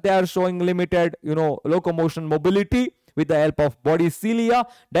ಬಂದಾಗ they are showing limited locomotion mobility with the help of body cilia.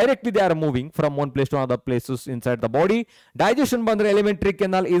 Directly they are moving from one place to another places inside the body. Digestion bandre alimentary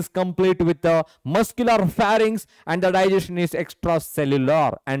canal is complete with the muscular pharynx and the digestion is extracellular.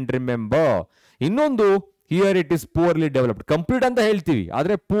 And remember, ಇನ್ನೊಂದು here it is poorly developed. Complete anta heltivi,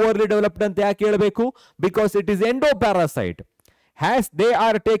 adre poorly developed anta yake helbeku? Because it is endoparasite. As they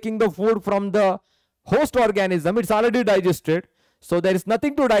are taking the food from the host organism, it's already digested, so there is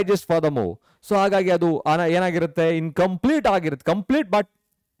nothing to digest furthermore. So hagagi adu enagirutte, incomplete agirutte, complete but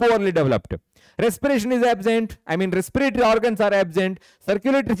poorly developed. Respiration is absent, respiratory organs are absent,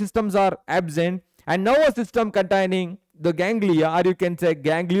 circulatory systems are absent, and nervous system containing the ganglia, or you can say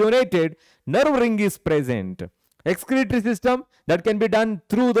ganglionated nerve ring, is present. Excretory system that can be done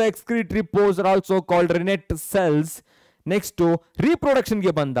through the excretory pores are also called rennet cells. Next to reproduction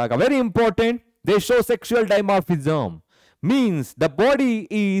ge bandaga, very important, they show sexual dimorphism, means the body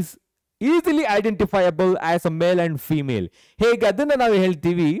is easily identifiable as a male and female. ಹೇಗೆ ಅದನ್ನ ನಾವು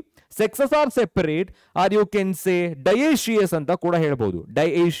ಹೇಳ್ತೀವಿ, sexes are separate, or you can say dioecious ಅಂತ ಕೂಡ ಹೇಳ್ಬೋದು.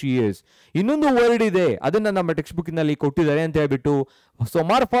 dioecious ಇನ್ನೊಂದು word ಇದೆ, ಅದನ್ನ ನಮ್ಮ ಟೆಕ್ಸ್ಟ್ ಬುಕ್ ನಲ್ಲಿ ಕೊಟ್ಟಿದ್ದಾರೆ ಅಂತ ಹೇಳ್ಬಿಟ್ಟು. ಸೊ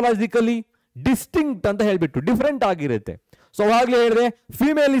ಮಾರ್ಫಾಲಜಿಕಲಿ ಡಿಸ್ಟಿಂಕ್ಟ್ ಅಂತ ಹೇಳ್ಬಿಟ್ಟು ಡಿಫರೆಂಟ್ ಆಗಿರುತ್ತೆ. ಸೊ ಆಗ್ಲೇ ಹೇಳಿದ್ರೆ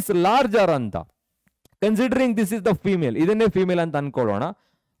ಫಿಮೇಲ್ ಇಸ್ ಲಾರ್ಜರ್ ಅಂತ, considering this is the female, ಇದನ್ನೇ ಫಿಮೇಲ್ ಅಂತ ಅನ್ಕೊಳ್ಳೋಣ.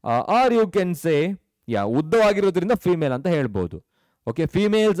 Are you can say ಉದ್ದವಾಗಿರೋದ್ರಿಂದ female ಅಂತ ಹೇಳ್ಬೋದು. Okay,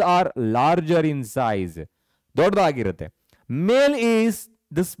 females R larger in size, ದೊಡ್ಡದಾಗಿರುತ್ತೆ. Mail is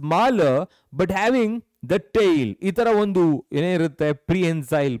the smaller but having the tail, ಈ ತರ ಒಂದು ಏನಿರುತ್ತೆ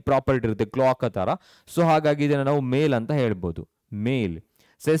ಪ್ರಿಯೆನ್ಸೈಲ್ ಪ್ರಾಪರ್ಟಿ ಇರುತ್ತೆ, ಕ್ಲಾಕ್ ತರ. ಸೊ ಹಾಗಾಗಿ ಇದನ್ನ ನಾವು ಮೇಲ್ ಅಂತ ಹೇಳ್ಬೋದು, ಮೇಲ್.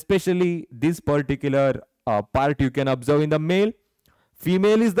 So especially this particular part you can observe in the mail.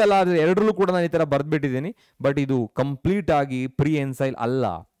 Female is the larger, ಎರಡರಲ್ಲೂ ಕೂಡ ನಾನು ಈ ತರ ಬರ್ದ್ಬಿಟ್ಟಿದ್ದೀನಿ, ಬಟ್ ಇದು ಕಂಪ್ಲೀಟ್ ಆಗಿ ಪ್ರಿಯೆನ್ಸೈಲ್ ಅಲ್ಲ.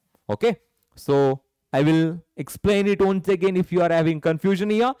 Okay, so I will explain it once again if you are having confusion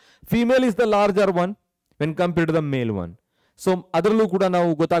here. Female is the larger one when compared to the male one. So ಅದರಲ್ಲೂ ಕೂಡ ನಾವು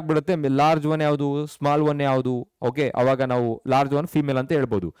ಗೊತ್ತಾಗ್ಬಿಡುತ್ತೆ ಲಾರ್ಜ್ ಒನ್ ಯಾವುದು, ಸ್ಮಾಲ್ ಒನ್ ಯಾವುದು. Okay, ಅವಾಗ ನಾವು large one female ಅಂತ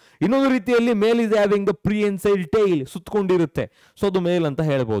ಹೇಳ್ಬೋದು. ಇನ್ನೊಂದು ರೀತಿಯಲ್ಲಿ ಮೇಲ್ is having the ಪ್ರಿಯೆನ್ಸೈಲ್ tail, ಸುತ್ತಕೊಂಡಿರುತ್ತೆ, so ಅದು ಮೇಲ್ ಅಂತ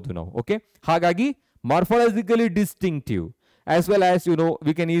ಹೇಳ್ಬೋದು ನಾವು. ಓಕೆ, ಹಾಗಾಗಿ morphologically distinctive as well as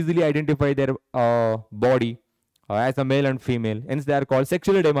we can easily identify their body as a male and female, hence they are called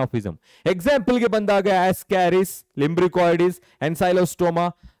sexual dimorphism. Example ge bandaga ascaris, limbricoides, ancylostoma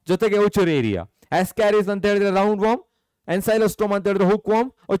jotege Wuchereria. Ascaris anta helidre round worm, ancylostoma anta helidre hookworm,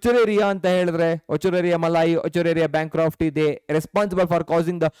 Wuchereria anta helidre Wuchereria malai, Wuchereria bancrofti, they responsible for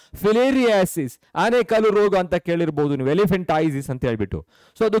causing the filariasis, ಆನೆಕಾಲು ರೋಗ ಅಂತ ಕೇಳಿರಬಹುದು ನೀವು, ಎಲಿಫೆಂಟೈಸಿಸ್ ಅಂತ ಹೇಳ್ಬಿಟ್ಟು.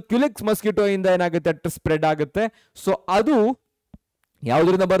 So ಅದು Culex mosquito ಇಂದ ಏನಾಗುತ್ತೆ spread ಆಗುತ್ತೆ. ಸೊ ಅದು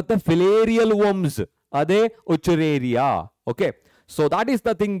ಯಾವುದರಿಂದ ಬರುತ್ತೆ, ಫಿಲೇರಿಯಲ್ ವರ್ಮ್ಸ್, ಅದೇ Wuchereria. Okay, so that is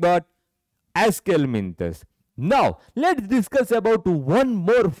the thing about 𝐓𝐢𝐦𝐬𝐻. Now let's discuss about one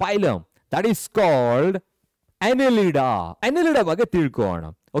more phylum that is called Annelida. Annelida ಬಗ್ಗೆ ತಿಳ್ಕೊಳ್ಳೋಣ.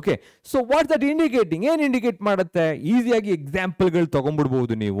 Okay, so what's that indicating, ಏನ್ ಇಂಡಿಕೇಟ್ ಮಾಡುತ್ತೆ, ಈಸಿಯಾಗಿ ಎಕ್ಸಾಂಪಲ್ಗಳು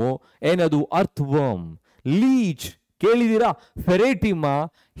ತಗೊಂಡ್ಬಿಡ್ಬೋದು ನೀವು. ಏನದು, ಅರ್ತ್ ವರ್ಮ್, ಲೀಚ್ ಕೇಳಿದೀರಾ, ಫೆರೇಟಿಮಾ,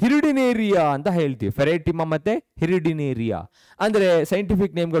 ಹಿರಿಡಿನೇರಿಯಾ ಅಂತ ಹೇಳ್ತೀವಿ. ಫೆರೇಟಿಮಾ ಮತ್ತೆ ಹಿರಿಡಿನೇರಿಯಾ ಅಂದ್ರೆ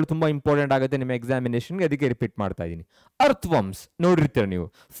ಸೈಂಟಿಫಿಕ್ ನೇಮ್ಗಳು ತುಂಬಾ ಇಂಪಾರ್ಟೆಂಟ್ ಆಗುತ್ತೆ ನಿಮ್ಮ ಎಕ್ಸಾಮಿನೇಷನ್ಗೆ, ಅದಕ್ಕೆ ರಿಪೀಟ್ ಮಾಡ್ತಾ ಇದ್ದೀನಿ. ಅರ್ಥ್ವಮ್ಸ್ ನೋಡಿರ್ತೀರ ನೀವು,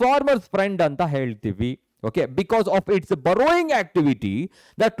 ಫಾರ್ಮರ್ಸ್ ಫ್ರೆಂಡ್ ಅಂತ ಹೇಳ್ತೀವಿ. Okay, because of it's ಬರೋಯಿಂಗ್ activity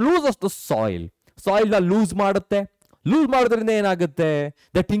that loses the soil, soil ನ ಲೂಸ್ ಮಾಡುತ್ತೆ. ಲೂಸ್ ಮಾಡೋದ್ರಿಂದ ಏನಾಗುತ್ತೆ,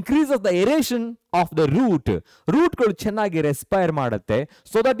 that increases the aeration of the ರೂಟ್ಗಳು ಚೆನ್ನಾಗಿ ರೆಸ್ಪೈರ್ ಮಾಡುತ್ತೆ,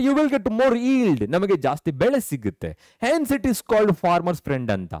 so that you will get more yield, ನಮಗೆ ಜಾಸ್ತಿ ಬೆಳೆ ಸಿಗುತ್ತೆ. Hence it is called farmers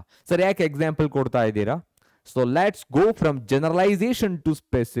friend ಅಂತ. ಸರ್ ಯಾಕೆ ಎಕ್ಸಾಂಪಲ್ ಕೊಡ್ತಾ ಇದ್ದೀರಾ? So let's go from generalisation to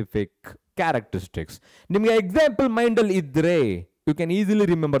specific characteristics. ನಿಮ್ಗೆ ಎಕ್ಸಾಂಪಲ್ ಮೈಂಡ್ ಅಲ್ಲಿ ಇದ್ರೆ you can easily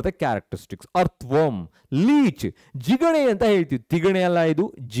remember the characteristics. ಅರ್ಥ್ವರ್ಮ್, leach, ಜಿಗಣೆ ಅಂತ ಹೇಳ್ತೀವಿ, ತಿಗಣೆ ಅಲ್ಲ ಇದು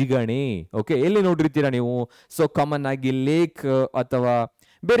ಜಿಗಣೆ. ಓಕೆ, ಎಲ್ಲಿ ನೋಡಿರ್ತೀರಾ ನೀವು? ಸೊ ಕಾಮನ್ ಆಗಿ ಲೇಕ್ ಅಥವಾ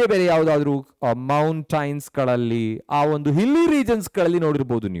ಬೇರೆ ಬೇರೆ ಯಾವುದಾದ್ರೂ ಮೌಂಟೈನ್ಸ್ ಗಳಲ್ಲಿ, ಆ ಒಂದು ಹಿಲ್ಲಿ ರೀಜನ್ಸ್ ಗಳಲ್ಲಿ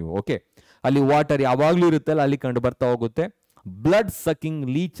ನೋಡಿರ್ಬೋದು ನೀವು. ಓಕೆ, ಅಲ್ಲಿ ವಾಟರ್ ಯಾವಾಗ್ಲೂ ಇರುತ್ತಲ್ಲ, ಅಲ್ಲಿ ಕಂಡು ಬರ್ತಾ ಹೋಗುತ್ತೆ. ಬ್ಲಡ್ ಸಕಿಂಗ್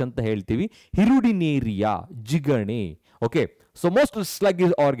ಲೀಚ್ ಅಂತ ಹೇಳ್ತೀವಿ. ಹಿರುಡಿನೇರಿಯಾ ಜಿಗಣೆ. Okay, so most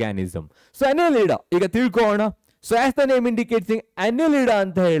ಸ್ಲಗ್ಗಿಶ್ organism. So Annelida ಈಗ ತಿಳ್ಕೊಳ್ಳೋಣ. So as the name indicates, Annelida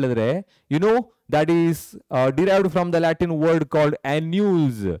anta helidre, that is derived from the Latin word called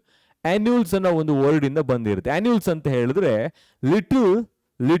annules. Annules anna ಒಂದು ವರ್ಡ್ ಇಂದ ಬಂದಿರುತ್ತೆ. Annules ಅಂತ ಹೇಳಿದ್ರೆ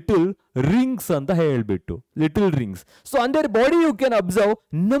little rings ಅಂತ ಹೇಳ್ಬಿಟ್ಟು, little rings. So on their body you can observe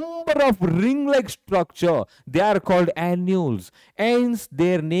number of ring-like structure. They are called annules. Hence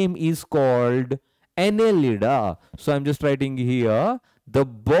their name is called Annelida. So I'm just writing here, the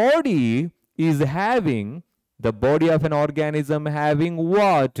body of an organism having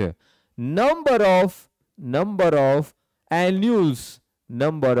what? Number of annules,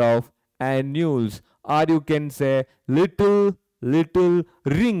 or you can say little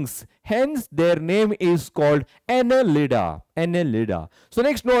rings. Hence their name is called Annelida. So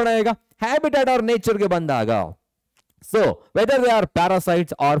next ನೋಡೋಣ ಈಗ habitat or nature ಗೆ ಬಂದಾಗ. So whether they are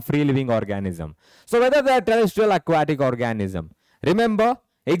parasites or free living organism. So whether they are terrestrial, aquatic organism. Remember,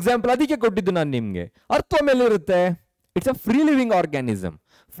 example ಅದಕ್ಕೆ ಕೊಟ್ಟಿದ್ದು ನಾನು ನಿಮ್ಗೆ. Earth ಮೇಲೆ ಇರುತ್ತೆ, it's a free living organism.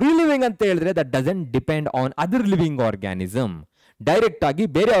 Free living ಅಂತ ಹೇಳಿದ್ರೆ that doesn't depend on other living organism, direct ಆಗಿ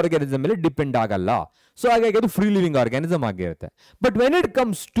ಬೇರೆ ಆರ್ಗ್ಯಾನಿಸಮ್ ಮೇಲೆ ಡಿಪೆಂಡ್ ಆಗಲ್ಲ. ಸೊ ಹಾಗಾಗಿ ಅದು ಫ್ರೀ ಲಿವಿಂಗ್ ಆರ್ಗ್ಯಾನಿಸಮ್ ಆಗಿರುತ್ತೆ. But when it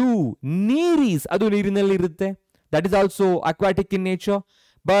comes to ನೀರೀಸ್, ಅದು ನೀರಿನಲ್ಲಿ ಇರುತ್ತೆ, that is also aquatic in nature.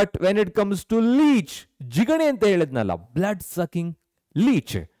 But when it comes to leach, ಜಿಗಣೆ ಅಂತ ಹೇಳಿದ್ನಲ್ಲ, ಬ್ಲಡ್ ಸಕಿಂಗ್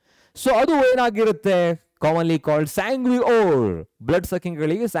ಲೀಚ್, ಸೊ ಅದು ಏನಾಗಿರುತ್ತೆ, ಕಾಮನ್ಲಿ ಕಾಲ್ಡ್ ಸ್ಯಾಂಗ್ವಿಯೋರ್. ಬ್ಲಡ್ ಸಕಿಂಗ್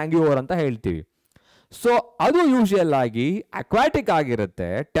ಗಳಿಗೆ ಸ್ಯಾಂಗ್ವಿಯೋರ್ ಅಂತ ಹೇಳ್ತೀವಿ. ಸೊ ಅದು ಯೂಶುವಲ್ ಆಗಿ ಅಕ್ವಾಟಿಕ್ ಆಗಿರುತ್ತೆ,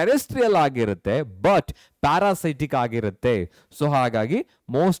 ಟೆರೆಸ್ಟ್ರಿಯಲ್ ಆಗಿರುತ್ತೆ, ಬಟ್ ಪ್ಯಾರಾಸೈಟಿಕ್ ಆಗಿರುತ್ತೆ. ಸೊ ಹಾಗಾಗಿ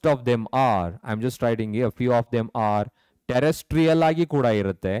most of them are, I am just writing A few of them are terrestrial ಆಗಿ ಕೂಡ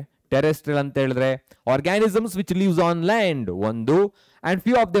ಇರುತ್ತೆ. ಟೆರೆಸ್ಟ್ರಿಯಲ್ ಅಂತ ಹೇಳಿದ್ರೆ organisms which leaves on land ಒಂದು, and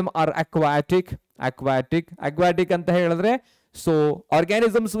few of them are aquatic. Aquatic ಅಂತ ಹೇಳಿದ್ರೆ so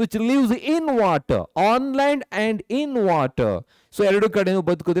organisms which lives in water, on land and in water. So ಎರಡು ಕಡೆನೂ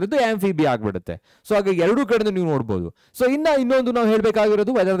ಬದುಕೋದಿರೋದು ಆಂಫಿಬಿ ಆಗ್ಬಿಡುತ್ತೆ. ಸೊ ಹಾಗೆ ಎರಡು ಕಡೆನೂ ನೀವು ನೋಡ್ಬೋದು. ಸೊ ಇನ್ನೊಂದು ನಾವು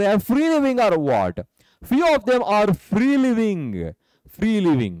ಹೇಳ್ಬೇಕಾಗಿರೋದು whether they are free living R what. Few of them are free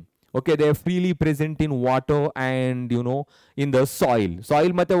living. Okay, they are freely present in water and in the soil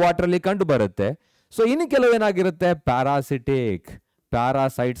ಮತ್ತೆ ವಾಟರ್ ಅಲ್ಲಿ ಕಂಡು ಬರುತ್ತೆ. ಸೊ ಇನ್ನು ಕೆಲವು ಏನಾಗಿರುತ್ತೆ,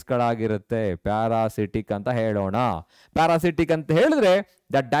 ಪ್ಯಾರಾಸೈಟ್ಸ್ ಗಳಾಗಿರುತ್ತೆ. ಪ್ಯಾರಾಸಿಟಿಕ್ ಅಂತ ಹೇಳೋಣ. ಪ್ಯಾರಾಸಿಟಿಕ್ ಅಂತ ಹೇಳಿದ್ರೆ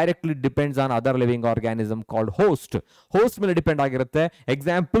that directly depends on other living organism called host ಮೇಲೆ ಡಿಪೆಂಡ್ ಆಗಿರುತ್ತೆ.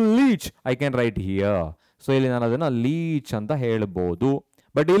 Example leach I can write here. So ಇಲ್ಲಿ ನಾನು ಅದನ್ನ ಲೀಚ್ ಅಂತ ಹೇಳ್ಬೋದು.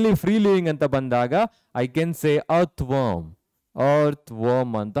 ಬಟ್ ಇಲ್ಲಿ ಫ್ರೀ ಲಿವಿಂಗ್ ಅಂತ ಬಂದಾಗ ಐ ಕ್ಯಾನ್ ಸೇ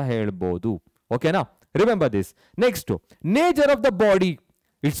earthworm ಅಂತ ಹೇಳ್ಬೋದು. ಓಕೆನಾ? Remember this. Next, nature of the body.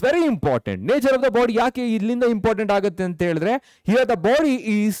 It's very important. Nature of the body ಯಾಕೆ ಇಲ್ಲಿಂದ ಇಂಪಾರ್ಟೆಂಟ್ ಆಗುತ್ತೆ ಅಂತ ಹೇಳಿದ್ರೆ, here the body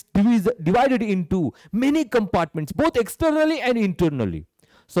is divided into many compartments, both externally and internally.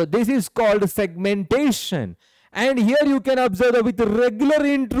 So this is called segmentation. And here you can observe with regular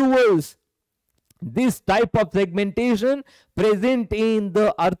intervals. This type of segmentation present in the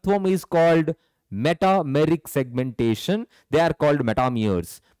earthworm is called metameric segmentation. They are called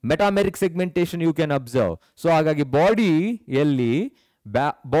metameres. Metameric segmentation you can observe. So hagagi body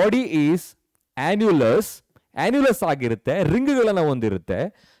is annulus ಆಗಿರುತ್ತೆ, ರಿಂಗ್ಗಳನ್ನು ಹೊಂದಿರುತ್ತೆ.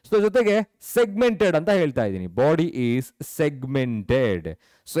 So ಜೊತೆಗೆ segmented ಅಂತ ಹೇಳ್ತಾ ಇದ್ದೀನಿ. Body is segmented.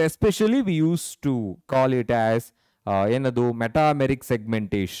 So especially we use to call it as ಏನದು ಮೆಟಾಮೆರಿಕ್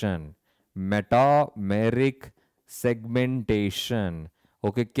segmentation.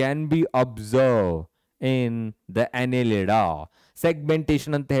 Okay, can be observed in the annelida.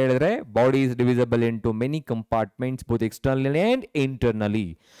 Segmentation ಅಂತ ಹೇಳಿದ್ರೆ body is divisible into many compartments both externally and internally.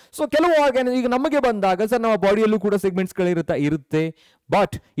 So ಕೆಲವು organism ಈಗ ನಮಗೆ ಬಂದಾಗ sir ನಮ್ಮ ಬಾಡಿಯಲ್ಲೂ ಕೂಡ segments ಇರುತ್ತೆ,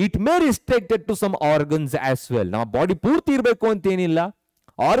 but it may restricted to some organs as well. ನಮ್ಮ ಬಾಡಿ ಪೂರ್ತಿ ಇರಬೇಕು ಅಂತೇನಿಲ್ಲ,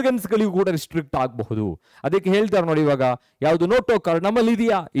 ಆರ್ಗನ್ಸ್ ಗಳಿಗೂ ಕೂಡ ರಿಸ್ಟ್ರಿಕ್ಟ್ ಆಗಬಹುದು. ಅದಕ್ಕೆ ಹೇಳ್ತಾರೆ ನೋಡಿ, ಇವಾಗ ಯಾವುದು ನೋಟೋಕಾರ್ಡ್ ನಮ್ಮಲ್ಲಿ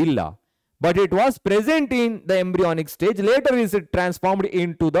ಇದೆಯಾ? ಇಲ್ಲ. But it was present in the embryonic stage. Later is it transformed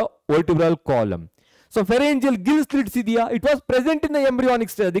into the vertebral column. So pharyngeal gill slits idea, it was present in the embryonic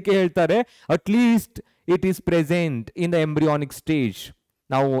stage. ಅದಕ್ಕೆ ಹೇಳ್ತಾರೆ at least it is present in the embryonic stage.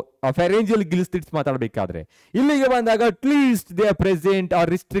 ನಾವು pharyngeal gill slits ಮಾತಾಡಬೇಕಾದ್ರೆ ಇಲ್ಲಿಗೆ ಬಂದಾಗ at least they are present or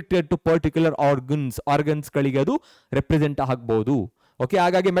restricted to particular organs ಗಳಿಗೆ ಅದು represent ಆಗಬಹುದು. Okay,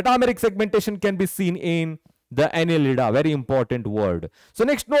 ಹಾಗಾಗಿ metameric segmentation can be seen in the annelida. Very important word. So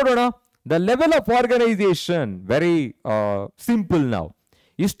next ನೋಡೋಣ, the level of organization. Very simple now.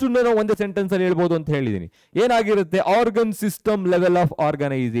 ಇಷ್ಟು ನಾನು ಒಂದೇ sentence ಅಲ್ಲಿ ಹೇಳ್ಬೋದು ಅಂತ ಹೇಳಿದ್ದೀನಿ. ಏನಾಗಿರುತ್ತೆ? Organ system level of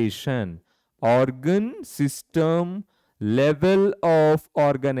organisation.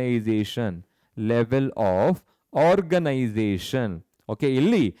 Level of organisation. Okay,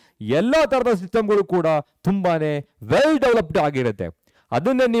 ಇಲ್ಲಿ ಎಲ್ಲಾ ತರದ ಸಿಸ್ಟಮ್ಗಳು ಕೂಡ ತುಂಬಾನೇ ವೆಲ್ ಡೆವಲಪ್ಡ್ ಆಗಿರುತ್ತೆ.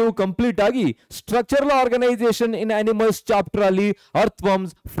 ಅದನ್ನ ನೀವು ಕಂಪ್ಲೀಟ್ ಆಗಿ ಸ್ಟ್ರಕ್ಚರಲ್ ಆರ್ಗನೈಸೇಷನ್ ಇನ್ ಅನಿಮಲ್ಸ್ ಚಾಪ್ಟರ್ ಅಲ್ಲಿ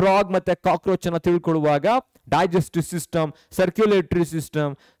ಅರ್ಥ್ವರ್ಮ್ಸ್, ಫ್ರಾಗ್ ಮತ್ತೆ ಕಾಕ್ರೋಚ್ ಅನ್ನ ತಿಳ್ಕೊಳ್ಳುವಾಗ digestive system, circulatory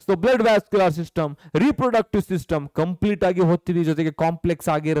system, so blood vascular system, reproductive system complete ಆಗಿ ಓದ್ತೀವಿ. ಜೊತೆಗೆ ಕಾಂಪ್ಲೆಕ್ಸ್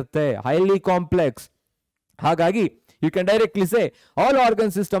ಆಗಿರುತ್ತೆ, ಹೈಲಿ ಕಾಂಪ್ಲೆಕ್ಸ್. ಹಾಗಾಗಿ you can directly say all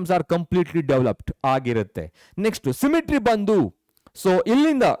organ systems are completely developed ಆಗಿರುತ್ತೆ. ನೆಕ್ಸ್ಟ್ ಸಿಮಿಟ್ರಿ ಬಂದು, ಸೊ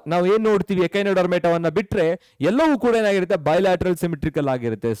ಇಲ್ಲಿಂದ ನಾವು ಏನ್ ನೋಡ್ತೀವಿ, ಎಕೈನೋಡರ್ಮೇಟವನ್ನ ಬಿಟ್ರೆ ಎಲ್ಲವೂ ಕೂಡ ಏನಾಗಿರುತ್ತೆ, ಬೈಲ್ಯಾಟ್ರಲ್ ಸಿಮಿಟ್ರಿಕಲ್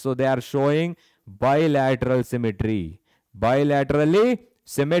ಆಗಿರುತ್ತೆ. So they are showing bilateral symmetry, ಬೈಲ್ಯಾಟ್ರಲಿ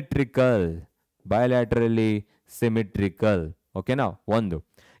symmetrical. ಓಕೆನಾ? ಒಂದು.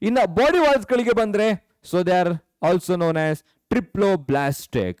 ಇನ್ನ ಬಾಡಿ ವಾಲ್ಸ್ ಗಳಿಗೆ ಬಂದ್ರೆ, so they are also known as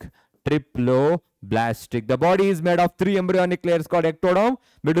triploblastic. The body is made of 3 embryonic layers called ectoderm,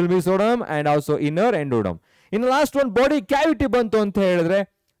 middle mesoderm and also inner endoderm. In the last one, body cavity ಬಂತು ಅಂತ ಹೇಳಿದ್ರೆ,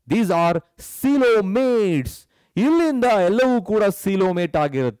 these are coelomates. ಇಲ್ಲಿಂದ ಎಲ್ಲವೂ ಕೂಡ coelomate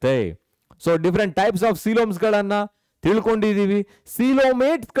ಆಗಿರುತ್ತೆ. So different types of coeloms ಗಳನ್ನ ತಿಳ್ಕೊಂಡಿದೀವಿ.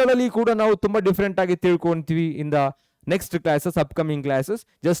 coelomates ಗಳಲ್ಲಿ ಕೂಡ ನಾವು ತುಂಬಾ ಡಿಫರೆಂಟ್ ಆಗಿ ತಿಳ್ಕೊಂತೀವಿ in the next classes, upcoming classes.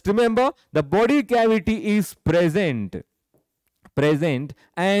 Just remember, the body cavity is present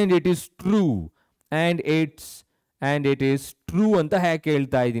and it is true. And it is true ಅಂತ ಯಾಕೆ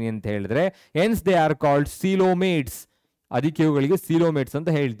ಹೇಳ್ತಾ ಇದ್ದೀನಿ ಅಂತ ಹೇಳಿದ್ರೆ, hence they are called coelomates. ಅದಕ್ಕೆ ಇವುಗಳಿಗೆ coelomates ಅಂತ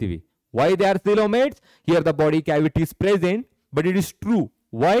ಹೇಳ್ತೀವಿ. Why they are coelomates? Here the body cavity is present, but it is true.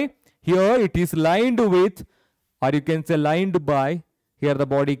 Why? Here it is lined with, or you can say lined by, here the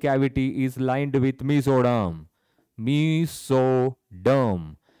body cavity is lined with mesoderm. Mesoderm.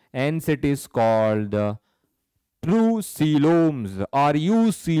 Hence it is called true coeloms or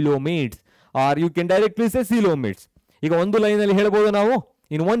eucoelomates, or you can directly say coelomates. ಈಗ ಒಂದು line ಅಲ್ಲಿ ಹೇಳ್ಬೋದು ನಾವು,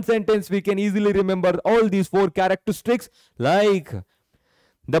 in one sentence we can easily remember all these 4 characteristics, like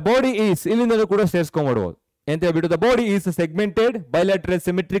the body is, ಇಲ್ಲಿಂದಲೂ ಕೂಡ ಸೇರಿಸ್ಕೊಂಡ್ಬಿಡ್ಬೋದು ಅಂತ ಹೇಳ್ಬಿಟ್ಟು, the body is segmented, bilateral,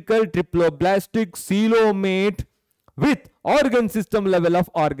 symmetrical, triploblastic, coelomate with organ system level of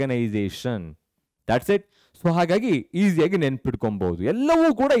organization. That's it. So ಹಾಗಾಗಿ ಈಸಿಯಾಗಿ ನೆನ್ಪಿಟ್ಕೊಬಹುದು. ಎಲ್ಲವೂ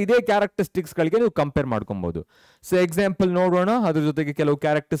ಕೂಡ ಇದೇ characteristics ಗಳಿಗೆ ನೀವು ಕಂಪೇರ್ ಮಾಡ್ಕೊಬಹುದು. ಸೊ ಎಕ್ಸಾಂಪಲ್ ನೋಡೋಣ, ಅದ್ರ ಜೊತೆಗೆ ಕೆಲವು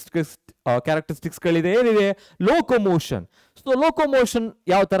ಕ್ಯಾರೆಕ್ಟರಿಸ್ಟಿಕ್ಸ್ ಗಳಿದೆ. ಏನಿದೆ? ಲೋಕೋಮೋಷನ್. ಸೊ ಲೋಕೋಮೋಷನ್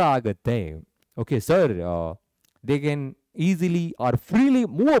ಯಾವ ತರ ಆಗುತ್ತೆ? Okay sir, they can easily or freely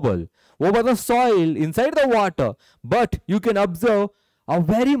movable over the soil, inside the water, but you can observe a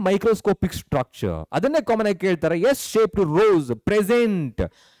very microscopic structure. ಅದನ್ನೇ ಕಾಮನ್ ಆಗಿ ಕೇಳ್ತಾರೆ. S shaped rose present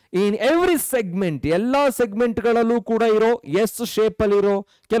in every segment. ಎಲ್ಲಾ segment ಗಳಲ್ಲೂ ಕೂಡ ಇರೋ S shape ಅಲ್ಲಿ ಇರೋ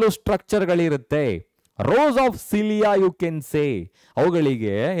ಕೆಲವು structure ಗಳಿರುತ್ತೆ. Rose of cilia you can say,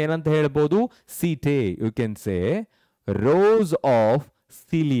 ಅವುಗಳಿಗೆ ಏನಂತ ಹೇಳ್ಬೋದು? ಸೀಟೆ. You can say rose of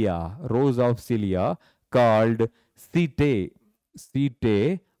cilia. Rose of cilia called ಸೀಟೆ. ಸೀಟೆ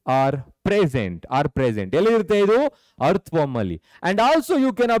are present. ಎಲ್ಲಿರುತ್ತೆ ಇದು? ಅರ್ಥವರ್ಮ್ ಅಲ್ಲಿ. And also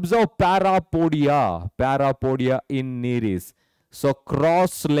you can observe ಪ್ಯಾರಾಪೋಡಿಯಾ. ಪ್ಯಾರಾಪೋಡಿಯಾ in ನೀರಿಸ್. So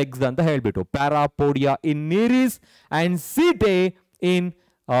cross legs ಅಂತ ಹೇಳ್ಬಿಟ್ಟು ಪ್ಯಾರಾಪೋಡಿಯಾ ಇನ್ ನೀರಿಸ್ ಅಂಡ್ ಸೀಟೆ ಇನ್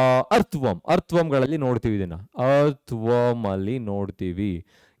ಅರ್ಥವರ್ಮ್. ಅರ್ಥವರ್ಮ್ಗಳಲ್ಲಿ ನೋಡ್ತೀವಿ ಇದನ್ನ. ಅರ್ಥವರ್ಮ್ ಅಲ್ಲಿ ನೋಡ್ತೀವಿ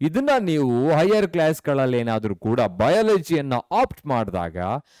ಇದನ್ನ. ನೀವು ಹೈಯರ್ ಕ್ಲಾಸ್ಗಳಲ್ಲಿ ಏನಾದರೂ ಕೂಡ ಬಯಾಲಜಿಯನ್ನ ಆಪ್ಟ್ ಮಾಡಿದಾಗ,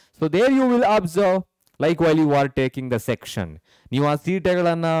 so there you will observe, like while you are taking the section, ನೀವು ಆ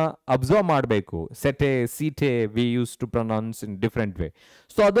ಸೀಟೆಗಳನ್ನ ಅಬ್ಸರ್ವ್ ಮಾಡಬೇಕು. ಸೆಟೆ, ಸೀಟೆ we use to pronounce in different way.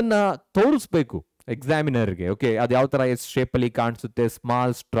 So ಅದನ್ನ ತೋರಿಸ್ಬೇಕು ಎಕ್ಸಾಮಿನರ್ಗೆ. ಓಕೆ, ಅದು ಯಾವ ತರ ಎಸ್ ಶೇಪ್ ಅಲ್ಲಿ ಕಾಣಿಸುತ್ತೆ,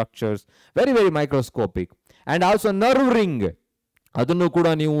 small structures, very very microscopic. And also nerve ring, ಅದನ್ನು ಕೂಡ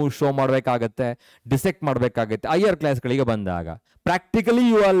ನೀವು ಶೋ ಮಾಡಬೇಕಾಗತ್ತೆ, ಡಿಸೆಕ್ಟ್ ಮಾಡಬೇಕಾಗತ್ತೆ ಹೈಯರ್ ಕ್ಲಾಸ್ಗಳಿಗೆ ಬಂದಾಗ. Practically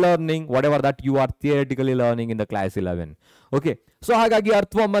you are learning what ever that you are theoretically learning in the class 11. Okay, so ಹಾಗಾಗಿ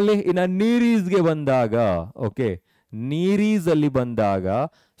ಅರ್ಥವರ್ಮ್ ಅಲ್ಲಿ. ಇನ್ನು ನೀರೀಸ್ಗೆ ಬಂದಾಗ, ಓಕೆ, ನೀರೀಸ್ ಅಲ್ಲಿ ಬಂದಾಗ,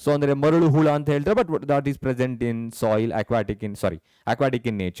 ಸೊ ಅಂದ್ರೆ ಮರಳು ಹುಳ ಅಂತ ಹೇಳ್ತಾರೆ, but that is present in soil, aquatic in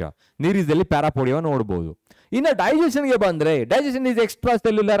nature. ನೀರೀಸ್ ಅಲ್ಲಿ ಪ್ಯಾರಾಪೋಡಿಯಾ ನೋಡಬಹುದು. ಇನ್ನು ಡೈಜೆಷನ್ಗೆ ಬಂದ್ರೆ, digestion is extra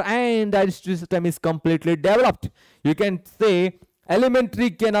cellular and digestive system is completely developed. You can say elementary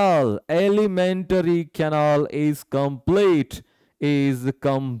canal is complete.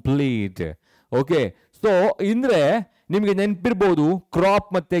 Okay, so ಇಂದ್ರೆ ನಿಮ್ಗೆ ನೆನಪಿರ್ಬೋದು, ಕ್ರಾಪ್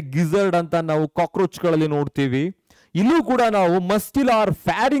ಮತ್ತೆ ಗಿಜರ್ಡ್ ಅಂತ ನಾವು ಕಾಕ್ರೋಚ್ ಗಳಲ್ಲಿ ನೋಡ್ತೀವಿ. ಇಲ್ಲೂ ಕೂಡ ನಾವು ಮಸ್ಕ್ಯುಲಾರ್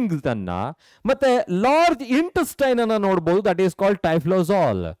ಫ್ಯಾರಿಂಗ್ಸ್ ಅನ್ನ ಮತ್ತೆ ಲಾರ್ಜ್ ಇಂಟೆಸ್ಟೈನ್ ಅನ್ನ ನೋಡಬಹುದು. ದಟ್ ಈಸ್ ಕಾಲ್ಡ್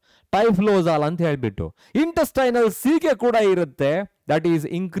ಟೈಫ್ಲೋಸಾಲ್ ಅಂತ ಹೇಳ್ಬಿಟ್ಟು. ಇಂಟೆಸ್ಟೈನಲ್ ಸೀಕೆ ಕೂಡ ಇರುತ್ತೆ. that is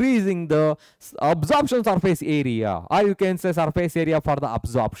increasing the absorption surface area, or you can say surface area for the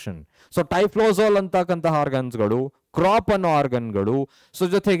absorption. So typhlozoal antakanತಹ organs ಗಳು, ಕ್ರಾಪ್ ಅನ್ನೋ ಆರ್ಗನ್ಗಳು, ಸೊ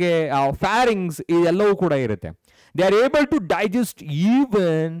ಜೊತೆಗೆ ಫ್ಯಾರಿಂಗ್ಸ್ ಇದೆಲ್ಲವೂ ಕೂಡ ಇರುತ್ತೆ. They are able to digest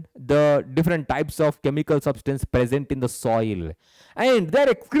even the different types of chemical substance present in the soil, and they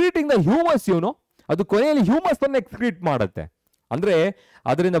are excreting the humus. ಅದು ಕೊನೆಯಲ್ಲಿ humus ಅನ್ನು excrete ಮಾಡುತ್ತೆ. ಅಂದ್ರೆ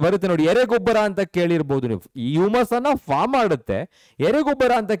ಅದರಿಂದ ಬರುತ್ತೆ ನೋಡಿ, ಎರೆಗೊಬ್ಬರ ಅಂತ ಕೇಳಿರ್ಬೋದು ನೀವು. ಈ ಹ್ಯೂಮಸ್ ಅನ್ನ ಫಾರ್ಮ್ ಮಾಡುತ್ತೆ,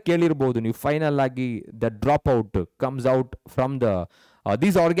 ಎರೆಗೊಬ್ಬರ ಅಂತ ಕೇಳಿರ್ಬೋದು ನೀವು. ಫೈನಲ್ ಆಗಿ the drop out comes out from the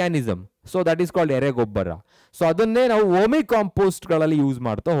this organism. So that is called ಎರೆಗೊಬ್ಬರ. So ಅದನ್ನೇ ನಾವು ವರ್ಮಿ ಕಾಂಪೋಸ್ಟ್ ಗಳಲ್ಲಿ ಯೂಸ್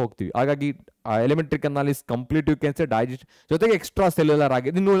ಮಾಡ್ತಾ ಹೋಗ್ತೀವಿ. ಹಾಗಾಗಿ elementary canal is complete, you can say digest, ಜೊತೆಗೆ ಎಕ್ಸ್ಟ್ರಾ ಸೆಲ್ಯುಲರ್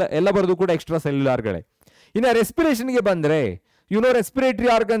ಆಗಿದೆ. ಇನ್ನು ಎಲ್ಲ ಬರೋದು ಕೂಡ ಎಕ್ಸ್ಟ್ರಾ ಸೆಲ್ಯುಲಾರ್ಗಳೇ. ಇನ್ನು ರೆಸ್ಪಿರೇಷನ್ಗೆ ಬಂದ್ರೆ,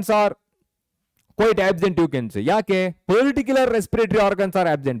 respiratory organs are quite absent, you can say. Yake particular respiratory organs are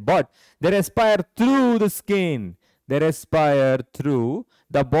absent, but they respire through the skin. They respire through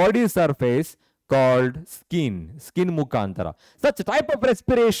the body surface called skin mukantara. Such type of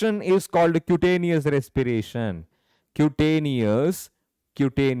respiration is called cutaneous respiration. Cutaneous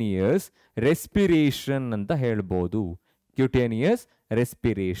respiration anta helbodu. Cutaneous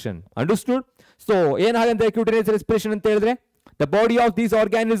respiration. Understood? So ಏನು ಹಾಗಂತ cutaneous respiration ಅಂತ ಹೇಳಿದ್ರೆ, the body of these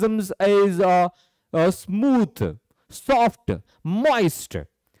organisms is smooth, soft, moist.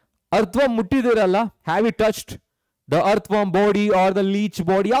 Earthworm ಮುಟ್ಟಿದಿರಲ್ಲ, have you touched the earthworm body or the leech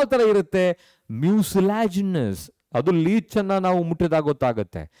body? ಯಾವ ತರ ಇರುತ್ತೆ? mucilaginous. ಅದು leach ಅನ್ನ ನಾವು ಮುಟ್ಟಿದಾಗ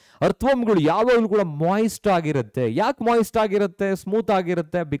ಗೊತ್ತಾಗುತ್ತೆ. ಅರ್ಥವರ್ಮ್ಗಳು ಯಾವಾಗಲೂ ಕೂಡ ಮಾಯಿಸ್ಟ್ ಆಗಿರುತ್ತೆ. ಯಾಕೆ ಮಾಯಿಸ್ಟ್ ಆಗಿರುತ್ತೆ, ಸ್ಮೂತ್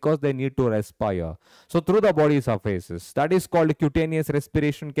ಆಗಿರುತ್ತೆ? Because they need to respire. So through the body surfaces. That is called cutaneous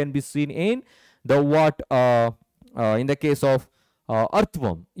respiration. Can be seen in the in the case of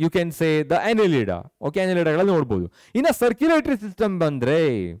earthworm, you can say the annelida. Okay, annelidaಗಳಲ್ಲಿ ನೋಡಬಹುದು. ಇನ್ನು circulatory system ಬಂದ್ರೆ,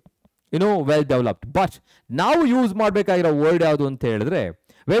 well developed. But now use ಮಾಡಬೇಕಾಗಿರೋ word ಯಾವುದು ಅಂತ ಹೇಳಿದ್ರೆ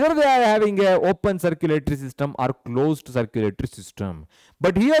whether they are having a open circulatory system or closed circulatory system.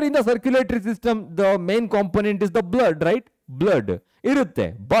 But here in the circulatory system, the main component is the blood, right? Blood irutte.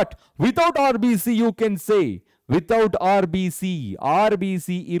 But without RBC, you can say without RBC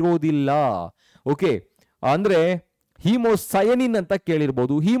irodilla. Okay, andre hemocyanin anta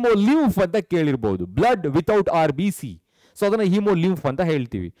kelirbodu, hemolymph anta kelirbodu. Blood without RBC. So ಅದನ್ನ ಹಿಮೋಲಿಂಫ್ ಅಂತ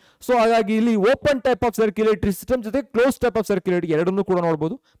ಹೇಳ್ತೀವಿ. So ಹಾಗಾಗಿ ಇಲ್ಲಿ open type of circulatory system ಜೊತೆ close type of circulatory ಎರಡನ್ನೂ ಕೂಡ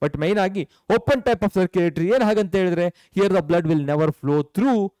ನೋಡಬಹುದು. But main ಆಗಿ ಓಪನ್ ಟೈಪ್ ಆಫ್ ಸರ್ಕ್ಯುಲೇಟರಿ ಏನ್ ಹಾಗಂತ ಹೇಳಿದ್ರೆ here the blood will never flow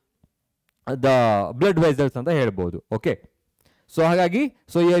through the blood vessels ಅಂತ ಹೇಳ್ಬಹುದು. ಓಕೆ, ಸೊ ಹಾಗಾಗಿ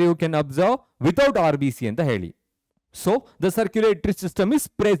so here you can observe without RBC ಅಂತ ಹೇಳಿ. So the circulatory system is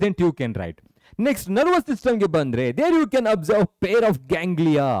present, you can write. Next nervous ಸಿಸ್ಟಮ್ಗೆ ಬಂದ್ರೆ there you can observe pair of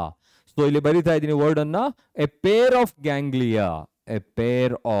ganglia. So ಇಲ್ಲಿ ಬರೀತಾ ಇದ್ದೀನಿ ವರ್ಡ್ ಅನ್ನ, A pair of ganglia, A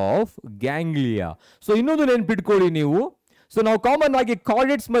pair of ganglia. So ಇನ್ನೊಂದು ನೆನ್ಪಿಟ್ಕೊಳ್ಳಿ ನೀವು. ಸೊ ನಾವು ಕಾಮನ್ ಆಗಿ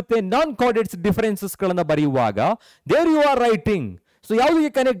ಕಾರ್ಡೆಟ್ಸ್ ಮತ್ತೆ ನಾನ್ ಕಾರ್ಡೆಟ್ಸ್ ಡಿಫರೆನ್ಸಸ್ ಗಳನ್ನ ಬರೆಯುವಾಗ there you are writing. So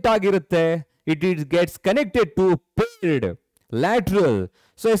ಯಾವುದಕ್ಕೆ ಕನೆಕ್ಟ್ ಆಗಿರುತ್ತೆ? It gets connected to ಪೇರ್ಡ್ lateral.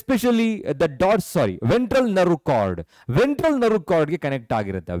 So especially the ventral nerve cord. Ventral nerve cord ಗೆ ಕನೆಕ್ಟ್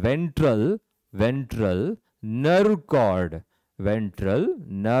ಆಗಿರುತ್ತೆ. ventral nerve cord. Ventral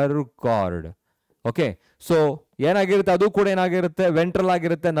nerve cord. Okay, so ಏನಾಗಿರುತ್ತೆ ಅದು ಕೂಡ ಏನಾಗಿರುತ್ತೆ? ವೆಂಟ್ರಲ್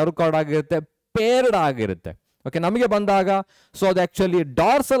ಆಗಿರುತ್ತೆ, ನರ್ವ್ ಕಾರ್ಡ್ ಆಗಿರುತ್ತೆ, ಪೇರ್ಡ್ ಆಗಿರುತ್ತೆ. ಓಕೆ, ನಮಗೆ ಬಂದಾಗ ಸೊ ಅದು ಆಕ್ಚುಲಿ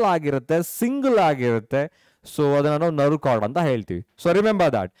ಡಾರ್ಸಲ್ ಆಗಿರುತ್ತೆ, ಸಿಂಗಲ್ ಆಗಿರುತ್ತೆ. ಸೊ ಅದನ್ನ ನಾವು ನರ್ವ್ ಕಾರ್ಡ್ ಅಂತ ಹೇಳ್ತೀವಿ. So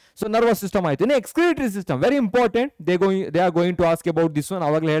remember that. So nervous system ಆಯ್ತು. ಇನ್ನು excretory system very important. They are going to ask about this one.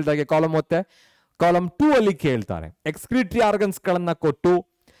 ಅವಾಗಲೇ ಹೇಳಿದಾಗೆ ಕಾಲಮ್ ಮತ್ತೆ ಕಾಲಮ್ 2 ಅಲ್ಲಿ ಕೇಳ್ತಾರೆ. ಎಕ್ಸ್ಕ್ರಿಟರಿ ಆರ್ಗನ್ಸ್ ಗಳನ್ನ ಕೊಟ್ಟು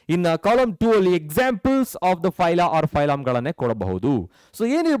ಇನ್ನ ಕಾಲಮ್ 2 ಅಲ್ಲಿ examples of the ಫೈಲಾ R phylum ಗಳನ್ನೇ ಕೊಡಬಹುದು. ಸೊ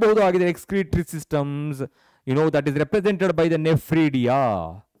ಏನಿರಬಹುದು ಆಗಿದೆ excretory systems, that is represented by the ನೆಫ್ರೀಡಿಯಾ.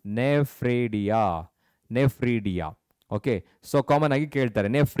 Okay, so common ಆಗಿ ಕೇಳ್ತಾರೆ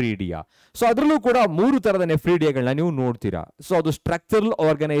ನೆಫ್ರೀಡಿಯಾ. ಸೊ ಅದರಲ್ಲೂ ಕೂಡ 3 ತರದ ನೆಫ್ರೀಡಿಯಾಗಳನ್ನ ನೀವು ನೋಡ್ತೀರಾ. ಸೊ ಅದು ಸ್ಟ್ರಕ್ಚರಲ್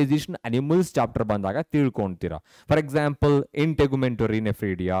ಆರ್ಗನೈಸೇಷನ್ ಅನಿಮಲ್ಸ್ ಚಾಪ್ಟರ್ ಬಂದಾಗ ತಿಳ್ಕೊಂತೀರಾ. For example ಇಂಟೆಗುಮೆಂಟರಿ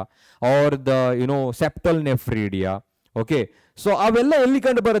ನೆಫ್ರೀಡಿಯಾ are the septal ನೆಫ್ರೀಡಿಯಾ. Okay, so ಅವೆಲ್ಲ ಎಲ್ಲಿ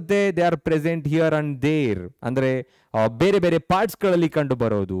ಕಂಡು ಬರುತ್ತೆ? They are present here and there, ಅಂದ್ರೆ ಬೇರೆ ಬೇರೆ ಪಾರ್ಟ್ಸ್ ಗಳಲ್ಲಿ ಕಂಡು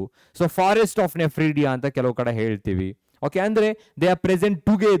ಬರೋದು. ಸೊ ಫಾರೆಸ್ಟ್ ಆಫ್ ನೆಫ್ರೀಡಿಯಾ ಅಂತ ಕೆಲವು ಕಡೆ ಹೇಳ್ತೀವಿ. ಓಕೆ, ಅಂದ್ರೆ they are present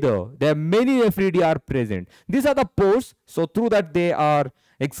together. They are many ನೆಫ್ರೀಡಿಯಾ are present. These are the force. So through that they are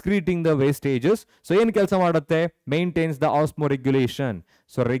ಎಕ್ಸ್ಕ್ರೀಟಿಂಗ್ the wastages. So ಏನ್ ಕೆಲಸ ಮಾಡುತ್ತೆ? Maintains the Osmo regulation.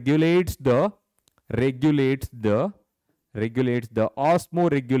 So regulates the Osmo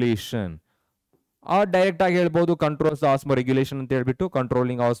regulation. Direct ಆಗಿ ಹೇಳ್ಬೋದು controls Osmo regulation ಅಂತ ಹೇಳ್ಬಿಟ್ಟು,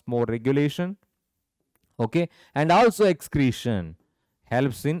 controlling Osmo regulation. Okay, and also excretion,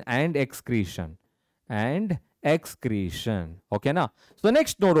 helps in and excretion. ಓಕೆನಾ? So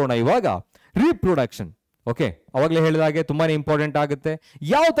next ನೋಡೋಣ ಇವಾಗ ರೀಪ್ರೊಡಕ್ಷನ್. ಓಕೆ, ಅವಾಗಲೇ ಹೇಳಿದಾಗೆ ತುಂಬಾನೇ ಇಂಪಾರ್ಟೆಂಟ್ ಆಗುತ್ತೆ.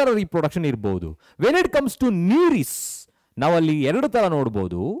 ಯಾವ ತರ ರೀಪ್ರೊಡಕ್ಷನ್ ಇರ್ಬೋದು? ವೆನ್ ಇಟ್ ಕಮ್ಸ್ ಟು ನೀರಿಸ್, ನಾವಲ್ಲಿ 2 ತರ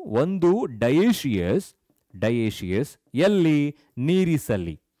ನೋಡ್ಬೋದು. ಒಂದು ಡಯೇಷಿಯಸ್, ಎಲ್ಲಿ? ನೀರಿಸ್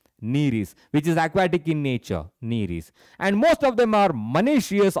ಅಲ್ಲಿ. Nereis, which is aquatic in nature, Nereis. And most of them are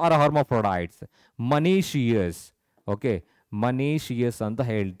monoecious or hermaphrodites. Monoecious. Okay, monoecious anta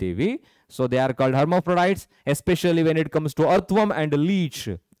heltivi. So they are called hermaphrodites, especially when it comes to earthworm and leech.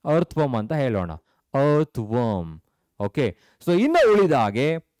 Earthworm anta helona. Earthworm. Okay, so inna ulidage,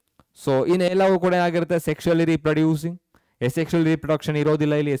 so in ellavu kuda enagirutte sexually reproducing. Asexual reproduction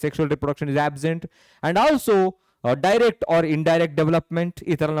irodilla illi. Asexual reproduction is absent. And also direct R indirect development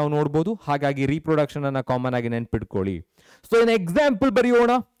ಈ ತರ ನಾವು ನೋಡಬಹುದು. ಹಾಗಾಗಿ reproduction ಅನ್ನ common ಆಗಿ ನೆನ್ಪಿಟ್ಕೊಳ್ಳಿ. So in example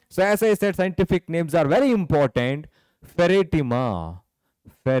ಬರೆಯೋಣ. So as I said scientific names are very important.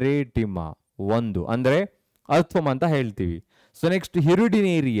 ಫೆರೇಟಿಮಾ ಒಂದು ಅಂದ್ರೆ ಅರ್ಥಮ್ ಅಂತ ಹೇಳ್ತೀವಿ. So next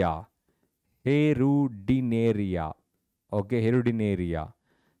ಹೆರುಡಿನೇರಿಯಾ. Okay, ಹೆರುಡಿನೇರಿಯಾ.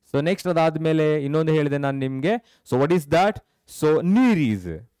 So next ಅದಾದ್ಮೇಲೆ ಇನ್ನೊಂದು ಹೇಳಿದೆ ನಾನು ನಿಮ್ಗೆ. So what is that? So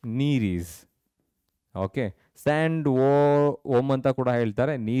ನೀರೀಸ್. Okay, and ohm ಅಂತ ಕೂಡ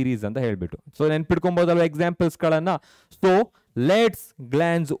ಹೇಳ್ತಾರೆ, ನೀರೀಸ್ ಅಂತ ಹೇಳ್ಬಿಟ್ಟು. ಸೊ ನೆನ್ಪಿಟ್ಕೊಬೋದಲ್ವ ಎಕ್ಸಾಂಪಲ್ಸ್ ಗಳನ್ನ. So let's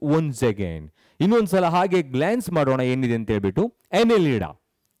glance once again. ಇನ್ನೊಂದ್ಸಲ ಹಾಗೆ ಗ್ಲಾನ್ಸ್ ಮಾಡೋಣ ಏನಿದೆ ಅಂತ ಹೇಳ್ಬಿಟ್ಟು. ಎನೆಲಿಡಾ.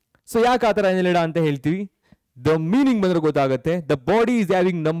 ಸೊ ಯಾಕೆ ಆ ತರ ಎನೆಲಿಡಾ ಅಂತ ಹೇಳ್ತೀವಿ? ದ ಮೀನಿಂಗ್ ಬಂದ್ರೆ ಗೊತ್ತಾಗುತ್ತೆ. The body is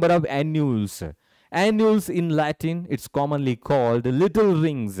having number of ಆನ್ಯೂಲ್ಸ್. Annuals in Latin, it's commonly called little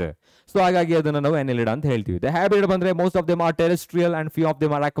rings. So ಹಾಗಾಗಿ ಅದನ್ನ ನಾವು ಎನೆಲಿಡಾ ಅಂತ ಹೇಳ್ತೀವಿ. The habitat ಬಂದ್ರೆ most of them are terrestrial and few of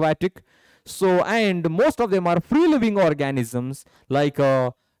them are aquatic. So and most of them are free living organisms like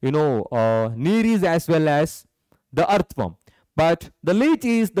Nereis as well as the earthworm. But the leech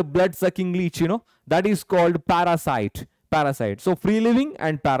is the blood sucking leech, that is called parasite. So free living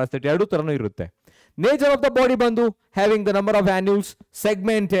and parasite ಎರಡು ತರನೂ ಇರುತ್ತೆ. Nature of the body bandu having the number of annuals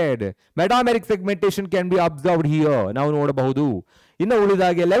segmented. Metameric segmentation can be observed here. Now nodabahudu. Inna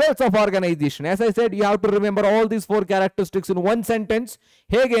ulidage levels of organization. As I said, you have to remember all these 4 characteristics in one sentence.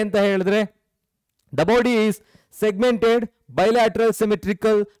 Hege anta helidre, the body is segmented, bilateral,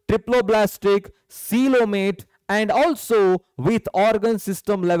 symmetrical, triploblastic, coelomate, and also with organ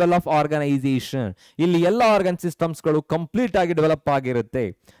system level of organization. Illi ella organ systems galu complete agi develop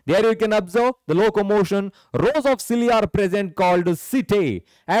agirutte. There you can observe the locomotion. Rows of cilia are present called setae,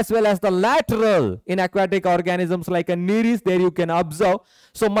 as well as the lateral in aquatic organisms like a nereis. There you can observe.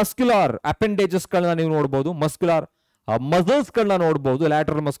 So muscular appendages galna ನೀವು ನೋಡಬಹುದು. Muscular muscles ಗಳನ್ನ ನೋಡಬಹುದು.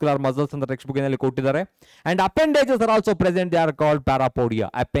 lateral muscular muscles ಅಂತ text book ನಲ್ಲಿ ಕೊಟ್ಟಿದ್ದಾರೆ. And appendages are also present. They are called parapodia.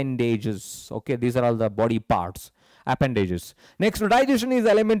 Appendages. Okay, these are all the body parts. Appendages. Next, digestion is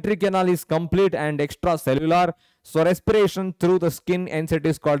alimentary canal is complete and extracellular. So respiration through the skin, hence it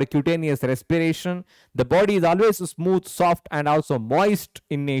is called cutaneous respiration. The body is always smooth, soft, and also moist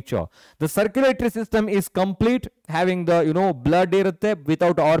in nature. The circulatory system is complete, having the blood irutte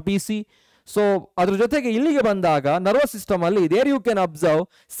without RBC. So ಅದರ ಜೊತೆಗೆ ಇಲ್ಲಿಗೆ ಬಂದಾಗ nervous system ಅಲ್ಲಿ there you can observe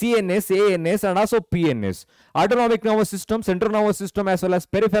CNS, ANS and also PNS, autonomic nervous system, central nervous system as well as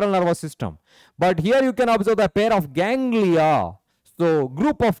peripheral nervous system. But here you can observe the pair of ganglia. So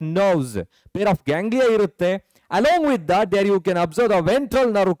group of nerves, pair of ganglia irutte. Along with that, there you can observe the ventral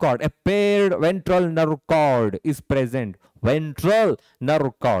nerve cord. A paired ventral nerve cord is present. Ventral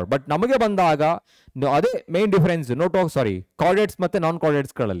nerve cord. But ನಮಗೆ ಬಂದಾಗ ಅದೇ main difference. Chordates ಮತ್ತೆ ನಾನ್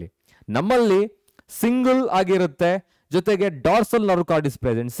chordates ಗಳಲ್ಲಿ ನಮ್ಮಲ್ಲಿ single ಆಗಿರುತ್ತೆ, ಜೊತೆಗೆ dorsal nerve card is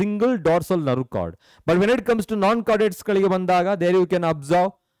present, single dorsal nerve card. But when it comes to non chordates ಗಳಿಗೆ ಬಂದಾಗ there you can observe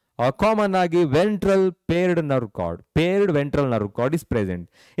common ಆಗಿ ventral ಪೇರ್ಡ್ nerve card, ಪೇರ್ಡ್ ventral nerve card is present.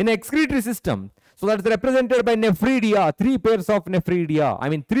 In excretory system, so that's represented by nephridia, 3 pairs of nephridia. I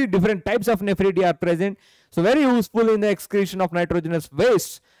mean 3 different types of nephridia are present. So very useful in the excretion of nitrogenous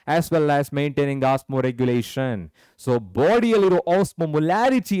waste as well as maintaining the osmoregulation. So body aliro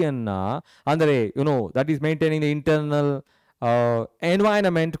osmomolarity anna andre that is maintaining the internal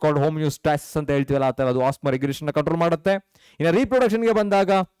environment called homeostasis anta heltivalla, ಆ ತರ ಅದು osmoregulation na control ಮಾಡುತ್ತೆ. ಇನ್ನು reproduction ಗೆ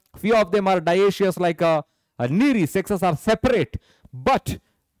ಬಂದಾಗ few of them are dioecious like a nereis, sexes are separate, but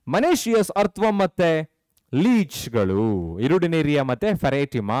monoecious earthworm ಮತ್ತೆ ಲೀಚ್ಗಳು, ಇರುಡಿನೇರಿಯಾ ಮತ್ತೆ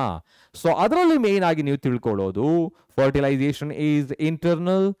ಫೆರೇಟಿಮಾ. So ಅದರಲ್ಲಿ ಮೇನ್ ಆಗಿ ನೀವು ತಿಳ್ಕೊಳ್ಳೋದು ಫರ್ಟಿಲೈಸೇಷನ್ ಈಸ್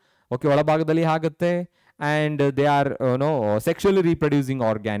ಇಂಟರ್ನಲ್, ಓಕೆ, ಒಳಭಾಗದಲ್ಲಿ ಆಗುತ್ತೆ. And they are sexually reproducing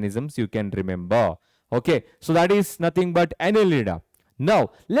organisms, you can remember. Okay, so that is nothing but annelida. Now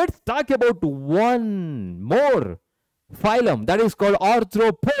let's talk about one more phylum that is called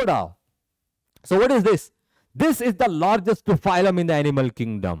arthropoda. So what is this? This is the largest phylum in the animal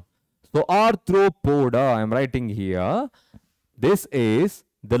kingdom. So arthropoda, I am writing here, this is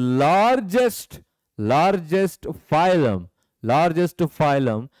the largest phylum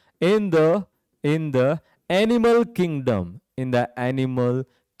in the animal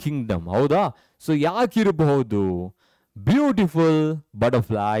kingdom, ಹೌದಾ? So ಯಾಕಿರಬಹುದು? Beautiful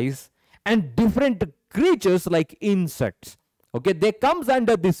butterflies and different creatures like insects, okay, they comes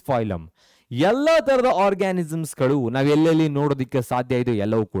under this phylum. ಎಲ್ಲ ತರದ organisms ಗಳು ನಾವು ಎಲ್ಲೆಲ್ಲಿ ನೋಡೋದಕ್ಕೆ ಸಾಧ್ಯ ಇದೆ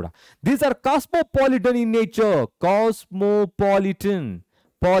ಎಲ್ಲವೂ ಕೂಡ these are cosmopolitan in nature. Cosmopolitan,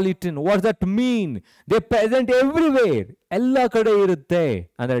 what's that mean? They present everywhere, ಎಲ್ಲ ಕಡೆ ಇರುತ್ತೆ.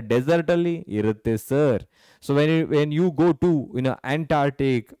 ಅಂದ್ರೆ ಡೆಸರ್ಟ್ ಅಲ್ಲಿ ಇರುತ್ತೆ sir. So when you go to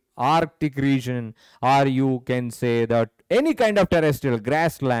Antarctic, Arctic region, or you can say that any kind of terrestrial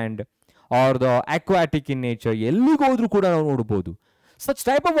grassland or the aquatic in nature, ಎಲ್ಲಿಗೆ ಹೋದ್ರೂ ಕೂಡ ನಾವು ನೋಡಬಹುದು. Such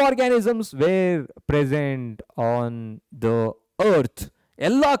type of organisms were present on the earth.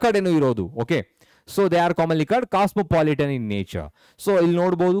 Ella kadenu irodu. Okay. So they are commonly called cosmopolitan in nature. So ಇಲ್ಲಿ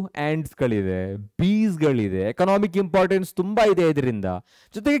ನೋಡಬಹುದು ants ಗಳಿದೆ, bees ಗಳಿದೆ. Economic importance ತುಂಬಾ ಇದೆ ಇದರಿಂದ.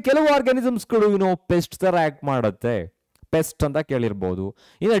 ಜೊತೆಗೆ ಕೆಲವು ಆರ್ಗಾನಿಸಮ್ಸ್ ಗಳು ಪೆಸ್ಟ್ ತರ ಆಕ್ಟ್ ಮಾಡುತ್ತೆ. ಪೆಸ್ಟ್ ಅಂತ ಕೇಳಿರ್ಬೋದು.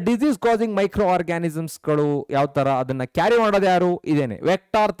 ಇನ್ನು ಡಿಸೀಸ್ ಕಾಸಿಂಗ್ ಮೈಕ್ರೋ ಆರ್ಗ್ಯಾನಿಸಮ್ಸ್ ಗಳು ಯಾವ ತರ ಅದನ್ನ ಕ್ಯಾರಿ ಮಾಡೋದು ಯಾರು? ಇದೇನೆ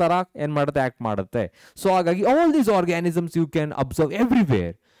ವೆಕ್ಟಾರ್ ತರ ಏನ್ ಮಾಡುತ್ತೆ, ಆಕ್ಟ್ ಮಾಡುತ್ತೆ. ಸೊ ಹಾಗಾಗಿ all these organisms you can observe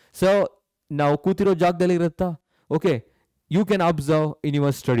everywhere. So ನಾವು ಕೂತಿರೋ ಜಾಗದಲ್ಲಿ ಇರುತ್ತಾ? Okay, you can observe in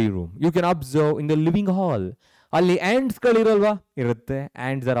your study room, you can observe in the living ಹಾಲ್. ಅಲ್ಲಿ ಆಂಟ್ಸ್ ಗಳಿರಲ್ವಾ? ಇರುತ್ತೆ.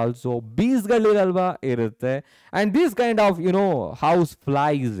 Ants are also. ಬೀಸ್ ಗಳಿರಲ್ವಾ? ಇರುತ್ತೆ. And these kind of house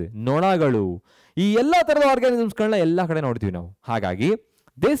flies, ನೊಣಗಳು, ಈ ಎಲ್ಲ ತರದ ಆರ್ಗ್ಯಾನಿಸಮ್ಸ್ ಗಳನ್ನ ಎಲ್ಲ ಕಡೆ ನೋಡ್ತೀವಿ ನಾವು. ಹಾಗಾಗಿ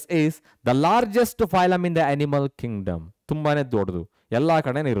this is the largest phylum in the animal Kingdom. ತುಂಬಾನೇ ದೊಡ್ಡದು, ಎಲ್ಲಾ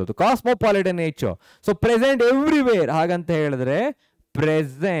ಕಡೆ ಇರೋದು. Cosmopolitan nature, so present everywhere. ಹಾಗಂತ ಹೇಳಿದ್ರೆ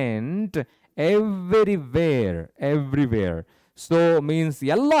ಪ್ರೆಸೆಂಟ್ ಎವ್ರಿವೇರ್. ಸೊ ಮೀನ್ಸ್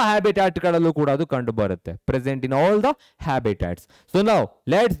ಎಲ್ಲ ಹ್ಯಾಬಿಟ್ಯಾಟ್ ಗಳಲ್ಲೂ ಕೂಡ ಅದು ಕಂಡು ಬರುತ್ತೆ, present in all the habitats. So ನಾವು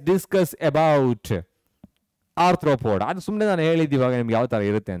ಲೆಟ್ಸ್ ಡಿಸ್ಕಸ್ ಅಬೌಟ್ ಆರ್ಥ್ರೋಪೋಡ್. ಅದು ಸುಮ್ಮನೆ ನಾನು ಹೇಳಿದ್ದು ಇವಾಗ ನಿಮ್ಗೆ ಯಾವ ತರ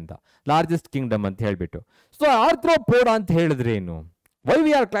ಇರುತ್ತೆ ಅಂತ, ಲಾರ್ಜೆಸ್ಟ್ ಕಿಂಗ್ಡಮ್ ಅಂತ ಹೇಳ್ಬಿಟ್ಟು. ಸೊ ಆರ್ಥ್ರೋಪೋಡ್ ಅಂತ ಹೇಳಿದ್ರೆ ಏನು? Why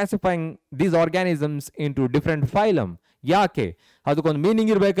we are ಕ್ಲಾಸಿಫೈಂಗ್ these organisms in to different phylum? ಯಾಕೆ? ಅದಕ್ಕೊಂದು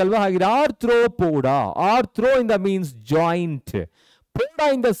ಮೀನಿಂಗ್ ಇರಬೇಕಲ್ವಾ? ಹಾಗೆ Arthropoda, ಆರ್ಥ್ರೋ in the means joint, ಪೋಡ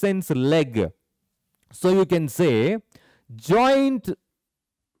in the sense leg. So you can say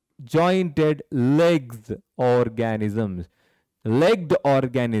jointed legs organisms, legged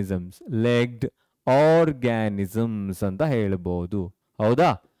organisms ಅಂತ ಹೇಳ್ಬೋದು.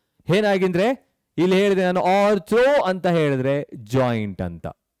 ಹೌದಾ? ಏನಾಗಿದ್ರೆ ಇಲ್ಲಿ ಹೇಳಿದ್ರೆ ನಾನು ಆರ್ಥ್ರೋ ಅಂತ ಹೇಳಿದ್ರೆ ಜಾಯಿಂಟ್ ಅಂತ,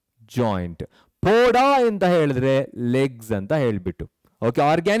 ಜಾಯಿಂಟ್. ಪೋಡಾ ಅಂತ ಹೇಳಿದ್ರೆ ಲೆಗ್ಸ್ ಅಂತ ಹೇಳ್ಬಿಟ್ಟು. Okay,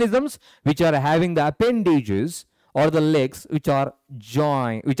 organisms which are having the appendages or the legs which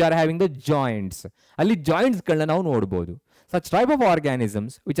are having the joints. ಅಲ್ಲಿ ಜಾಯಿಂಟ್ಸ್ ಗಳನ್ನ ನಾವು ನೋಡಬಹುದು. Such type of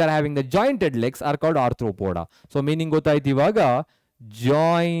organisms which are having the jointed legs are called arthropoda. So meaning ಗೊತ್ತಾಯ್ತು ಇವಾಗ,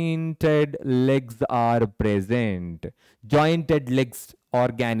 jointed legs are present. Jointed legs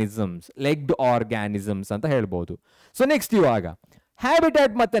organisms, legged organisms ಅಂತ ಹೇಳ್ಬೋದು. So next ಇವಾಗ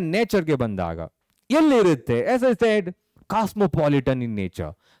habitat ಮತ್ತೆ ನೇಚರ್ಗೆ ಬಂದಾಗ ಎಲ್ಲಿರುತ್ತೆ? As I said, cosmopolitan in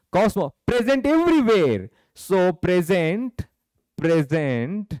nature. Present everywhere. So present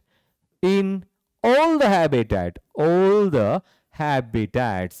in all the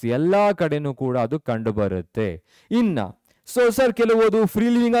habitats, ಎಲ್ಲಾ ಕಡೆನೂ ಕೂಡ ಅದು ಕಂಡು ಬರುತ್ತೆ. ಇನ್ನ ಸೊ ಸರ್ ಕೆಲವೊಂದು ಫ್ರೀ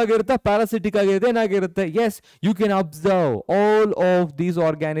ಲಿವಿಂಗ್ ಆಗಿರುತ್ತೆ, ಪ್ಯಾರಾಸಿಟಿಕ್ ಆಗಿರುತ್ತೆ, ಏನಾಗಿರುತ್ತೆ? S, you can observe all of these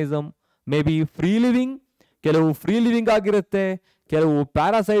organism may be free living, ಕೆಲವು ಫ್ರೀ ಲಿವಿಂಗ್ ಆಗಿರುತ್ತೆ, ಕೆಲವು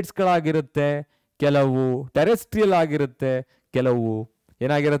ಪ್ಯಾರಾಸೈಟ್ಸ್ ಗಳಾಗಿರುತ್ತೆ, ಕೆಲವು ಟೆರೆಸ್ಟ್ರಿಯಲ್ ಆಗಿರುತ್ತೆ, ಕೆಲವು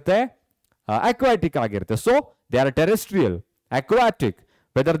ಏನಾಗಿರುತ್ತೆ? aquatic ಆಗಿರುತ್ತೆ. So they are terrestrial, aquatic,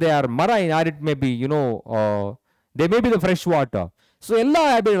 whether they are marine or it may be they may be the fresh water. So ಎಲ್ಲ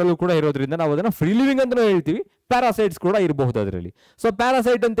ಹ್ಯಾಬಿಟ್ಗಳು ಕೂಡ ಇರೋದ್ರಿಂದ ನಾವು ಅದನ್ನ ಫ್ರೀ ಲಿವಿಂಗ್ ಅಂತ ಹೇಳ್ತೀವಿ. ಪ್ಯಾರಾಸೈಟ್ಸ್ ಕೂಡ ಇರಬಹುದು ಅದರಲ್ಲಿ. ಸೊ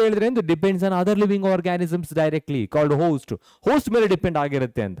ಪ್ಯಾರಾಸೈಟ್ ಅಂತ ಹೇಳಿದ್ರೆ depends on other living organisms directly, called host ಮೇಲೆ ಡಿಪೆಂಡ್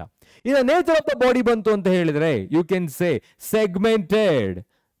ಆಗಿರುತ್ತೆ ಅಂತ. ಇನ್ನು ನೇಚರ್ ಆಫ್ ದ ಬಾಡಿ ಬಂತು ಅಂತ ಹೇಳಿದ್ರೆ you can say segmented.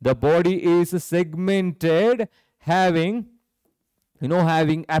 The body is segmented, having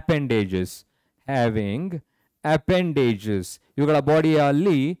appendages. ಇವುಗಳ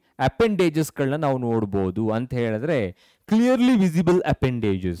ಬಾಡಿಯಲ್ಲಿ ಅಪೆಂಡೇಜಸ್ ಗಳನ್ನ ನಾವು ನೋಡಬಹುದು ಅಂತ ಹೇಳಿದ್ರೆ clearly visible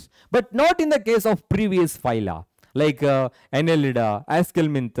appendages, but not in the case of previous ಫೈಲಾ like Annelida,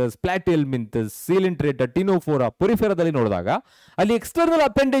 Askelminthus, Platyhelminthes, Coelenterata, Ctenophora, Poriferaದಲ್ಲಿ ನೋಡಿದಾಗ ಅಲ್ಲಿ ಎಕ್ಸ್ಟರ್ನಲ್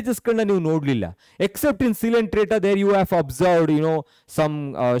ಅಪೆಂಡೇಜಸ್ ಗಳನ್ನ ನೀವು ನೋಡಲಿಲ್ಲ. Accept in Coelenterata there you have observed some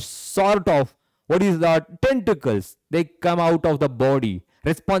sort of what is that tentacles, they come out of the body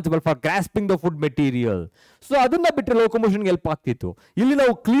responsible for grasping the food material. So ಅದನ್ನ ಬಿಟ್ಟರೆ ಲೋಕೋಮೋಷನ್ಗೆ help ಆಗ್ತಿತ್ತು. ಇಲ್ಲಿ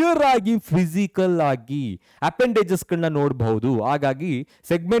ನಾವು ಕ್ಲಿಯರ್ ಆಗಿ physical ಆಗಿ ಅಪೆಂಡೇಜಸ್ ಗಳನ್ನ ನೋಡಬಹುದು. ಹಾಗಾಗಿ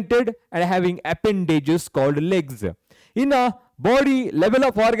segmented and having appendages called legs. ಇನ್ನ ಬಾಡಿ ಲೆವೆಲ್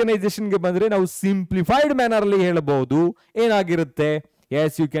ಆಫ್ ಆರ್ಗನೈಸೇಷನ್ಗೆ ಬಂದ್ರೆ ನಾವು ಸಿಂಪ್ಲಿಫೈಡ್ ಮ್ಯಾನರ್ ಅಲ್ಲಿ ಹೇಳಬಹುದು. ಏನಾಗಿರುತ್ತೆ?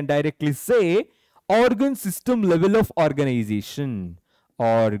 S, you can directly say organ system level of organisation.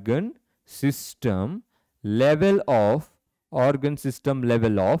 System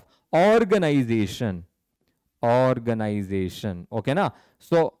level of organization. Okay na?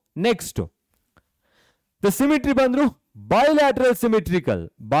 So next the symmetry bandru bilateral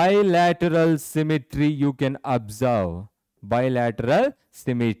symmetry you can observe. Bilateral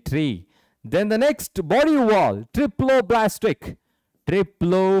symmetry. Then the next, body wall triploblastic.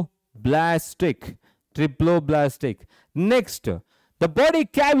 Next, the body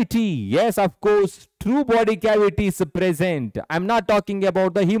cavity. Yes, of course, true body cavity is present. I'm not talking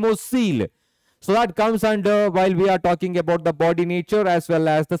about the hemocoel. So that comes under while we are talking about the body nature as well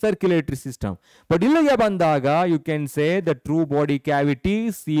as the circulatory system. But illige bandaga you can say the true body cavity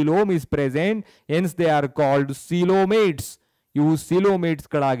coelom is present. Hence they are called coelomates. Ivu coelomates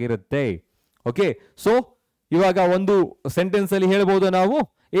ಗಳಾಗಿರುತ್ತೆ. Okay, so ಇವಾಗ ಒಂದು sentence ಅಲ್ಲಿ ಹೇಳ್ಬೋದು ನಾವು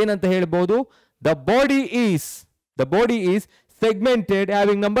ಏನಂತ ಹೇಳ್ಬೋದು? The body is segmented,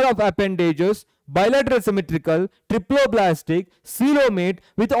 having number of appendages, bilateral symmetrical, triploblastic, coelomate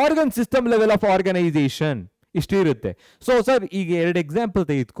with organ system level of organization. ಇಷ್ಟು ಇರುತ್ತೆ. So sir ಈಗ ಎರಡು ಎಕ್ಸಾಂಪಲ್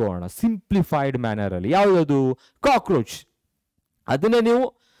ತೆಗೆದುಕೊಳ್ಳೋಣ ಸಿಂಪ್ಲಿಫೈಡ್ ಮ್ಯಾನರ್ ಅಲ್ಲಿ. ಯಾವುದು? ಕಾಕ್ರೋಚ್. ಅದನ್ನ ನೀವು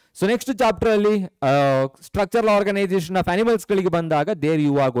ಸೊ ನೆಕ್ಸ್ಟ್ ಚಾಪ್ಟರ್ ಅಲ್ಲಿ ಸ್ಟ್ರಕ್ಚರಲ್ ಆರ್ಗನೈಸೇಷನ್ ಆಫ್ ಅನಿಮಲ್ಸ್ ಗಳಿಗೆ ಬಂದಾಗ there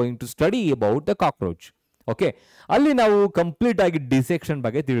you are going to study about the cockroach. Okay, ಅಲ್ಲಿ ನಾವು ಕಂಪ್ಲೀಟ್ ಆಗಿ ಡಿಸೆಕ್ಷನ್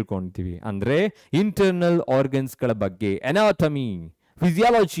ಬಗ್ಗೆ ತಿಳ್ಕೊಂತೀವಿ. ಅಂದ್ರೆ ಇಂಟರ್ನಲ್ ಆರ್ಗನ್ಸ್ ಗಳ ಬಗ್ಗೆ, ಎನಾಟಮಿ,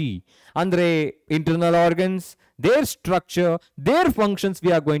 ಫಿಸಿಯಾಲಜಿ, ಅಂದ್ರೆ internal organs, there structure, there functions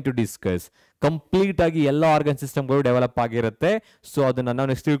we are going to discuss. Complete ಆಗಿ ಎಲ್ಲ ಆರ್ಗನ್ ಸಿಸ್ಟಮ್ಗಳು ಡೆವಲಪ್ ಆಗಿರುತ್ತೆ. ಸೊ ಅದನ್ನ ನಾವು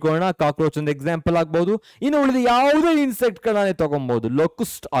ನೆಕ್ಸ್ಟ್ ತಿಳ್ಕೊಳ್ಳೋಣ. ಕಾಕ್ರೋಚ್ ಒಂದು ಎಕ್ಸಾಂಪಲ್ ಆಗ್ಬಹುದು. ಇನ್ನು ಉಳಿದ ಯಾವುದೇ ಇನ್ಸೆಕ್ಟ್ ಗಳನ್ನೇ ತಗೊಬಹುದು,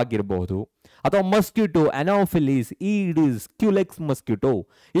 ಲೊಕುಸ್ಟ್ ಆಗಿರಬಹುದು ಅಥವಾ ಮಸ್ಕಿಟೋ, ಅನೋಫಿಲಿಸ್, ಈಡಿಸ್, ಕ್ಯುಲೆಕ್ಸ್ ಮಸ್ಕಿಟೋ,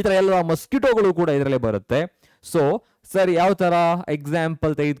 ಈ ತರ ಎಲ್ಲ ಮಸ್ಕಿಟೋಗಳು ಕೂಡ ಇದರಲ್ಲೇ ಬರುತ್ತೆ. ಸೊ ಸರ್ ಯಾವ ತರ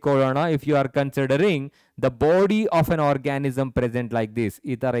ಎಕ್ಸಾಂಪಲ್ ತೆಗೆದುಕೊಳ್ಳೋಣ? If you are considering the body of an organism present like this,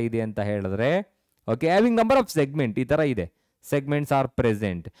 ಈ ತರ ಇದೆ ಅಂತ ಹೇಳಿದ್ರೆ, okay, having number of segment, ಈ ತರ ಇದೆ, ಸೆಗ್ಮೆಂಟ್ಸ್ ಆರ್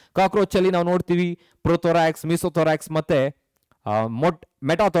ಪ್ರೆಸೆಂಟ್. ಕಾಕ್ರೋಚ್ ಅಲ್ಲಿ ನಾವು ನೋಡ್ತೀವಿ ಪ್ರೊಥೊರಾಕ್ಸ್, ಮಿಸೋಥೊರಾಕ್ಸ್ ಮತ್ತೆ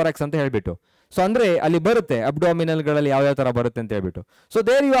ಮೆಟಾಥೊರಾಕ್ಸ್ ಅಂತ ಹೇಳ್ಬಿಟ್ಟು. ಸೊ ಅಂದ್ರೆ ಅಲ್ಲಿ ಬರುತ್ತೆ ಅಬ್ಡೋಮಿನಲ್ ಗಳಲ್ಲಿ ಯಾವ ತರ ಬರುತ್ತೆ ಅಂತ ಹೇಳ್ಬಿಟ್ಟು. So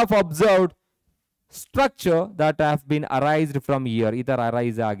there you have observed structure that have been arised from here, ಈ ತರ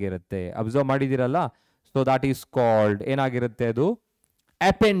ಅರೈಸ್ ಆಗಿರುತ್ತೆ, observe ಮಾಡಿದಿರಲ್ಲ. So that is called ಏನಾಗಿರುತ್ತೆ, ಅದು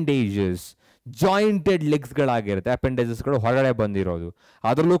ಅಪೆಂಡೇಜಸ್, ಜಾಯಿಂಟೆಡ್ ಲೆಗ್ಸ್ ಗಳಾಗಿರುತ್ತೆ. ಅಪೆಂಡೇಜಸ್ ಗಳು ಹೊರಗಡೆ ಬಂದಿರೋದು.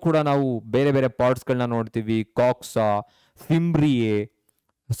 ಅದರಲ್ಲೂ ಕೂಡ ನಾವು ಬೇರೆ ಬೇರೆ ಪಾರ್ಟ್ಸ್ ಗಳನ್ನ ನೋಡ್ತೀವಿ. ಕಾಕ್ಸಾ, ಫಿಂಬ್ರಿಯೆ,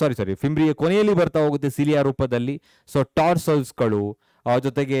 ಫಿಂಬ್ರಿಯೆ ಕೊನೆಯಲ್ಲಿ ಬರ್ತಾ ಹೋಗುತ್ತೆ ಸಿಲಿಯಾ ರೂಪದಲ್ಲಿ. ಸೊ ಟಾರ್ಸಲ್ಸ್ಗಳು,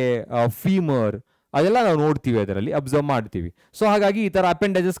 ಜೊತೆಗೆ ಫೀಮರ್, ಅದೆಲ್ಲ ನಾವು ನೋಡ್ತೀವಿ, ಅದರಲ್ಲಿ ಅಬ್ಸರ್ವ್ ಮಾಡ್ತೀವಿ. ಸೊ ಹಾಗಾಗಿ ಈ ತರ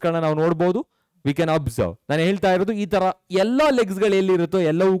ಅಪೆಂಡೇಜಸ್ ಗಳನ್ನ ನಾವು ನೋಡ್ಬೋದು. We can observe. ನಾನು ಹೇಳ್ತಾ ಇರೋದು ಈ ತರ ಎಲ್ಲ ಲೆಗ್ಸ್ ಗಳು ಎಲ್ಲಿರುತ್ತೋ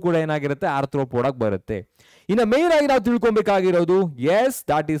ಎಲ್ಲವೂ ಕೂಡ ಏನಾಗಿರುತ್ತೆ, ಆರ್ಥ್ರೋಪೋಡಾಗಿ ಬರುತ್ತೆ. ಇನ್ನು ಮೇನ್ ಆಗಿ ನಾವು ತಿಳ್ಕೊಬೇಕಾಗಿರೋದು, yes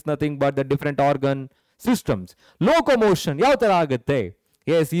that is nothing but the different organ systems. Locomotion ಯಾವ ತರ ಆಗುತ್ತೆ?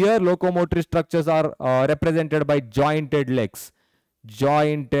 S, here ಲೋಕೋಮೋಟರಿ structures R represented by jointed legs.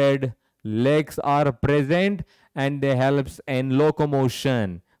 Jointed legs are present and they helps in locomotion.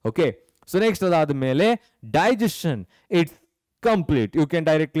 Okay, so next adadmele digestion, it's complete. You can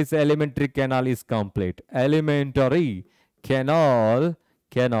directly say alimentary canal is complete. Alimentary canal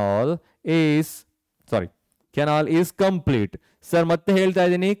is complete. Sir ಮತ್ತೆ ಹೇಳ್ತಾ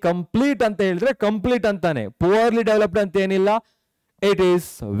ಇದೀನಿ, complete ಅಂತ ಹೇಳಿದ್ರೆ complete ಅಂತಾನೆ, ಪುವರ್ಲಿ developed ಅಂತ ಏನಿಲ್ಲ. It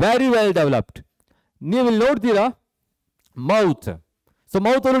is very well developed. ನೀವು ಇಲ್ಲಿ ನೋಡ್ತೀರಾ ಮೌತ್. ಸೊ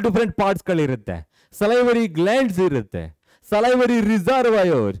ಮೌತ್ ಅಲ್ಲಿ ಡಿಫರೆಂಟ್ ಪಾರ್ಟ್ಸ್ ಗಳಿರುತ್ತೆ. ಸಲೈವರಿ ಗ್ಲ್ಯಾಂಡ್ಸ್ ಇರುತ್ತೆ, salivary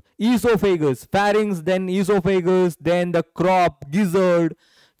reservoir, oesophagus, pharynx, then oesophagus, then the crop, ಗಿಸರ್ಡ್,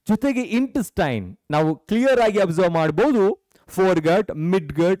 ಜೊತೆಗೆ ಇಂಟೆಸ್ಟೈನ್ ನಾವು ಕ್ಲಿಯರ್ ಆಗಿ ಅಬ್ಸರ್ವ್ ಮಾಡಬಹುದು. ಫೋರ್ಗಟ್,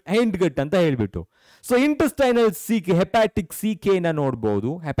 ಮಿಡ್ ಗಟ್, ಎಂಡ್ ಗಟ್ ಅಂತ ಹೇಳ್ಬಿಟ್ಟು. So intestinal C K, hepatic C K ನ ನೋಡಬಹುದು.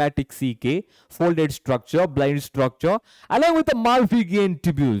 Hepatic C K, folded structure, blind structure, along with ಮಾಲ್ಫಿಗಿಯನ್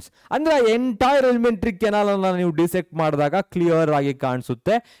tubules. ಅಂದ್ರೆ ಎಂಟೈರ್ ಎಲಿಮೆಂಟ್ರಿ ಕೆನಾಲ್ ಅನ್ನ ನೀವು ಡಿಸೆಕ್ಟ್ ಮಾಡಿದಾಗ ಕ್ಲಿಯರ್ ಆಗಿ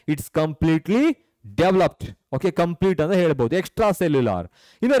ಕಾಣಿಸುತ್ತೆ. It's completely developed. Okay, complete ಅಂತ ಹೇಳ್ಬಹುದು. Extra cellular.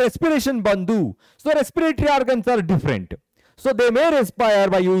 ಇನ್ನು ರೆಸ್ಪಿರೇಷನ್ ಬಂದು, so respiratory organs are different. So they may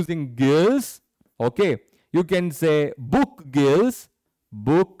respire by using Gilles. Okay, you can say book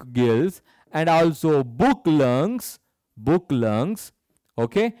gills, and also book lungs,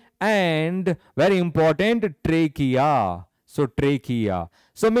 okay, and very important, trachea. So trachea,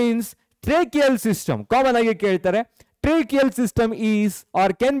 so means tracheal system. Common agi keltare, tracheal system is or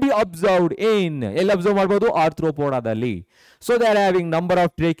can be observed in, ella observe ಮಾಡಬಹುದು, arthropoda. So they are having number of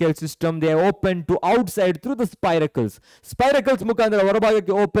tracheal system. They are open to outside through the spiracles. Spiracles ಮುಖಾಂತರ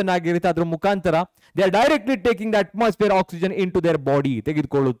ಹೊರಭಾಗಕ್ಕೆ open ಆಗಿರುತ್ತೆ. ಅದರ ಮುಖಾಂತರ they are directly taking the atmosphere oxygen into their body,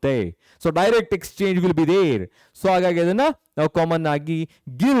 ತೆಗೆದುಕೊಳ್ಳುತ್ತೆ. So direct exchange will be there. So ಹಾಗಾಗಿ ಅದನ್ನ ನಾವು common ಆಗಿ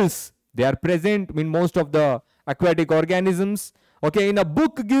gills, they are present in most of the aquatic organisms. Okay, in a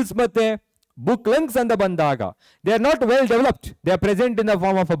book gills ಮತ್ತೆ book lungs ಅಂತ ಬಂದಾಗ they are not well developed. They are present in the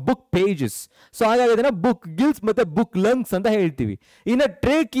form of a book pages. So ಹಾಗಾಗಿ ಅದನ್ನ book gills ಮತ್ತೆ book lungs ಅಂತ ಹೇಳ್ತೀವಿ. In a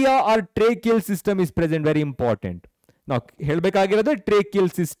trachea or tracheal system is present, very important. ನಾವು ಹೇಳಬೇಕಾಗಿರೋದು tracheal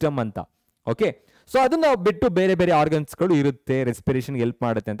system ಅಂತ. Okay, so ಅದನ್ನ ಬಿಟ್ಟು ಬೇರೆ ಬೇರೆ ಆರ್ಗನ್ಸ್ ಗಳು ಇರುತ್ತೆ, ರೆಸ್ಪಿರೇಷನ್ ಹೆಲ್ಪ್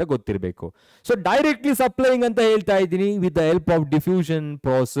ಮಾಡುತ್ತೆ ಅಂತ ಗೊತ್ತಿರಬೇಕು. ಸೊ ಡೈರೆಕ್ಟ್ಲಿ ಸಪ್ಲೈಯಿಂಗ್ ಅಂತ ಹೇಳ್ತಾ ಇದ್ದೀನಿ, with the help of diffusion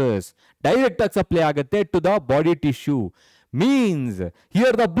process direct ಆಗಿ ಸಪ್ಲೈ ಆಗುತ್ತೆ to the body tissue. Means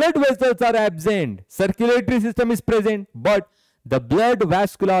here the blood vessels are absent, circulatory system is present, but the blood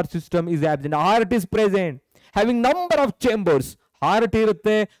vascular system is absent. Heart is present, having number of chambers. Heart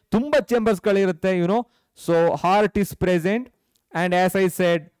irutte, tumba chambers ಗಳಿರುತ್ತೆ, you know. So heart is present, and as I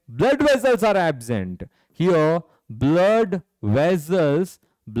said, blood vessels are absent. Here blood vessels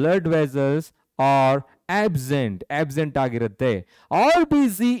are absent ಆಗಿರುತ್ತೆ.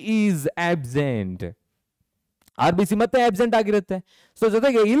 RBC is absent. RBC ಮತ್ತೆ absent ಆಗಿರುತ್ತೆ. So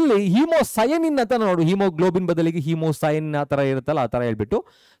ಜೊತೆಗೆ ಇಲ್ಲಿ ಹೀಮೋಸೈನಿನ್ ಅಂತ ನೋಡು, haemoglobin ಬದಲಿಗೆ ಹೀಮೋಸೈನಿನ್ ಆ ತರ ಇರುತ್ತಲ್ಲ, ಆ ತರ ಹೇಳ್ಬಿಟ್ಟು.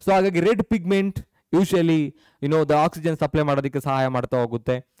 ಸೊ ಹಾಗಾಗಿ red pigment usually the oxygen supply ಮಾಡೋದಕ್ಕೆ ಸಹಾಯ ಮಾಡ್ತಾ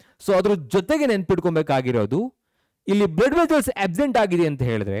ಹೋಗುತ್ತೆ. ಸೊ ಅದ್ರ ಜೊತೆಗೆ ನೆನ್ಪಿಟ್ಕೊಬೇಕಾಗಿರೋದು, ಇಲ್ಲಿ ಬ್ಲಡ್ ವೆಸಲ್ಸ್ ಆಬ್ಸೆಂಟ್ ಆಗಿದೆ ಅಂತ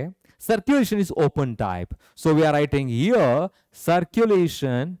ಹೇಳಿದ್ರೆ circulation is open type. So we are writing here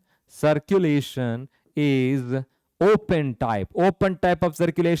circulation is open type. Open type of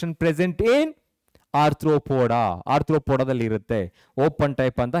circulation present in ಆರ್ಥ್ರೋಪೋಡದಲ್ಲಿ ಇರುತ್ತೆ, ಓಪನ್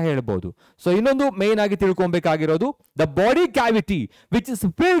ಟೈಪ್ ಅಂತ ಹೇಳ್ಬೋದು. ಸೊ ಇನ್ನೊಂದು ಮೇನ್ ಆಗಿ ತಿಳ್ಕೊಬೇಕಾಗಿರೋದು, the body cavity which is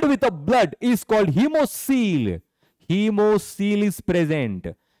filled with a blood is called ಹಿಮೋಸೀಲ್. ಹಿಮೋಸೀಲ್ is present.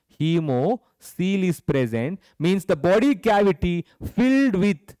 Hemocoel is present means the body cavity filled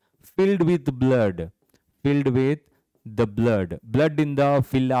with blood. Blood in the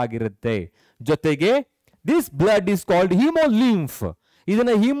fill ಆಗಿರುತ್ತೆ. ಜೊತೆಗೆ this blood is called hemolymph.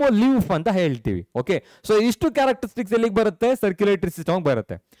 ಇದನ್ನ hemolymph ಅಂತ ಹೇಳ್ತೀವಿ. Okay, so ಇಷ್ಟು characteristics ಎಲ್ಲಿಗೆ ಬರುತ್ತೆ? Circulatory system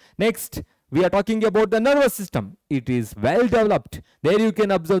ಬರುತ್ತೆ. Next we are talking about the nervous system. It is well developed. There you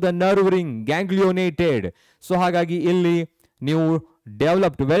can observe the nerve ring ganglionated. So ಹಾಗಾಗಿ ಇಲ್ಲಿ ನೀವು ವೆಲ್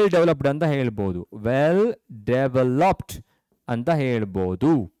ಡೆವಲಪ್ಡ್ ಅಂತ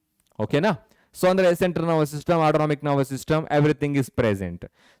ಹೇಳ್ಬೋದು, ಓಕೆನಾ? ಸೊ ಅಂದ್ರೆ central nervous system, autonomic nervous system, everything is present.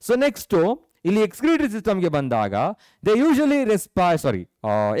 So next ಇಲ್ಲಿ excretory ಸಿಸ್ಟಮ್ಗೆ ಬಂದಾಗ they usually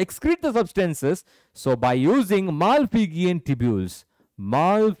excrete the substances so by using ಮಾಲ್ಪಿಗಿಯನ್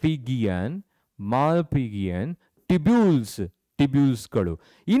ಟಿಬ್ಯೂಲ್ಸ್ಗಳು.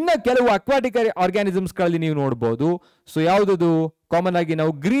 ಇನ್ನ ಕೆಲವು ಅಕ್ವಾಟಿಕ್ ಆರ್ಗ್ಯಾನಿಸಮ್ಸ್ಗಳಲ್ಲಿ ನೀವು ನೋಡ್ಬೋದು. ಸೊ ಯಾವುದದು ಕಾಮನ್ ಆಗಿ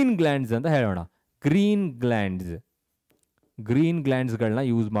ನಾವು ಗ್ರೀನ್ ಗ್ಲ್ಯಾಂಡ್ಸ್ ಅಂತ ಹೇಳೋಣ. ಗ್ರೀನ್ ಗ್ಲ್ಯಾಂಡ್ಸ್ಗಳನ್ನ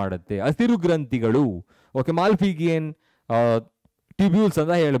ಯೂಸ್ ಮಾಡುತ್ತೆ, ಹಸಿರು ಗ್ರಂಥಿಗಳು. ಓಕೆ, ಮಾಲ್ಪಿಗಿಯನ್ ಟಿಬ್ಯೂಲ್ಸ್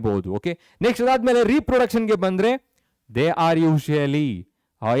ಅಂತ ಹೇಳ್ಬೋದು. ಓಕೆ, ನೆಕ್ಸ್ಟ್ ಅದಾದ್ಮೇಲೆ ರೀಪ್ರೊಡಕ್ಷನ್ಗೆ ಬಂದ್ರೆ ದೇ ಆರ್ ಯೂಶುವಲಿ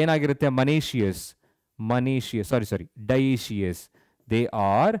ಏನಾಗಿರುತ್ತೆ? ಡೈಯೇಷಿಯಸ್. They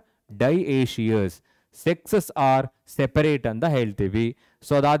are ಡೈಯೇಷಿಯಸ್. Sexes R separate ಅಂತ ಹೇಳ್ತೀವಿ.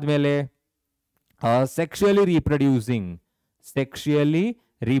 ಸೊ ಅದಾದ್ಮೇಲೆ sexually reproducing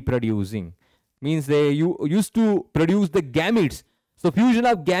means they used to produce the gametes. So fusion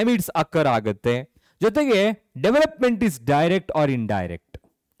of gametes occur ಆಗುತ್ತೆ. ಜೊತೆಗೆ development is direct R indirect.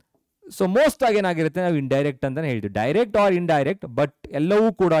 So most ಆಗಿ ಏನಾಗಿರುತ್ತೆ, ನಾವು ಇಂಡೈರೆಕ್ಟ್ ಅಂತಾನೆ ಹೇಳ್ತೀವಿ, ಡೈರೆಕ್ಟ್ ಆರ್ ಇಂಡೈರೆಕ್ಟ್, ಬಟ್ ಎಲ್ಲವೂ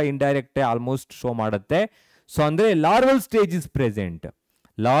ಕೂಡ ಇಂಡೈರೆಕ್ಟ್ ಆಲ್ಮೋಸ್ಟ್ ಶೋ ಮಾಡುತ್ತೆ. ಸೊ ಅಂದ್ರೆ larval stage is present.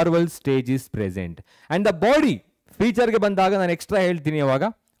 And the body ಫೀಚರ್ಗೆ ಬಂದಾಗ ನಾನು ಎಕ್ಸ್ಟ್ರಾ ಹೇಳ್ತೀನಿ ಅವಾಗ.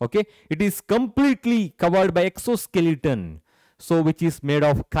 Okay, it is completely covered by exoskeleton. So which is made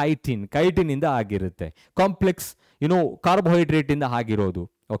of chitin ಇಂದ ಆಗಿರುತ್ತೆ. ಕಾಂಪ್ಲೆಕ್ಸ್ ಕಾರ್ಬೋಹೈಡ್ರೇಟ್ ಇಂದ ಆಗಿರೋದು.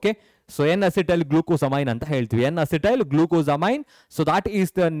 ಓಕೆ, ಸೊ ಎನ್ ಅಸಿಟೈಲ್ ಗ್ಲೂಕೋಸಮೈನ್ ಅಂತ ಹೇಳ್ತೀವಿ. N-acetyl ಗ್ಲೂಕೋಸಮೈನ್. So that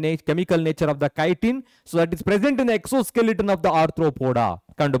is the chemical nature of the chitin. So that is present in the exoskeleton of the Arthropoda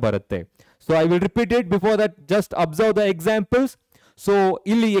ಕಂಡು ಬರುತ್ತೆ. So I will repeat it before that, just observe the examples. So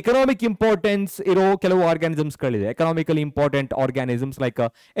ಇಲ್ಲಿ economic importance ಇರೋ ಕೆಲವು ಆರ್ಗ್ಯಾನಿಸಮ್ಸ್ಗಳಿದೆ. Economically important organisms like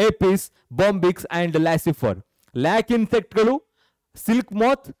ಏಪಿಸ್, Bombyx and ಲ್ಯಾಸಿಫರ್. Lac ಇನ್ಸೆಕ್ಟ್ಗಳು, silk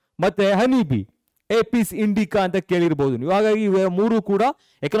ಮಾತ್ ಮತ್ತೆ honeybee, ಏಪಿಸ್ Indica ಅಂತ ಕೇಳಿರ್ಬೋದು ನೀವು. ಹಾಗಾಗಿ ಇವ ಮೂರು ಕೂಡ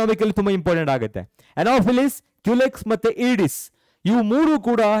ಎಕನಾಮಿಕಲಿ ತುಂಬಾ ಇಂಪಾರ್ಟೆಂಟ್ ಆಗುತ್ತೆ. ಅನಾಫಿಲಿಸ್, ಕ್ಯುಲೆಕ್ಸ್ ಮತ್ತೆ ಈಡಿಸ್, ಇವು ಮೂರು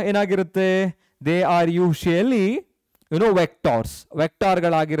ಕೂಡ ಏನಾಗಿರುತ್ತೆ? They are usually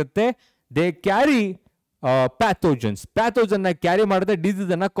ವೆಕ್ಟಾರ್ಗಳಾಗಿರುತ್ತೆ. They carry pathogen carry ಮಾಡುತ್ತೆ,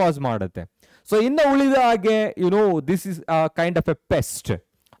 ಡಿಸೀಸ್ ಅನ್ನ ಕಾಸ್ ಮಾಡುತ್ತೆ. ಸೊ ಇನ್ನು ಉಳಿದ ಹಾಗೆ this is kind of A pest,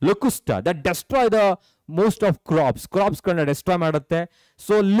 ಲೊಕುಸ್ಟಾ, that destroy the most of ಕ್ರಾಪ್ಸ್ಗಳನ್ನ destroy ಮಾಡುತ್ತೆ.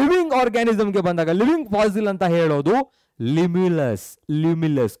 ಸೊ ಲಿವಿಂಗ್ ಆರ್ಗ್ಯಾನಿಸಮ್ಗೆ ಬಂದಾಗ ಲಿವಿಂಗ್ ಫಾಸಿಲ್ ಅಂತ ಹೇಳೋದು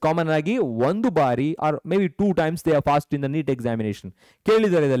ಲ್ಯುಮಿಲಸ್. ಕಾಮನ್ ಆಗಿ ಒಂದು ಬಾರಿ R may be 2 times they are fast in the NEET examination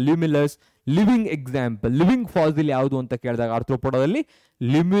ಕೇಳಿದ್ದಾರೆ ಲ್ಯುಮಿಲಸ್. ಲಿವಿಂಗ್ ಎಕ್ಸಾಂಪಲ್, ಲಿವಿಂಗ್ ಫಾಸಿಲ್ ಯಾವುದು ಅಂತ ಕೇಳಿದಾಗ ಆರ್ಥ್ರೋಪೋಡಾದಲ್ಲಿ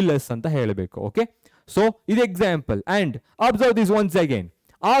ಲ್ಯುಮಿಲಸ್ ಅಂತ ಹೇಳಬೇಕು. ಓಕೆ, so ಇದು example and observe this once again.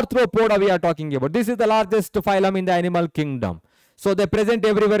 Arthropoda we are talking about. This is the largest phylum in the animal kingdom. So they present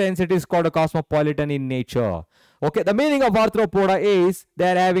everywhere, hence it is called a cosmopolitan in nature. Okay, the meaning of arthropoda is they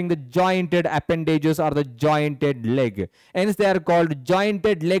are having the jointed appendages or the jointed leg. Hence they are called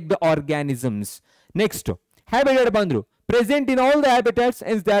jointed legged organisms. Next, habitat bandru. Present in all the habitats,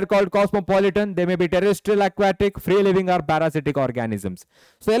 hence they are called cosmopolitan. They may be terrestrial, aquatic, free living or parasitic organisms.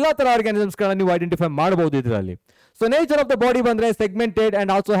 So ella tara organisms ಗಳನ್ನ ನೀವು identify ಮಾಡಬಹುದು ಇದರಲ್ಲಿ. So nature of the body bandre segmented and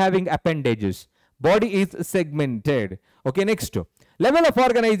also having appendages. Body is segmented. Okay, next level of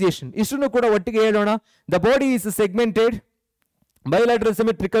organization. Ishunu kuda ottige helona. The body is segmented, bilateral,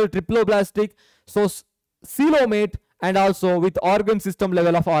 symmetrical, triploblastic, so coelomate and also with organ system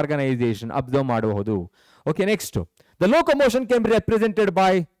level of organization observe ಮಾಡಬಹುದು. Okay, next the locomotion can be represented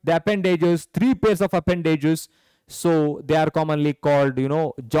by the appendages, 3 pairs of appendages. So they are commonly called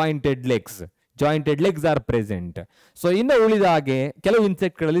jointed legs. Jointed legs are present. So ಇನ್ನು ಉಳಿದ ಹಾಗೆ ಕೆಲವು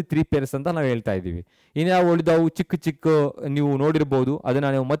ಇನ್ಸೆಕ್ಟ್ಗಳಲ್ಲಿ 3 pairs ಅಂತ ನಾವು ಹೇಳ್ತಾ ಇದ್ದೀವಿ. ಇನ್ನು ಉಳಿದವು ಚಿಕ್ಕ ನೀವು ನೋಡಿರ್ಬೋದು, ಅದನ್ನ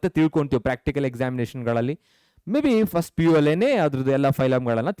ನಾವು ಮತ್ತೆ ತಿಳ್ಕೊಂತೀವಿ practical ಎಕ್ಸಾಮಿನೇಷನ್ಗಳಲ್ಲಿ. May be first PU ಅಲ್ಲೇನೆ ಅದ್ರದ್ದು ಎಲ್ಲ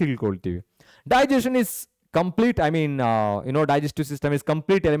ಫೈಲಮ್ಗಳನ್ನ ತಿಳ್ಕೊಳ್ತೀವಿ. Digestion is complete. I mean, digestive system is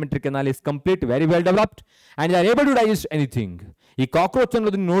complete. Alimentary canal is complete, very well developed, and they are able to digest anything. ಈ ಕಾಕ್ರೋಚ್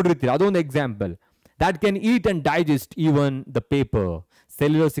ಅನ್ನೋದನ್ನ ನೋಡಿರ್ತೀರಿ, ಅದೊಂದು example. that can eat and digest even the paper,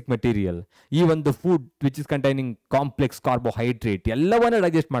 cellulosic material, even the food which is containing complex carbohydrate, ಎಲ್ಲವನ್ನ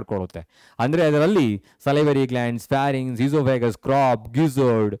digest ಮಾಡ್ಕೊಳ್ಳುತ್ತೆ. ಅಂದ್ರೆ ಅದರಲ್ಲಿ salivary glands, pharynx, esophagus, crop,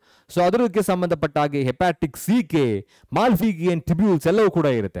 gizzard, so ಅದಕ್ಕೆ ಸಂಬಂಧಪಟ್ಟ ಹಾಗೆ hepatic CK, Malpighian tubules ಎಲ್ಲವೂ ಕೂಡ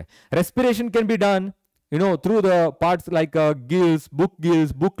ಇರುತ್ತೆ. Respiration can be done, through the parts like gills, book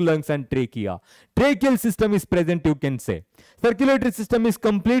lungs and trachea. Tracheal system is present, you can say. Circulatory system is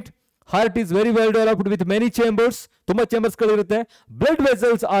complete. Heart is very well developed with many chambers. Tumba chambers kalirutte. Blood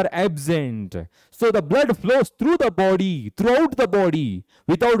vessels are absent. So the blood flows through the body, throughout the body.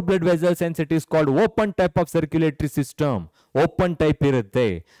 Without blood vessels, hence it is called open type of circulatory system. Open type irutte.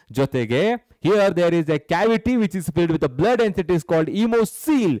 Jotege, here there is a cavity which is filled with the blood, and it is called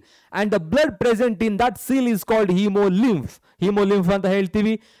hemocoel. And the blood present in that seal is called hemolymph. Hemolymph anta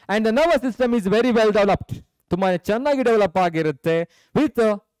heltivi. And the nervous system is very well developed. Tumma chennagi develop agirutte with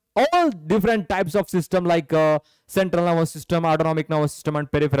all different types of system like central nervous system, autonomic nervous system and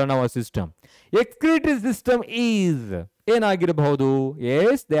peripheral nervous system. Excretory system is ಏನಾಗಿರಬಹುದು?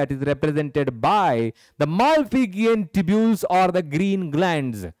 Yes, that is represented by the Malpighian tubules or the green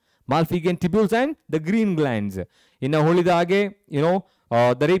glands. Malpighian tubules and the green glands. ಇನ್ನು ಉಳಿದ ಹಾಗೆ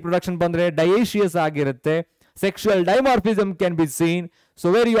the reproduction ಬಂದ್ರೆ dioecious ಆಗಿರುತ್ತೆ. Sexual dimorphism can be seen. So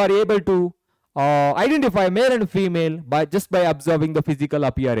where you are able to identify male and female just by observing the physical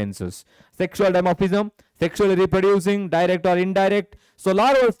appearances. Sexual dimorphism, sexually reproducing, direct or indirect. So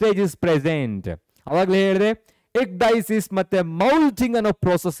larval stage is present. ಅವಾಗಲೇ ಹೇಳಿದೆ ecdysis ಮತ್ತೆ molting ಅನ್ನೋ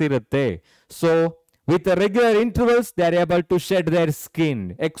process ಇರುತ್ತೆ. So with the regular intervals they are able to shed their skin,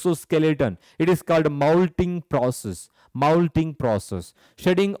 exoskeleton. It is called molting process.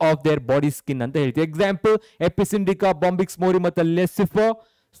 Shedding of their body skin ಅಂತ ಹೇಳ್ತೀವಿ. Example, Episyndicca, Bombyx mori ಮತ್ತೆ Lecifer.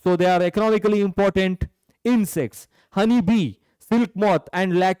 So they are economically important insects. Honeybee, silk moth and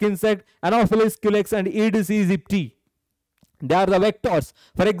lac insect, Anopheles culex and Aedes aegypti. They are the vectors.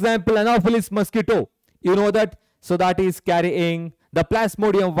 For example, Anopheles mosquito, you know that. So that is carrying the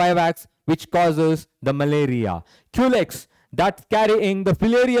Plasmodium vivax, which causes the malaria. Culex, that's carrying the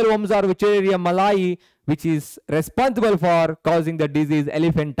filarial worms or Wuchereria malayi, which is responsible for causing the disease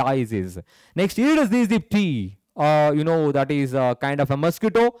elephantiasis. Next, Aedes aegypti. That is a kind of a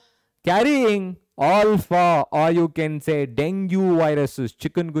mosquito carrying alpha, or you can say dengue viruses,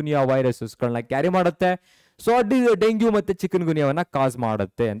 chikungunya viruses carry ಮಾಡುತ್ತೆ. So ಅದು dengue ಮತ್ತು ಚಿಕನ್ಗುನ್ಯಾವನ್ನ ಕಾಸ್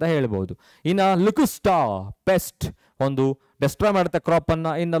ಮಾಡುತ್ತೆ ಅಂತ ಹೇಳ್ಬೋದು. ಇನ್ನು ಲುಕುಸ್ಟಾ pest ಒಂದು destroy ಮಾಡುತ್ತೆ crop ಅನ್ನ.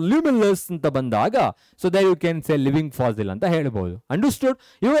 ಇನ್ನು ಲ್ಯೂಮಿಲ್ಲಸ್ ಅಂತ ಬಂದಾಗ so there you can say living fossil ಅಂತ ಹೇಳ್ಬೋದು. ಅಂಡರ್ಸ್ಟುಡ್?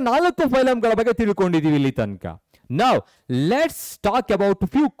 ಇವಾಗ 4 ಫೈಲಮ್ಗಳ ಬಗ್ಗೆ ತಿಳ್ಕೊಂಡಿದೀವಿ ಇಲ್ಲಿ ತನಕ. Now let's talk about a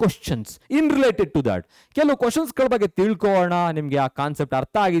few questions in related to that. ಕೆಲವು ಕ್ವಶನ್ಸ್ ಗಳ ಬಗ್ಗೆ ತಿಳ್ಕೊಳ್ಳೋಣ, ನಿಮಗೆ ಆ ಕಾನ್ಸೆಪ್ಟ್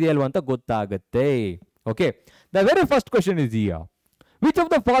ಅರ್ಥ ಆಗಿದೆಯಲ್ವಾ ಅಂತ ಗೊತ್ತಾಗುತ್ತೆ. Okay, the very first question is here. Which of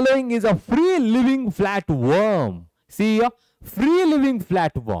the following is a free living flatworm? See here, free living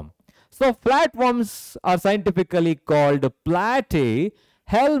flatworm. So flatworms are scientifically called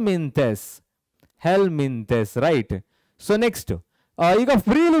Platyhelminthes. Right? So next, ಈಗ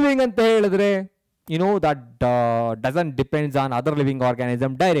free living ಅಂತ ಹೇಳಿದ್ರೆ that doesn't depends on other living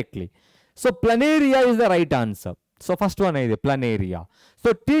organism directly. So planaria is the right answer. So first one is planaria. So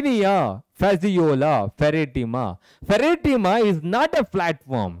Tinea, Phaseola, Ferretima. Ferretima is not a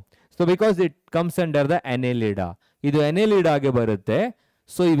flatworm. So because it comes under the Annelida. Idu Annelida age barutte.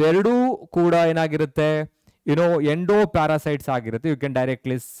 So iverdu kuda enagirutte, endoparasites ಆಗಿರುತ್ತೆ. You can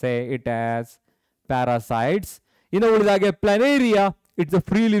directly say it as parasites. ಉಳಿದಾಗೆ planaria, it's a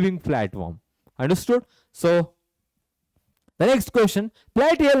free living flatworm. Understood? So the next question,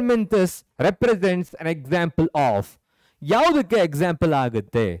 Platyhelminthes represents an example of. ಯಾವುದಕ್ಕೆ example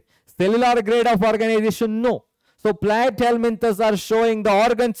ಆಗುತ್ತೆ? Cellular grade of organization? No. So Platyhelminthes are showing the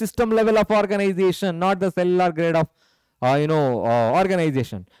organ system level of organization, not the cellular grade of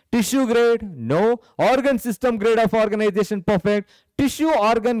organization. Tissue grade? No. Organ system grade of organization? Perfect. Tissue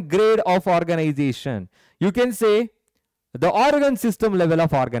organ grade of organization? You can say the organ system level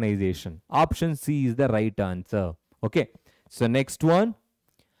of organization. Option C is the right answer. Okay. So next one.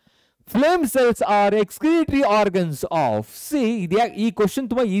 Flame cells are excretory organs of. See, ಈ question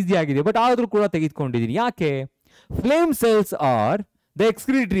ತುಂಬಾ easy ಆಗಿದೆ, but ಆದ್ರೂ ಕೂಡ ತೆಗೆದುಕೊಂಡಿದ್ದೀನಿ. ಯಾಕೆ? Flame cells are the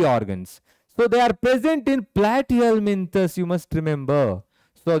excretory organs. So they are present in Platyhelminthes, you must remember.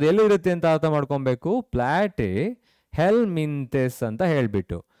 So ಅದು ಎಲ್ಲಿರುತ್ತೆ ಅಂತ ಅರ್ಥ ಮಾಡ್ಕೊಬೇಕು. Platyhelminthes ಅಂತ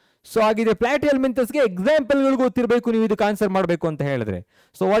ಹೇಳ್ಬಿಟ್ಟು. ಸೊ ಆಗಿದೆ Platyhelminthes ಗೆ ಎಕ್ಸಾಂಪಲ್ಗಳು ಗೊತ್ತಿರಬೇಕು, ನೀವು ಇದಕ್ಕೆ ಆನ್ಸರ್ ಮಾಡಬೇಕು ಅಂತ ಹೇಳಿದ್ರೆ.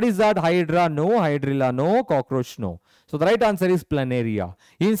 So what is that? Hydra? No. Hydrilla? No. Cockroach? No. So the right answer is planaria.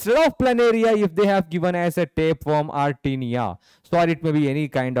 Instead of planaria, if they have given as a tapeworm or tinea, so or it may be any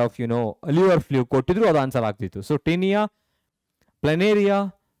kind of liver fluke ಕೊಟ್ಟಿದ್ರು ಅದು answer ಆಗ್ತಿತ್ತು. So tinea, planaria,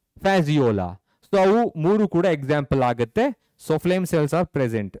 Phaseola. So ಅವು ಮೂರು ಕೂಡ example ಆಗುತ್ತೆ. So flame cells are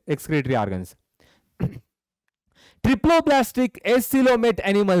present. Excretory organs. Triploblastic acoelomate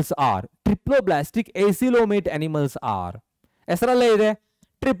animals are. Triploblastic acoelomate animals are. ಹೆಸರಲ್ಲೇ ಇದೆ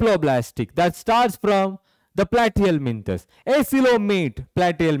triploblastic. That starts from the Platyhelminthes. Acoelomate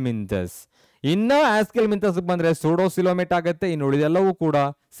Platyhelminthes. ಇನ್ನು ಆಸ್ಕೆಲ್ಮಿಂಥಸ್ ಬಂದ್ರೆ ಸೂಡೋಸಿಲೋಮೇಟ್ ಆಗುತ್ತೆ. ಇನ್ನು ಉಳಿದೆಲ್ಲವೂ ಕೂಡ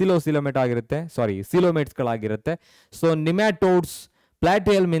ಸಿಲೋಸಿಲೋಮೇಟ್ ಆಗಿರುತ್ತೆ. ಸಾರಿ, ಸಿಲೋಮೇಟ್ಸ್ಗಳಾಗಿರುತ್ತೆ. So ನಿಮ್ಯಾಟೋಡ್ಸ್,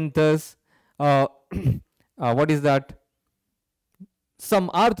 ಪ್ಲಾಟಿಹೆಲ್ಮಿಂಥಸ್, what is that, some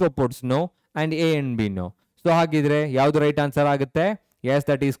ಆರ್ಥ್ರೋಪೋಡ್ಸ್ no and A and be no. So ಹಾಗಿದ್ರೆ ಯಾವ್ದು ರೈಟ್ ಆನ್ಸರ್ ಆಗುತ್ತೆ? S,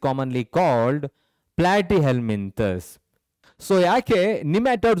 that is commonly called ಪ್ಲಾಟಿಹೆಲ್ಮಿಂಥಸ್. So ಯಾಕೆ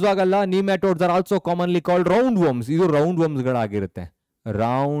ನಿಮ್ಯಾಟೋಡ್ಸ್ ಆಗಲ್ಲ? ನಿಮ್ಯಾಟೋಡ್ಸ್ are also commonly called round worms. ಇದು round ವರ್ಮ್ಸ್ಗಳಾಗಿರುತ್ತೆ.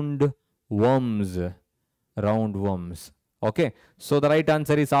 Round worms. Round worms. Okay, so the right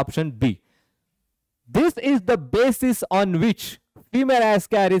answer is option B. This is the basis on which female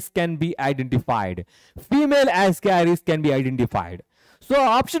ascaris can be identified. Female ascaris can be identified. So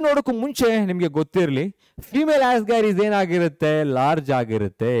option ನೋಡೋಕ್ಕೂ ಮುಂಚೆ ನಿಮಗೆ ಗೊತ್ತಿರಲಿ, female ascaris ಏನಾಗಿರುತ್ತೆ? Large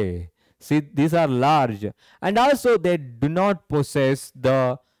ಆಗಿರುತ್ತೆ. See, these are large and also they do not possess the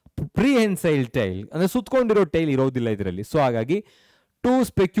prehensile tail. ಅಂದ್ರೆ ಸುತ್ತಕೊಂಡಿರೋ tail ಇರೋದಿಲ್ಲ ಇದರಲ್ಲಿ. So ಹಾಗಾಗಿ two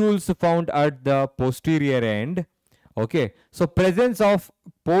spicules found at the posterior end. Okay, so presence of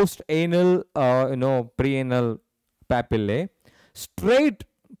post-anal, preanal papillae, straight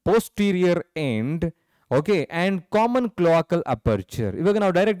posterior end, okay, and common cloacal aperture. ಇವಾಗ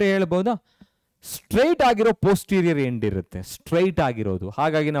ನಾವು direct ಹೇಳ್ಬೋದಾ? Straight ಆಗಿರೋ posterior end ಇರುತ್ತೆ, straight ಆಗಿರೋದು.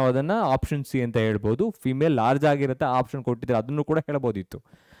 ಹಾಗಾಗಿ ನಾವು ಅದನ್ನ ಆಪ್ಷನ್ ಸಿ ಅಂತ ಹೇಳ್ಬೋದು. ಫಿಮೇಲ್ ಲಾರ್ಜ್ ಆಗಿರುತ್ತೆ, ಆಪ್ಷನ್ ಕೊಟ್ಟಿದ್ರೆ ಅದನ್ನು ಕೂಡ ಹೇಳ್ಬೋದಿತ್ತು.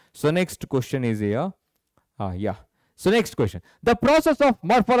 So next question is yeah. So next question. The process of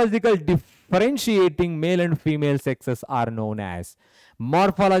morphological differentiating male and female sexes are known as.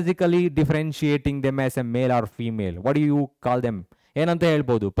 Morphologically differentiating them as a male or female. What do you call them? ಏನಂತ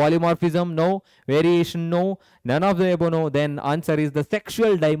ಹೇಳ್ಬೋದು? Polymorphism? No. Variation? No. None of the above? No. Then answer is the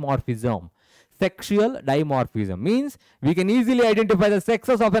sexual dimorphism. Sexual dimorphism means we can easily identify the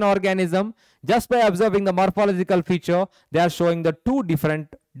sexes of an organism just by observing the morphological feature. They are showing the two different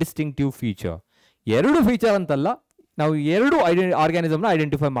distinctive feature. ಎರಡು feature ಅಂತಲ್ಲ, ನಾವು ಎರಡು ಆರ್ಗ್ಯಾನಿಸಮ್ನ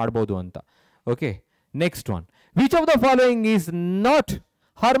identify ಮಾಡ್ಬೋದು ಅಂತ. Okay, next one. Which of the following is not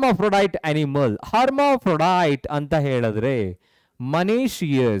ಹರ್ಮಾಫ್ರೊಡೈಟ್ animal? ಹರ್ಮಾಫ್ರೊಡೈಟ್ ಅಂತ ಹೇಳಿದ್ರೆ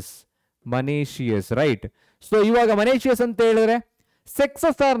ಮನೇಷಿಯಸ್. ಮನೇಷಿಯಸ್, right. So ಇವಾಗ ಮನೇಷಿಯಸ್ ಅಂತ ಹೇಳಿದ್ರೆ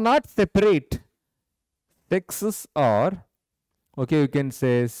sexes R not separate. Sexes R, okay, you can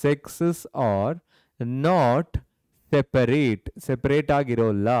say sexes R not separate. Separate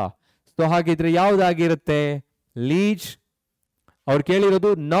ಆಗಿರೋಲ್ಲ. ಸೊ ಹಾಗಿದ್ರೆ ಯಾವ್ದಾಗಿರುತ್ತೆ? ಲೀಚ್. ಅವ್ರು ಕೇಳಿರೋದು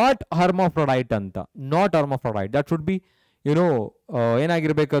ನಾಟ್ ಹರ್ಮಾಫ್ರೊಡೈಟ್ ಅಂತ. ನಾಟ್ ಹರ್ಮಾಫ್ರೊಡೈಟ್, ದಟ್ ಶುಡ್ ಬಿ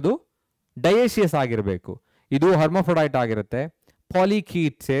ಏನಾಗಿರ್ಬೇಕು? ಅದು ಡಯೇಷಿಯಸ್ ಆಗಿರಬೇಕು. ಇದು ಹರ್ಮಾಫ್ರೊಡೈಟ್ ಆಗಿರುತ್ತೆ.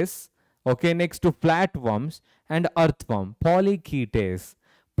 ಪಾಲಿಕೀಟೆಸ್. Okay, next flat worms and earth worm. ಪಾಲಿಕೀಟೆಸ್,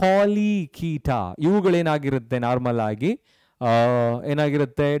 ಪಾಲಿಕೀಟಾ ಇವುಗಳೇನಾಗಿರುತ್ತೆ? Normal ಆಗಿ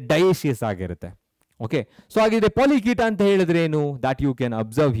ಏನಾಗಿರುತ್ತೆ? ಡಯೇಷಿಯಸ್ ಆಗಿರುತ್ತೆ. ಓಕೆ, ಸೊ ಹಾಗಿದ್ರೆ ಪಾಲಿಕೀಟಾ ಅಂತ ಹೇಳಿದ್ರೆ ಏನು? That you can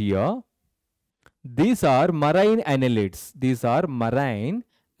observe here. These are marine annelids. These are marine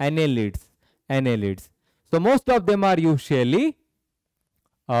annelids. Annelids. So most of them are usually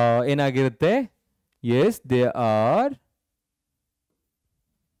ಏನಾಗಿರುತ್ತೆ? Yes, they are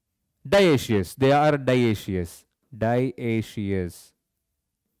dioecious. They are dioecious. Dioecious.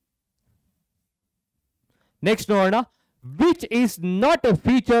 Next ನೋಡೋಣ. Which is not a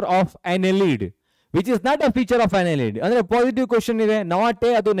feature of annelid? Which is not a feature of annelid. ಅಂದ್ರೆ positive question ಇದೆ, not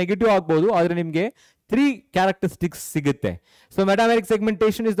ಅದು negative ಆಗ್ಬೋದು, ಆದ್ರೆ ನಿಮಗೆ 3 characteristics ಸಿಗುತ್ತೆ. So ಮೆಟಾಮೆರಿಕ್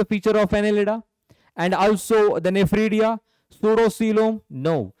segmentation is the feature of annelida and also the nephridia. Pseudocoelom?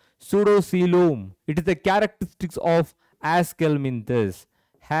 No. Pseudocoelom, it is the characteristics of Askelminthes.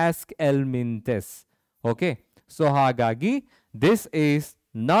 Askelminthes. Okay, so ಹಾಗಾಗಿ this is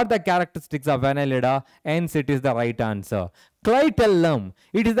not the characteristics of annelida, hence it is the right answer. Clitellum,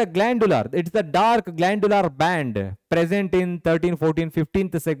 it is the glandular, it is the dark glandular band present in 13th, 14th,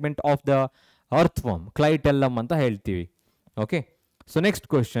 15th segment of the earthworm. Clitellum anta heltivi. Okay, so next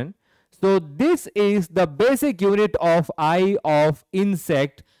question. So this is the basic unit of eye of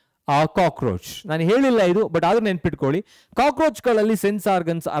insect, cockroach. ನಾನು ಹೇಳಿಲ್ಲ ಇದು, but ಆದ್ರೂ ನೆನ್ಪಿಟ್ಕೊಳ್ಳಿ. ಕಾಕ್ರೋಚ್ಗಳಲ್ಲಿ sense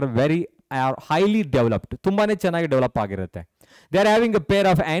organs are highly developed. ತುಂಬಾನೇ ಚೆನ್ನಾಗಿ develop ಆಗಿರುತ್ತೆ. They are having a pair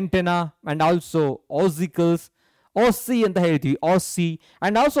of antenna and also ossicles. Ossi ಅಂತ ಹೇಳ್ತೀವಿ, ossi,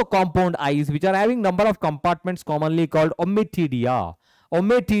 and also compound eyes which are having number of compartments commonly called ommatidia.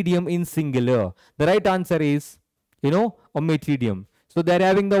 Ommatidium in singular. The right answer is, ommatidium. So they are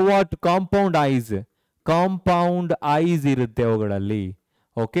having the what? Compound eyes. Compound eyes irutte avugalali.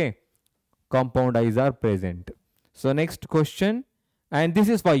 Okay, compound eyes are present. So next question, and this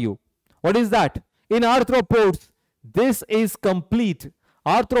is for you. What is that? In arthropods, this is complete.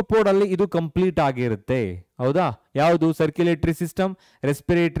 ಆರ್ಥ್ರೋಪೋಡ್ ಅಲ್ಲಿ ಇದು complete ಆಗಿರುತ್ತೆ. ಹೌದಾ? ಯಾವುದು? Circulatory system,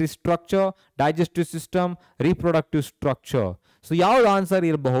 respiratory structure, digestive system, reproductive structure. So ಯಾವ್ದು answer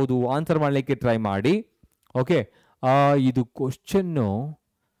ಇರಬಹುದು? Answer ಮಾಡಲಿಕ್ಕೆ try ಮಾಡಿ. Okay, ಇದು question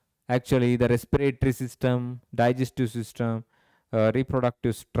actually the respiratory system, digestive system,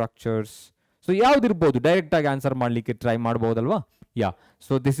 reproductive structures. So ಯಾವ್ದಿರ್ಬೋದು? Direct ಆಗಿ ಆನ್ಸರ್ ಮಾಡಲಿಕ್ಕೆ try ಮಾಡ್ಬೋದಲ್ವಾ? Yeah,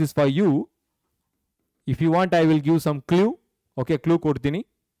 so this is for you. If you want I will give some clue. Okay, clue ಕೊಡ್ತೀನಿ.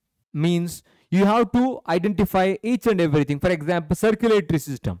 Means you have to identify each and everything. For example, circulatory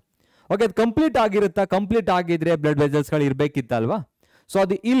system. Okay, ಅದು complete ಆಗಿರುತ್ತಾ? Complete ಆಗಿದ್ರೆ blood ವೆಸಲ್ಸ್ಗಳು ಇರಬೇಕಿತ್ತಲ್ವಾ? So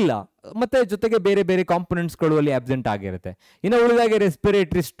ಅದು ಇಲ್ಲ, ಮತ್ತೆ ಜೊತೆಗೆ ಬೇರೆ ಬೇರೆ ಕಾಂಪೊನೆಂಟ್ಸ್ಗಳು ಅಲ್ಲಿ ಅಬ್ಸೆಂಟ್ ಆಗಿರುತ್ತೆ. ಇನ್ನು ಉಳಿದಾಗೆ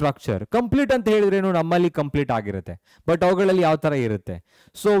ರೆಸ್ಪಿರೇಟರಿ ಸ್ಟ್ರಕ್ಚರ್ ಕಂಪ್ಲೀಟ್ ಅಂತ ಹೇಳಿದ್ರೇನು ನಮ್ಮಲ್ಲಿ ಕಂಪ್ಲೀಟ್ ಆಗಿರುತ್ತೆ, ಬಟ್ ಅವುಗಳಲ್ಲಿ ಯಾವ ತರ ಇರುತ್ತೆ?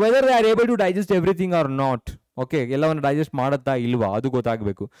 So whether they are able to digest everything R not. Okay, ಎಲ್ಲವನ್ನು ಡೈಜೆಸ್ಟ್ ಮಾಡುತ್ತಾ ಇಲ್ವಾ ಅದು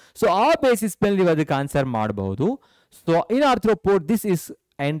ಗೊತ್ತಾಗಬೇಕು. ಸೊ ಆ ಬೇಸಿಸ್ ಮೇಲೆ ನೀವು ಅದಕ್ಕೆ ಆನ್ಸರ್ ಮಾಡಬಹುದು. So in ಆರ್ಥ್ರೋಪೋಡ್ this is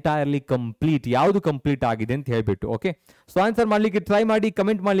entirely complete. ಯಾವುದು ಕಂಪ್ಲೀಟ್ ಆಗಿದೆ ಅಂತ ಹೇಳ್ಬಿಟ್ಟು. ಓಕೆ, ಸೊ ಆನ್ಸರ್ ಮಾಡಲಿಕ್ಕೆ ಟ್ರೈ ಮಾಡಿ,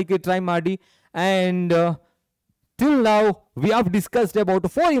 ಕಮೆಂಟ್ ಮಾಡಲಿಕ್ಕೆ ಟ್ರೈ ಮಾಡಿ. And till now we have discussed about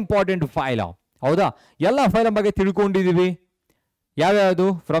 4 important phyla. ಹೌದಾ? ಎಲ್ಲ ಫೈಲಮ್ ಬಗ್ಗೆ ತಿಳ್ಕೊಂಡಿದೀವಿ. ಯಾವ್ಯಾವುದು?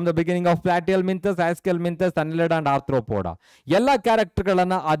 From the beginning of ಪ್ಲಾಟಿಹೆಲ್ಮಿಂಥಸ್, ಆಸ್ಕೆಲ್ಮಿಂಥಸ್, Annelida and Arthropoda. ಎಲ್ಲ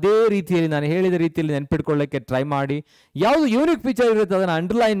ಕ್ಯಾರೆಕ್ಟರ್ಗಳನ್ನ ಅದೇ ರೀತಿಯಲ್ಲಿ ನಾನು ಹೇಳಿದ ರೀತಿಯಲ್ಲಿ ನೆನ್ಪಿಟ್ಕೊಳ್ಳಕ್ಕೆ ಟ್ರೈ ಮಾಡಿ. ಯಾವುದು ಯೂನಿಕ್ ಫೀಚರ್ ಇರುತ್ತೆ ಅದನ್ನು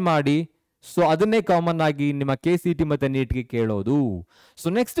ಅಂಡರ್ಲೈನ್ ಮಾಡಿ. ಸೊ ಅದನ್ನೇ ಕಾಮನ್ ಆಗಿ ನಿಮ್ಮ KCET ಮತ್ತೆ ನೀಟ್ಗೆ ಕೇಳೋದು. ಸೊ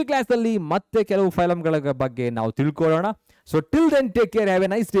ನೆಕ್ಸ್ಟ್ ಕ್ಲಾಸ್ ಅಲ್ಲಿ ಮತ್ತೆ ಕೆಲವು ಫೈಲಮ್ಗಳ ಬಗ್ಗೆ ನಾವು ತಿಳ್ಕೊಳ್ಳೋಣ. So till then take care, have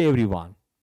A nice day everyone.